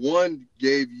 One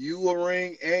gave you a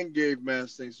ring and gave Matt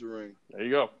Stinks a ring. There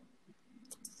you go.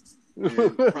 And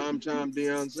primetime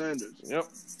Deion Sanders. Yep.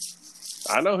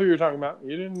 I know who you're talking about.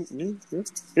 You didn't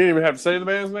even have to say the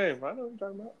man's name. I know who you're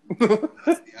talking about.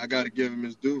 I got to give him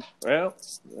his due. Well,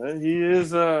 he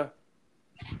is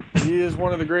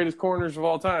one of the greatest corners of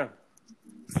all time.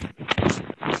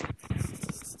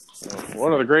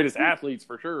 One of the greatest athletes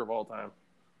for sure of all time.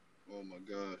 Oh my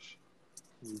gosh.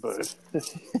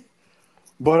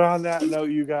 But on that note,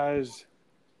 you guys.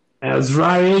 That's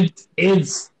right.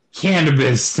 It's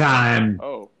cannabis time.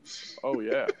 Oh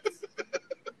yeah.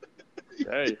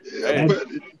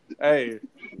 Hey.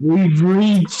 We've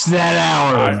reached that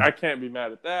hour. I can't be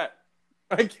mad at that.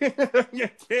 I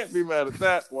can't be mad at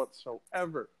that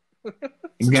whatsoever. I'm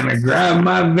gonna grab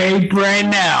my vape right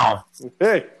now.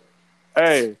 Hey.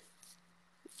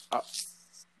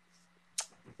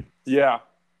 Yeah.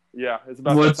 It's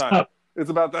about What's that time. Up? It's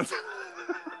about that time.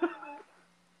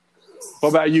 What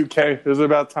about you, Kay? Is it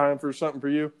about time for something for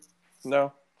you?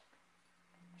 No?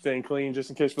 Staying clean just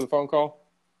in case for the phone call?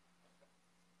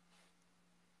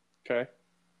 Okay.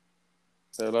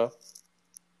 Hello?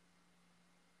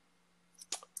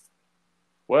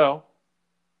 Well,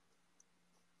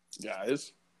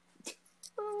 guys.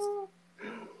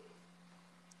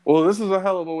 Well, this is a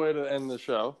hell of a way to end the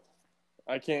show.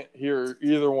 I can't hear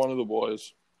either one of the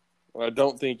boys. I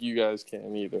don't think you guys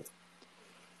can either.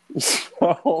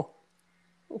 So,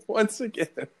 once again,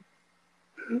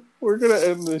 we're going to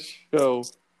end this show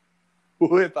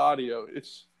with audio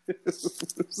issues.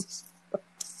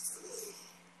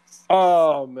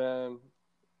 Oh, man.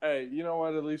 Hey, you know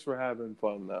what? At least we're having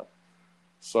fun though.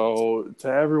 So to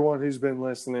everyone who's been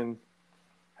listening,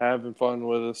 having fun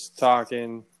with us,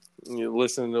 talking,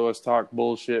 listening to us talk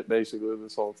bullshit basically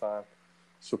this whole time,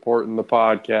 supporting the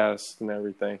podcast and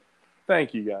everything.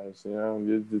 Thank you guys. You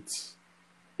know,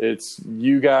 it's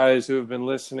you guys who have been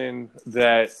listening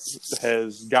that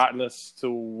has gotten us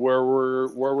to where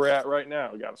we're at right now.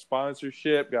 We got a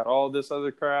sponsorship, got all this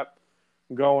other crap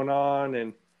going on,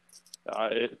 and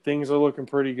things are looking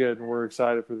pretty good, and we're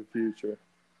excited for the future.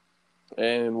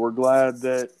 And we're glad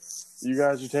that you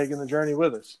guys are taking the journey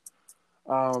with us.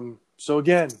 So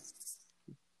again,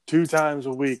 2 times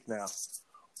a week now.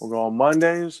 We'll go on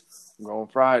Mondays, we'll go on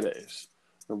Fridays.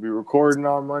 We'll be recording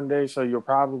on Monday, so you'll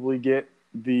probably get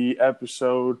the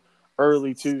episode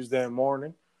early Tuesday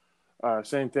morning.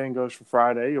 Same thing goes for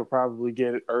Friday. You'll probably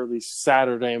get it early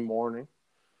Saturday morning.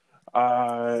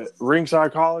 Ring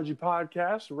Psychology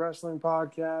Podcast, wrestling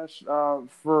podcast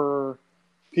for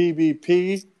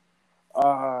PBP.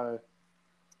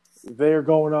 They're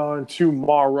going on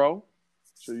tomorrow,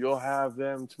 so you'll have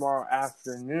them tomorrow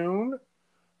afternoon.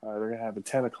 They're going to have a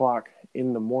 10 o'clock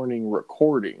in the morning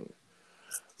recording.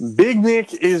 Big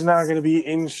Nick is not going to be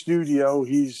in studio.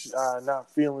 He's not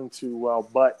feeling too well,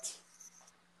 but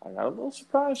I got a little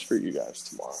surprise for you guys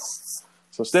tomorrow.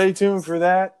 So stay tuned for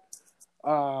that.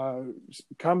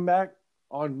 Come back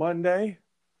on Monday.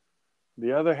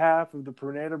 The other half of the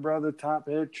Perneta Brother Top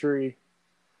Hit Tree.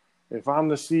 If I'm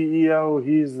the CEO,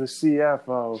 he's the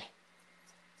CFO.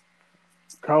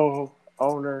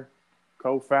 Co-owner,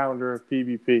 co-founder of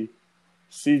PBP.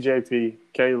 CJP,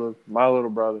 Caleb, my little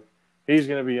brother. He's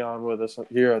going to be on with us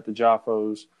here at the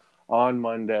Jaffos on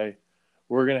Monday.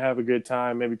 We're going to have a good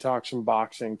time, maybe talk some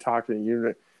boxing, talk to the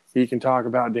unit. He can talk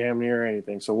about damn near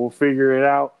anything. So we'll figure it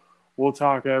out. We'll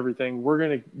talk everything. We're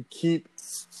going to keep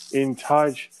in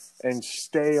touch and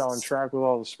stay on track with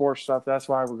all the sports stuff. That's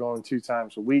why we're going 2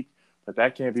 times a week. But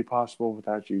that can't be possible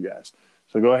without you guys.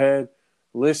 So go ahead,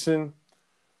 listen,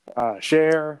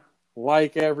 share,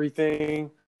 like everything.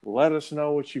 Let us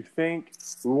know what you think.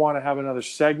 We want to have another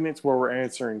segment where we're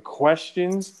answering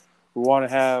questions. We want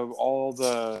to have all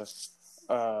the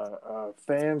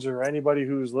fans or anybody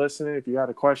who's listening, if you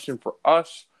got a question for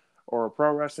us or a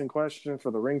pro wrestling question for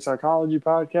the Ring Psychology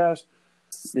Podcast,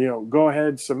 go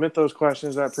ahead, submit those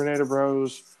questions at Perneta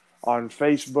Bros on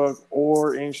Facebook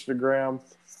or Instagram.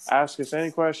 Ask us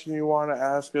any question you want to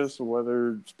ask us,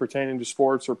 whether it's pertaining to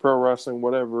sports or pro wrestling,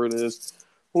 whatever it is.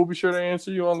 We'll be sure to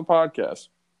answer you on the podcast.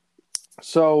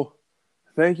 So,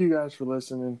 thank you guys for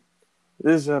listening.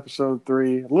 This is episode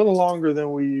 3, a little longer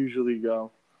than we usually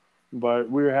go, but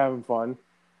we're having fun.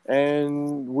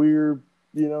 And we're,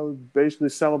 basically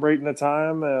celebrating a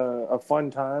time, a fun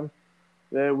time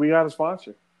that we got a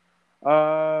sponsor.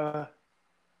 I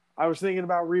was thinking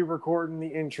about re-recording the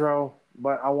intro,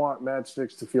 but I want Mad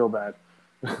Sticks to feel bad.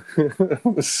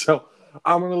 So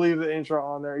I'm going to leave the intro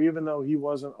on there, even though he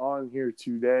wasn't on here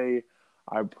today.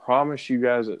 I promise you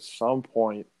guys at some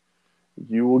point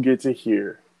you will get to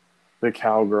hear the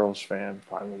Cowgirls fan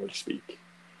finally speak.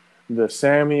 The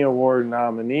Sammy Award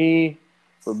nominee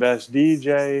for Best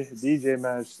DJ, DJ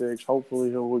Mad Sticks. Hopefully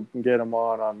we can get him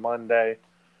on Monday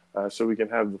so we can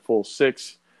have the full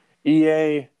 6.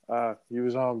 EA, he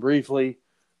was on briefly.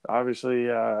 Obviously,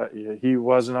 he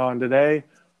wasn't on today,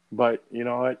 but you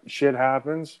know what? Shit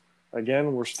happens.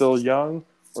 Again, we're still young.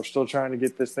 We're still trying to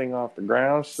get this thing off the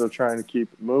ground, still trying to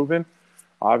keep it moving.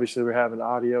 Obviously, we're having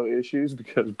audio issues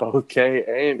because both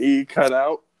K and E cut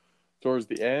out towards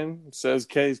the end. It says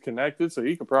K's connected, so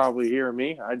he can probably hear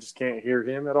me. I just can't hear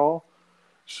him at all.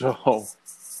 So,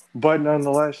 but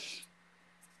nonetheless,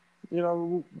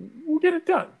 we'll get it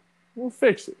done. We'll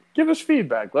fix it. Give us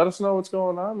feedback. Let us know what's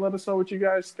going on. Let us know what you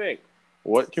guys think.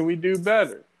 What can we do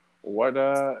better? What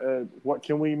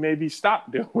can we maybe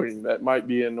stop doing that might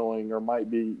be annoying or might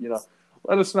be,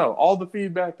 let us know. All the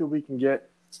feedback that we can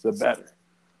get, the better.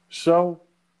 So,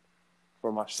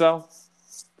 for myself,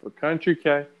 for Country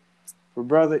K, for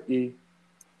Brother E,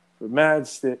 for Mad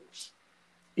Sticks,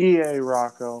 EA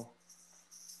Rocco,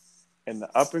 and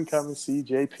the up-and-coming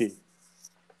CJP.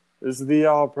 This is the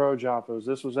All Pro Jaffos.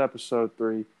 This was episode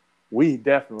 3. We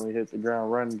definitely hit the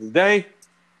ground running today.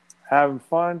 Having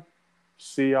fun.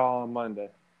 See y'all on Monday.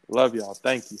 Love y'all.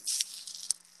 Thank you.